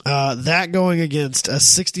that going against a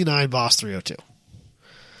 69 Boss 302.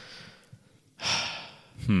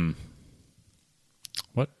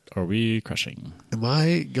 What are we crushing? Am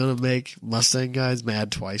I going to make Mustang guys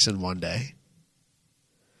mad twice in one day?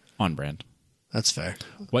 On brand. That's fair.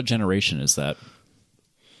 What generation is that?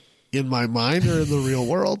 In my mind or in the real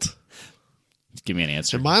world? Give me an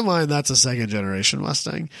answer. In my mind, that's a second generation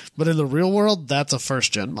Mustang. But in the real world, that's a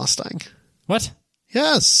first gen Mustang. What?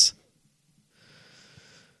 Yes.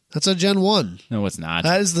 That's a Gen 1. No, it's not.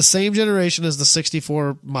 That is the same generation as the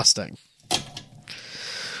 64 Mustang. I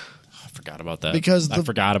forgot about that. I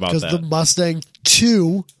forgot about because that. the Mustang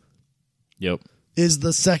 2 Yep. is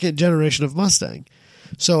the second generation of Mustang.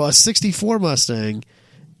 So a 64 Mustang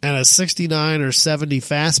and a 69 or 70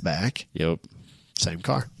 Fastback, Yep. same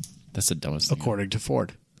car, That's the dumbest thing. according to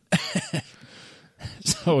Ford.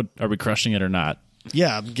 So, are we crushing it or not?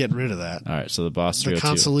 Yeah, I'm getting rid of that. All right. So the Boss The 302.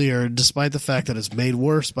 Consigliere, despite the fact that it's made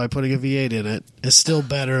worse by putting a V8 in it, is still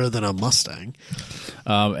better than a Mustang.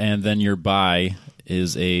 And then your buy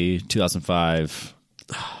is a 2005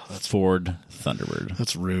 Ford Thunderbird.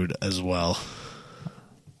 That's rude as well.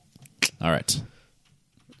 All right.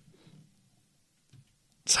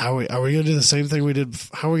 So are we going to do the same thing we did?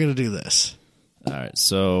 How are we going to do this? All right.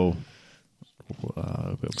 So.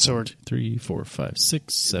 So we're, 3, 4, 5,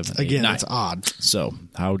 6, 7, 8, again, 9. it's odd. So,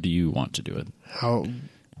 how do you want to do it? How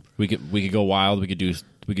We could go wild. We could do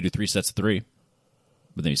 3 sets of 3,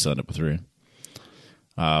 but then you still end up with 3.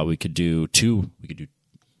 We could do 2. We could do.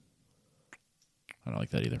 I don't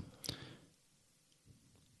like that either.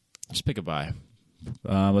 Just pick a buy.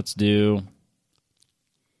 Let's do.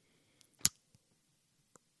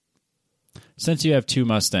 Since you have 2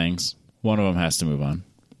 Mustangs, one of them has to move on.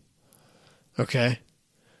 okay?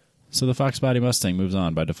 So the Fox Body Mustang moves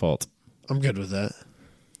on by default. I'm good with that.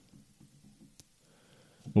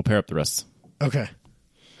 We'll pair up the rest. Okay.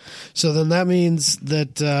 So then that means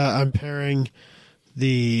that I'm pairing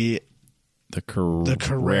the The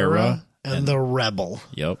Carrera and the Rebel.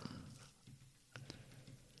 Yep.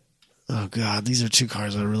 Oh God, these are 2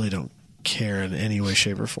 cars I really don't care in any way,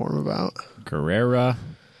 shape, or form about. Carrera,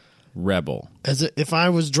 Rebel. If I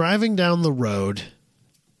was driving down the road,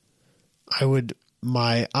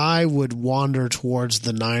 my eye would wander towards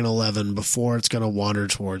the 911 before it's going to wander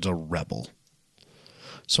towards a Rebel.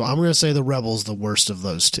 So I'm going to say the Rebel's the worst of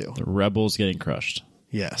those 2. The Rebel's getting crushed.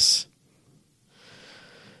 Yes.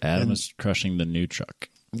 Adam is crushing the new truck.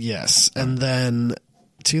 Yes. And then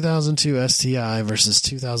 2002 STI versus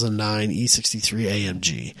 2009 E63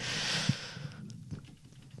 AMG.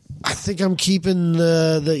 I think I'm keeping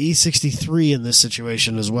the E63 in this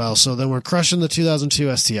situation as well. So then we're crushing the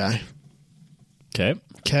 2002 STI. Okay.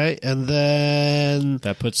 Okay, and then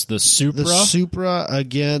That puts the Supra, the Supra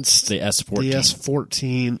against the S14. the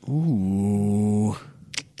S14. Ooh.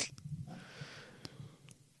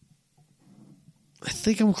 I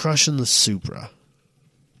think I'm crushing the Supra.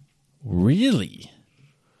 Really?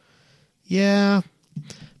 Yeah.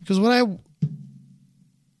 Because what I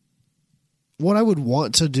would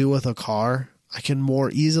want to do with a car, I can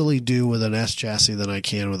more easily do with an S chassis than I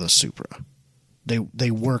can with a Supra.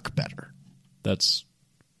 They work better. That's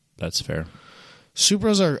fair.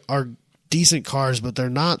 Supras are decent cars, but they're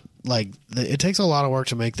not like it takes a lot of work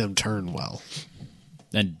to make them turn well.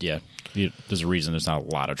 And yeah, there's a reason there's not a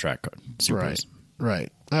lot of track Supras.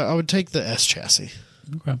 Right. I would take the S chassis.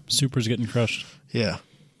 Okay. Supra's getting crushed. Yeah.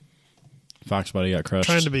 Fox body got crushed.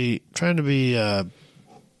 Trying to be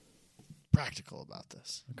practical about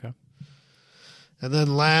this. Okay. And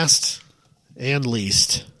then last and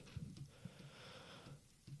least,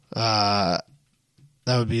 that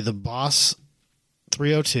would be the Boss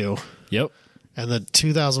 302 Yep. and the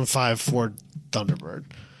 2005 Ford Thunderbird.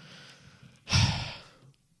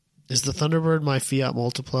 Is the Thunderbird my Fiat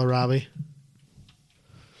Multipla, Robbie?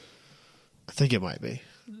 I think it might be.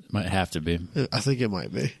 Might have to be. I think it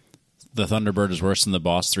might be. The Thunderbird is worse than the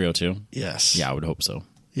Boss 302? Yes. Yeah, I would hope so.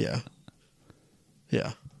 Yeah.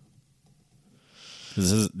 Yeah.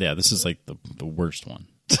 This is like the worst one.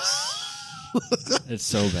 It's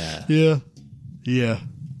so bad. Yeah. Yeah.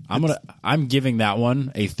 I'm giving that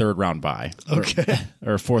one a 3rd round buy. Okay.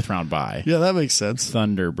 Or a 4th round buy. Yeah, that makes sense.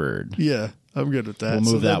 Thunderbird. Yeah, I'm good with that.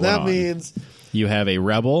 We'll move that one that on. means You have a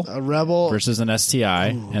Rebel a Rebel. versus an STI,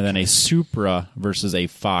 and then a Supra versus a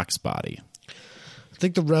Fox body. I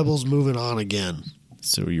think the Rebel's moving on again.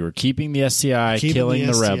 So you were keeping the STI, Keeping killing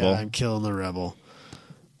the STI, Rebel. I'm killing the Rebel.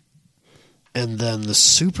 And then the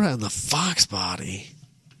Supra and the Fox body.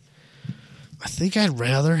 I think I'd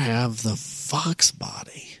rather have the Fox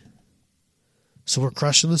body. So we're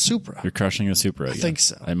crushing the Supra. You're crushing the Supra again. I think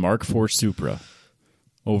so. A Mark IV Supra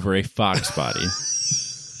over a Fox body.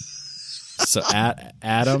 So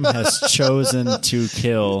Adam has chosen to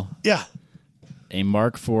kill Yeah. a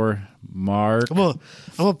Mark IV Mark. I'm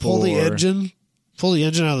gonna pull the Four.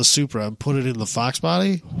 engine out of the Supra and put it in the Fox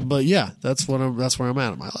body. But yeah, that's where I'm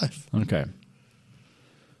at in my life. Okay.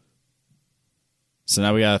 So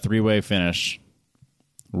now we got a 3-way finish.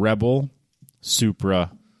 Rebel,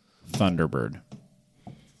 Supra, Thunderbird.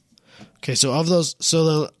 Okay, so of those,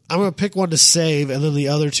 I'm going to pick one to save, and then the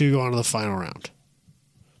other two go on to the final round.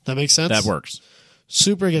 That makes sense? That works.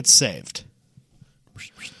 Supra gets saved.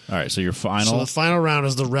 All right, so your So final, the final round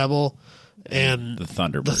is the Rebel and the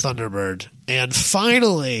Thunderbird. the Thunderbird. And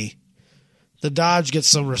finally, the Dodge gets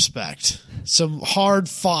some respect. Some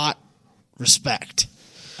hard-fought respect.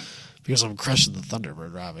 Because I'm crushing the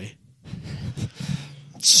Thunderbird, Robbie.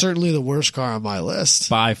 It's certainly the worst car on my list.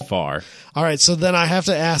 By far. All right, so then I have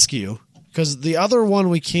to ask you, because the other one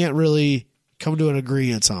we can't really come to an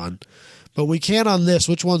agreement on, but we can on this.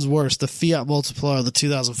 Which one's worse, the Fiat Multipla or the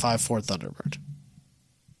 2005 Ford Thunderbird?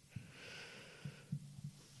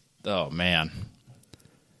 Oh, man.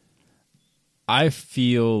 I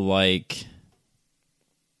feel like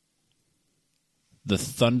the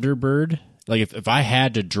Thunderbird, like if I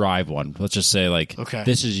had to drive one, let's just say like, Okay.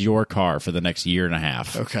 this is your car for the next year and a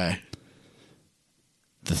half. Okay.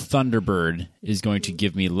 The Thunderbird is going to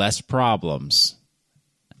give me less problems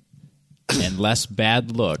and less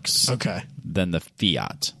bad looks Okay. than the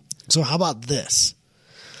Fiat. So how about this?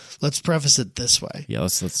 Let's preface it this way. Yeah,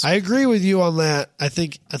 let's I agree with you on that. I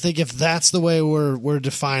think if that's the way we're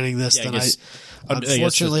defining this, Yeah, I then guess-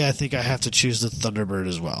 unfortunately I think I have to choose the Thunderbird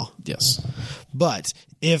as well. yes. But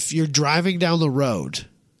if you're driving down the road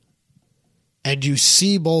and you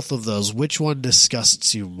see both of those, which one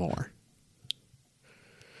disgusts you more?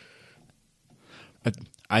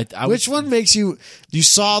 I Which one makes you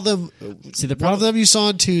saw them? See, the One of problem, them you saw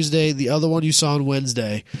on Tuesday, the other one you saw on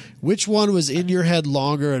Wednesday. Which one was in your head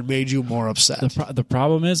longer and made you more upset? the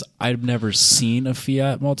problem is I've never seen a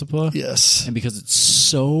Fiat Multipla, Yes. and because it's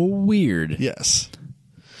so weird, Yes.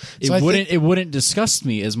 it So I wouldn't disgust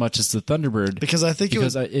me as much as the Thunderbird Because I think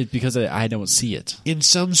because I don't see it. in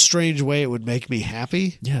some strange way, it would make me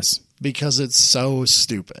happy Yes, because it's so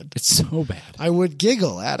stupid. it's so bad. I would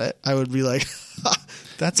giggle at it. I would be like,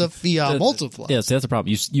 that's a Fiat Multipla. Yes, that's the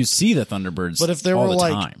problem. You see the Thunderbirds, But if there all were the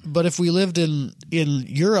like, time. but if we lived in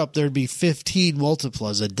Europe, there'd be 15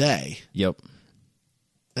 Multiplas a day. Yep.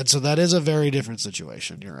 And so that is a very different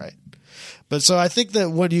situation. You're right. But so I think that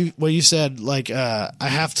when you said like I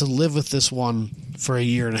have to live with this one for a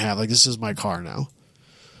year and a half, like this is my car now.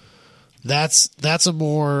 That's a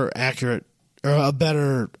more accurate or a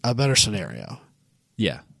better scenario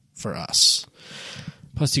Yeah. for us.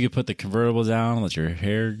 Plus, you could put the convertible down, let your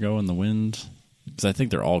hair go in the wind. Because I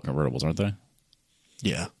think they're all convertibles, aren't they?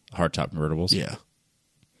 Yeah. Hardtop convertibles. Yeah.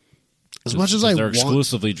 As much as I they're want...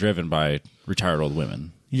 exclusively driven by retired old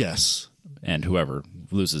women Yes. and whoever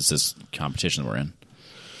loses this competition we're in.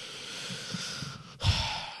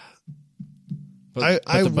 But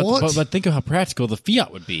think of how practical the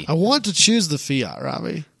Fiat would be. I want to choose the Fiat,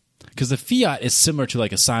 Robbie. Because the Fiat is similar to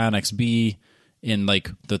like a Scion XB in like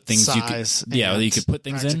the things Size you could, and you could put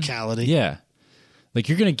things practicality. in. Yeah. Like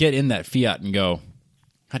you're going to get in that Fiat and go,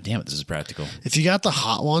 God damn it, this is practical. If you got the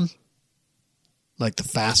hot one, like the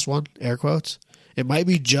fast one, air quotes, it might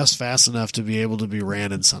be just fast enough to be able to be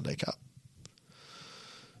ran in Sunday Cup.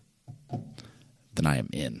 Then I am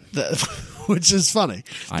in. Which is funny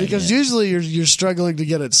I because am. usually you're struggling to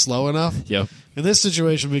get it slow enough. Yep. In this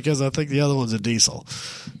situation, because I think the other one's a diesel,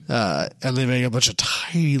 and they make a bunch of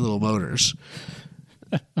tiny little motors.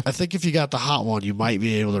 I think if you got the hot one, you might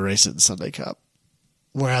be able to race it in Sunday Cup.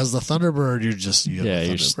 Whereas the Thunderbird, you have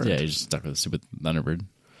You're Thunderbird. just stuck with the stupid Thunderbird.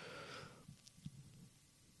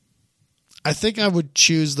 I think I would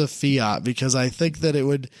choose the Fiat because I think that it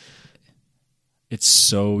would. It's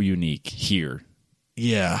so unique here.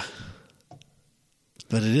 Yeah.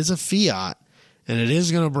 But it is a Fiat, and it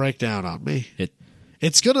is going to break down on me.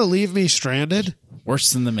 It's going to leave me stranded,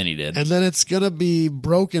 Worse than the Mini did. and then it's going to be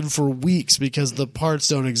broken for weeks because the parts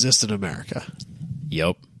don't exist in America.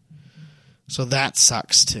 Yep. So that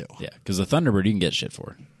sucks too. Yeah, because the Thunderbird you can get shit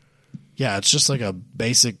for. Yeah, it's just like a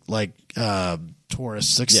basic Taurus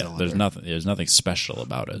six-cylinder. There's nothing special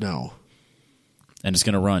about it. No. And it's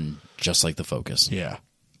going to run just like the Focus. Yeah.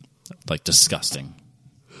 Like disgusting.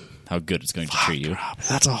 How good it's going to treat you. Rob,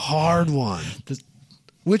 that's a hard one.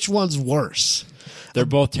 Which one's worse? They're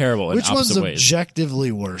both terrible in Which one's opposite ways. objectively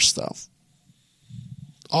worse, though?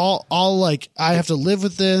 All like I have to live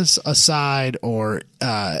with this aside, or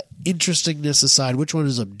interestingness aside. Which one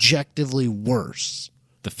is objectively worse?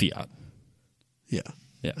 The Fiat. Yeah,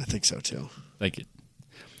 Yeah. I think so too. Like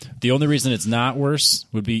the only reason it's not worse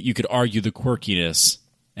would be you could argue the quirkiness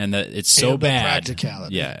and that it's so And the bad.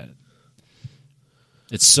 practicality. Yeah.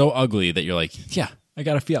 It's so ugly that you're like, yeah, I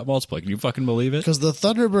got a Fiat Multipla. Can you fucking believe it? Because the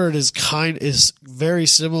Thunderbird is very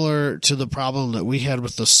similar to the problem that we had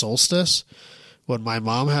with the Solstice when my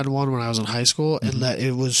mom had one when I was in high school, and that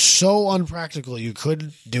it was so unpractical you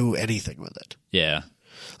couldn't do anything with it. Yeah.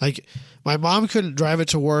 Like my mom couldn't drive it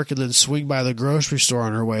to work and then swing by the grocery store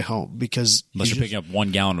on her way home because Unless you're picking up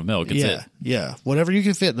 1 gallon of milk. It's it. Yeah. Whatever you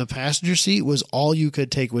could fit in the passenger seat was all you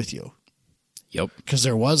could take with you Yep. because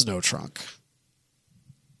there was no trunk.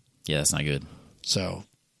 Yeah, that's not good. So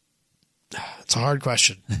it's a hard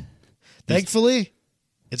question. Thankfully,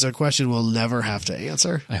 it's a question we'll never have to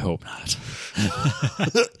answer. I hope not.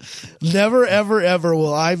 Never, ever, ever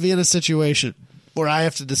will I be in a situation where I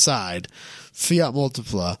have to decide Fiat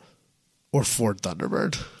Multipla or Ford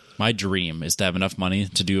Thunderbird. My dream is to have enough money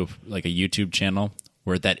to do like a YouTube channel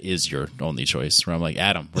where that is your only choice. Where I'm like,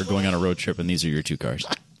 Adam, we're going on a road trip and these are your 2 cars.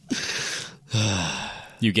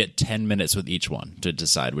 You get 10 minutes with each one to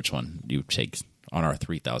decide which one you take on our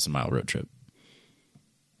 3,000-mile road trip.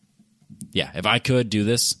 Yeah, if I could do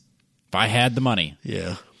this, if I had the money,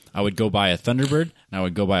 Yeah. I would go buy a Thunderbird and I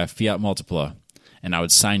would go buy a Fiat Multipla and I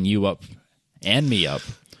would sign you up and me up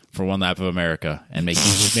for 1 lap of America and make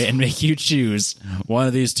you choose one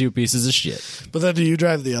of these 2 pieces of shit. But then do you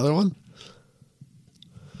drive the other one?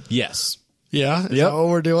 Yes. Yeah? Is Yep. that what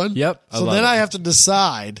we're doing? Yep. I So love then it. I have to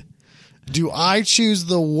decide, do I choose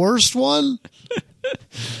the worst one?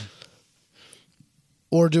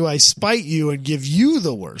 Or do I spite you and give you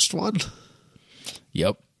the worst one?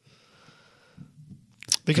 Yep.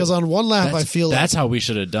 Because on one lap, I feel like that's how we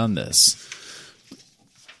should have done this.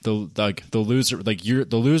 The loser, like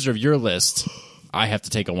the loser of your list, I have to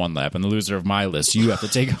take a 1 lap, and the loser of my list, you have to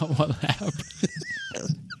take a 1 lap.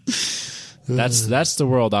 That's the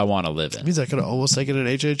world I want to live in. means I could have almost taken an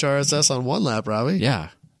HHRSS on 1 lap, Robbie. Yeah,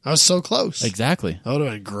 I was so close. exactly. That would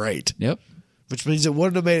have been great. Yep. Which means it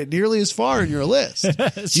wouldn't have made it nearly as far in your list.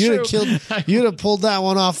 It's You'd true. have pulled that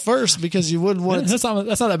one off first because you wouldn't want it. That's not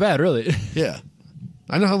that bad, really. Yeah.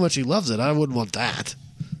 I know how much he loves it. I wouldn't want that.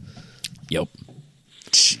 Yep.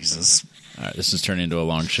 Jesus. All right, this is turning into a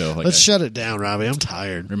long show. Like Let's shut it down, Robbie. I'm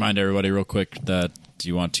tired. remind everybody real quick that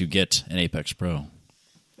you want to get an Apex Pro.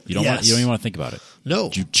 You don't Yes. you don't even want to think about it. No.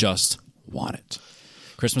 You just want it.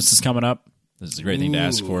 Christmas is coming up. This is a great thing to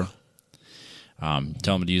ask for.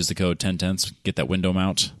 Tell them to use the code 10tenths. Get that window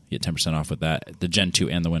mount. Get 10% off with that. The Gen 2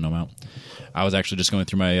 and the window mount. I was actually just going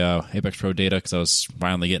through my Apex Pro data because I was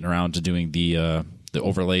finally getting around to doing the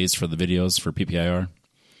overlays for the videos for PPIR.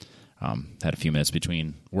 Had a few minutes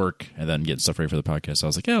between work and then getting stuff ready for the podcast. So I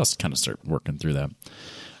was like, yeah, let's kind of start working through that.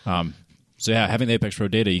 So yeah, having the Apex Pro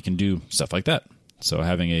data, you can do stuff like that. So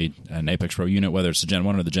having an Apex Pro unit, whether it's the Gen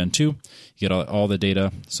 1 or the Gen 2, you get all the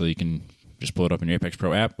data, so you can just pull it up in your Apex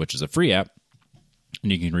Pro app, which is a free app,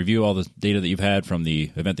 and you can review all the data that you've had from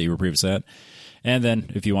the event that you were previously at. And then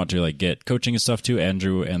if you want to like get coaching and stuff too,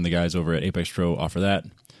 Andrew and the guys over at Apex Pro offer that.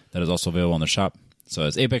 That is also available on the shop. So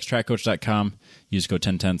it's apextrackcoach.com. Use code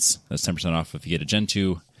 10tenths. That's 10% off if you get a Gen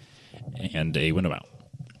 2 and a window mount.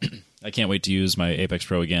 I can't wait to use my Apex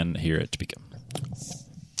Pro again here at Topeka.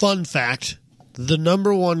 Fun fact, the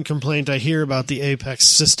number one complaint I hear about the Apex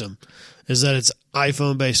system is that it's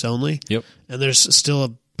iPhone-based only. Yep. And there's still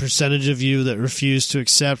a percentage of you that refuse to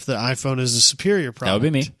accept that iPhone is a superior product. That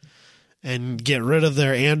would be me. And get rid of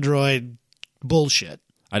their Android bullshit.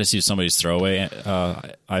 I just use somebody's throwaway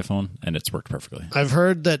iPhone, and it's worked perfectly. I've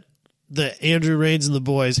heard that the Andrew Rains and the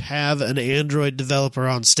boys have an Android developer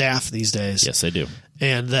on staff these days. Yes, they do.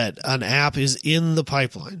 And that an app is in the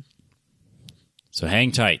pipeline. So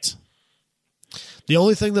hang tight. The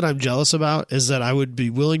only thing that I'm jealous about is that I would be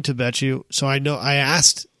willing to bet you. So I know I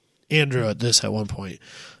asked Andrew at this at one point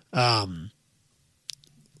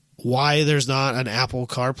why there's not an Apple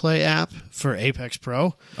CarPlay app for Apex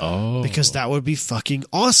Pro. Oh. Because that would be fucking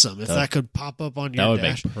awesome if that could pop up on your That would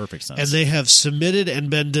dash. make perfect sense. And they have submitted and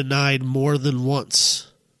been denied more than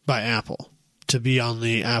once by Apple to be on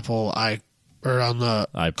the Apple on the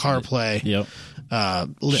CarPlay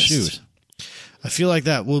list. Shoot. I feel like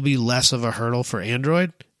that will be less of a hurdle for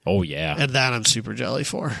Android, Oh, yeah. and that I'm super jelly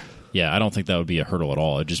for. Yeah, I don't think that would be a hurdle at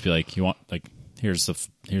all. It'd just be like, you want, like, here's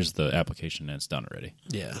the application and it's done already.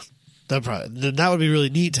 Yeah, that would be really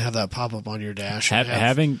neat to have that pop up on your dash. And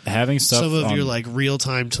have having stuff some of on, your like real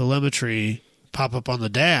time telemetry pop up on the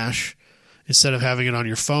dash instead of having it on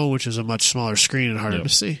your phone, which is a much smaller screen and harder Yep. to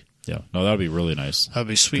see. Yeah, no, that would be really nice. That'd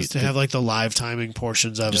be sweet to have like the live timing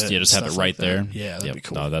portions of it. Just have it stuff right like that. there. Yeah, that'd be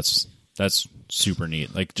cool. No, that's super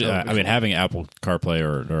neat. Like, That would be I mean, having Apple CarPlay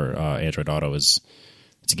or Android Auto it's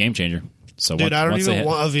a game changer. So Dude, I don't once even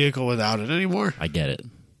want a vehicle without it anymore. I get it.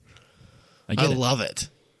 I love it.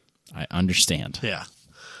 I understand. Yeah.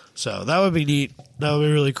 So that would be neat. That would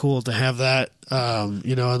be really cool to have that. And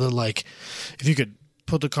then like if you could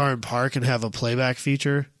put the car in park and have a playback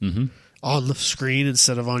feature on the screen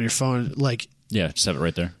instead of on your phone, like Yeah, just have it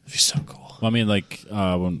right there. it'd be so cool. Well, I mean, like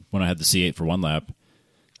when I had the C8 for one lap.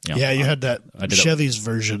 You know, Yeah, you had that I did Chevy's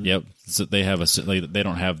version. Yep. So they have they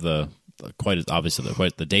don't have the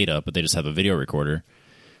the data, but they just have a video recorder.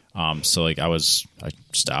 So like I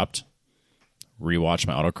stopped, rewatched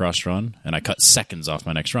my autocross run, and I cut seconds off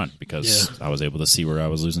my next run because I was able to see where I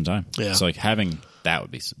was losing time. Yeah. So like having that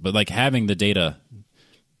would be, but like having the data,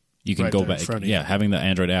 you can Right go there in back. front of you. Yeah, having the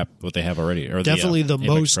Android app, what they have already, or Definitely the Apex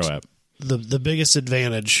most Pro app. the biggest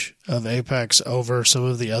advantage of Apex over some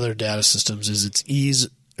of the other data systems is its ease,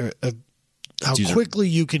 how user- quickly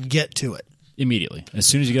you can get to it. Immediately, as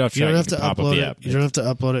soon as you get off You track, don't you have can to pop up upload the it. app. You don't have to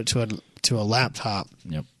upload it to a laptop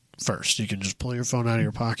Yep. first. You can just pull your phone out of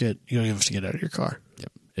your pocket. You don't even have to get out of your car.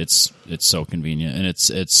 Yep. It's so convenient and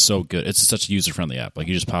it's so good. It's such a user friendly app. Like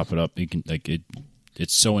you just pop it up, you can like it.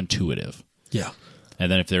 It's so intuitive. Yeah.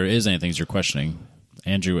 And then if there is any things you're questioning,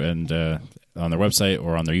 Andrew and on their website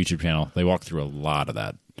or on their YouTube channel, they walk through a lot of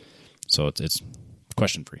that. So it's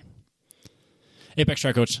question free.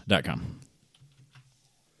 ApexTrackCoach.com.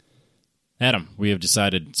 Adam, we have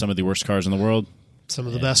decided some of the worst cars in the world. Some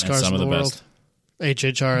of the best and cars some in of the the world.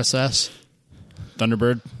 HHRSS.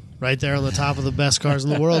 Thunderbird. Right there on the top of the best cars in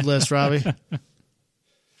the world list, Robbie.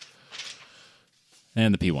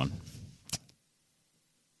 And the P1.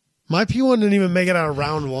 My P1 didn't even make it out of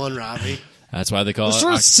round one, Robbie. That's why they call What it.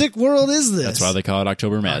 sort of sick world is this? That's why they call it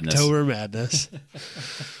October Madness. October Madness.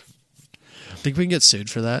 Think we can get sued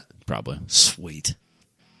for that? Probably. Sweet.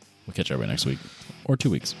 We'll catch everybody next week or 2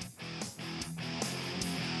 weeks.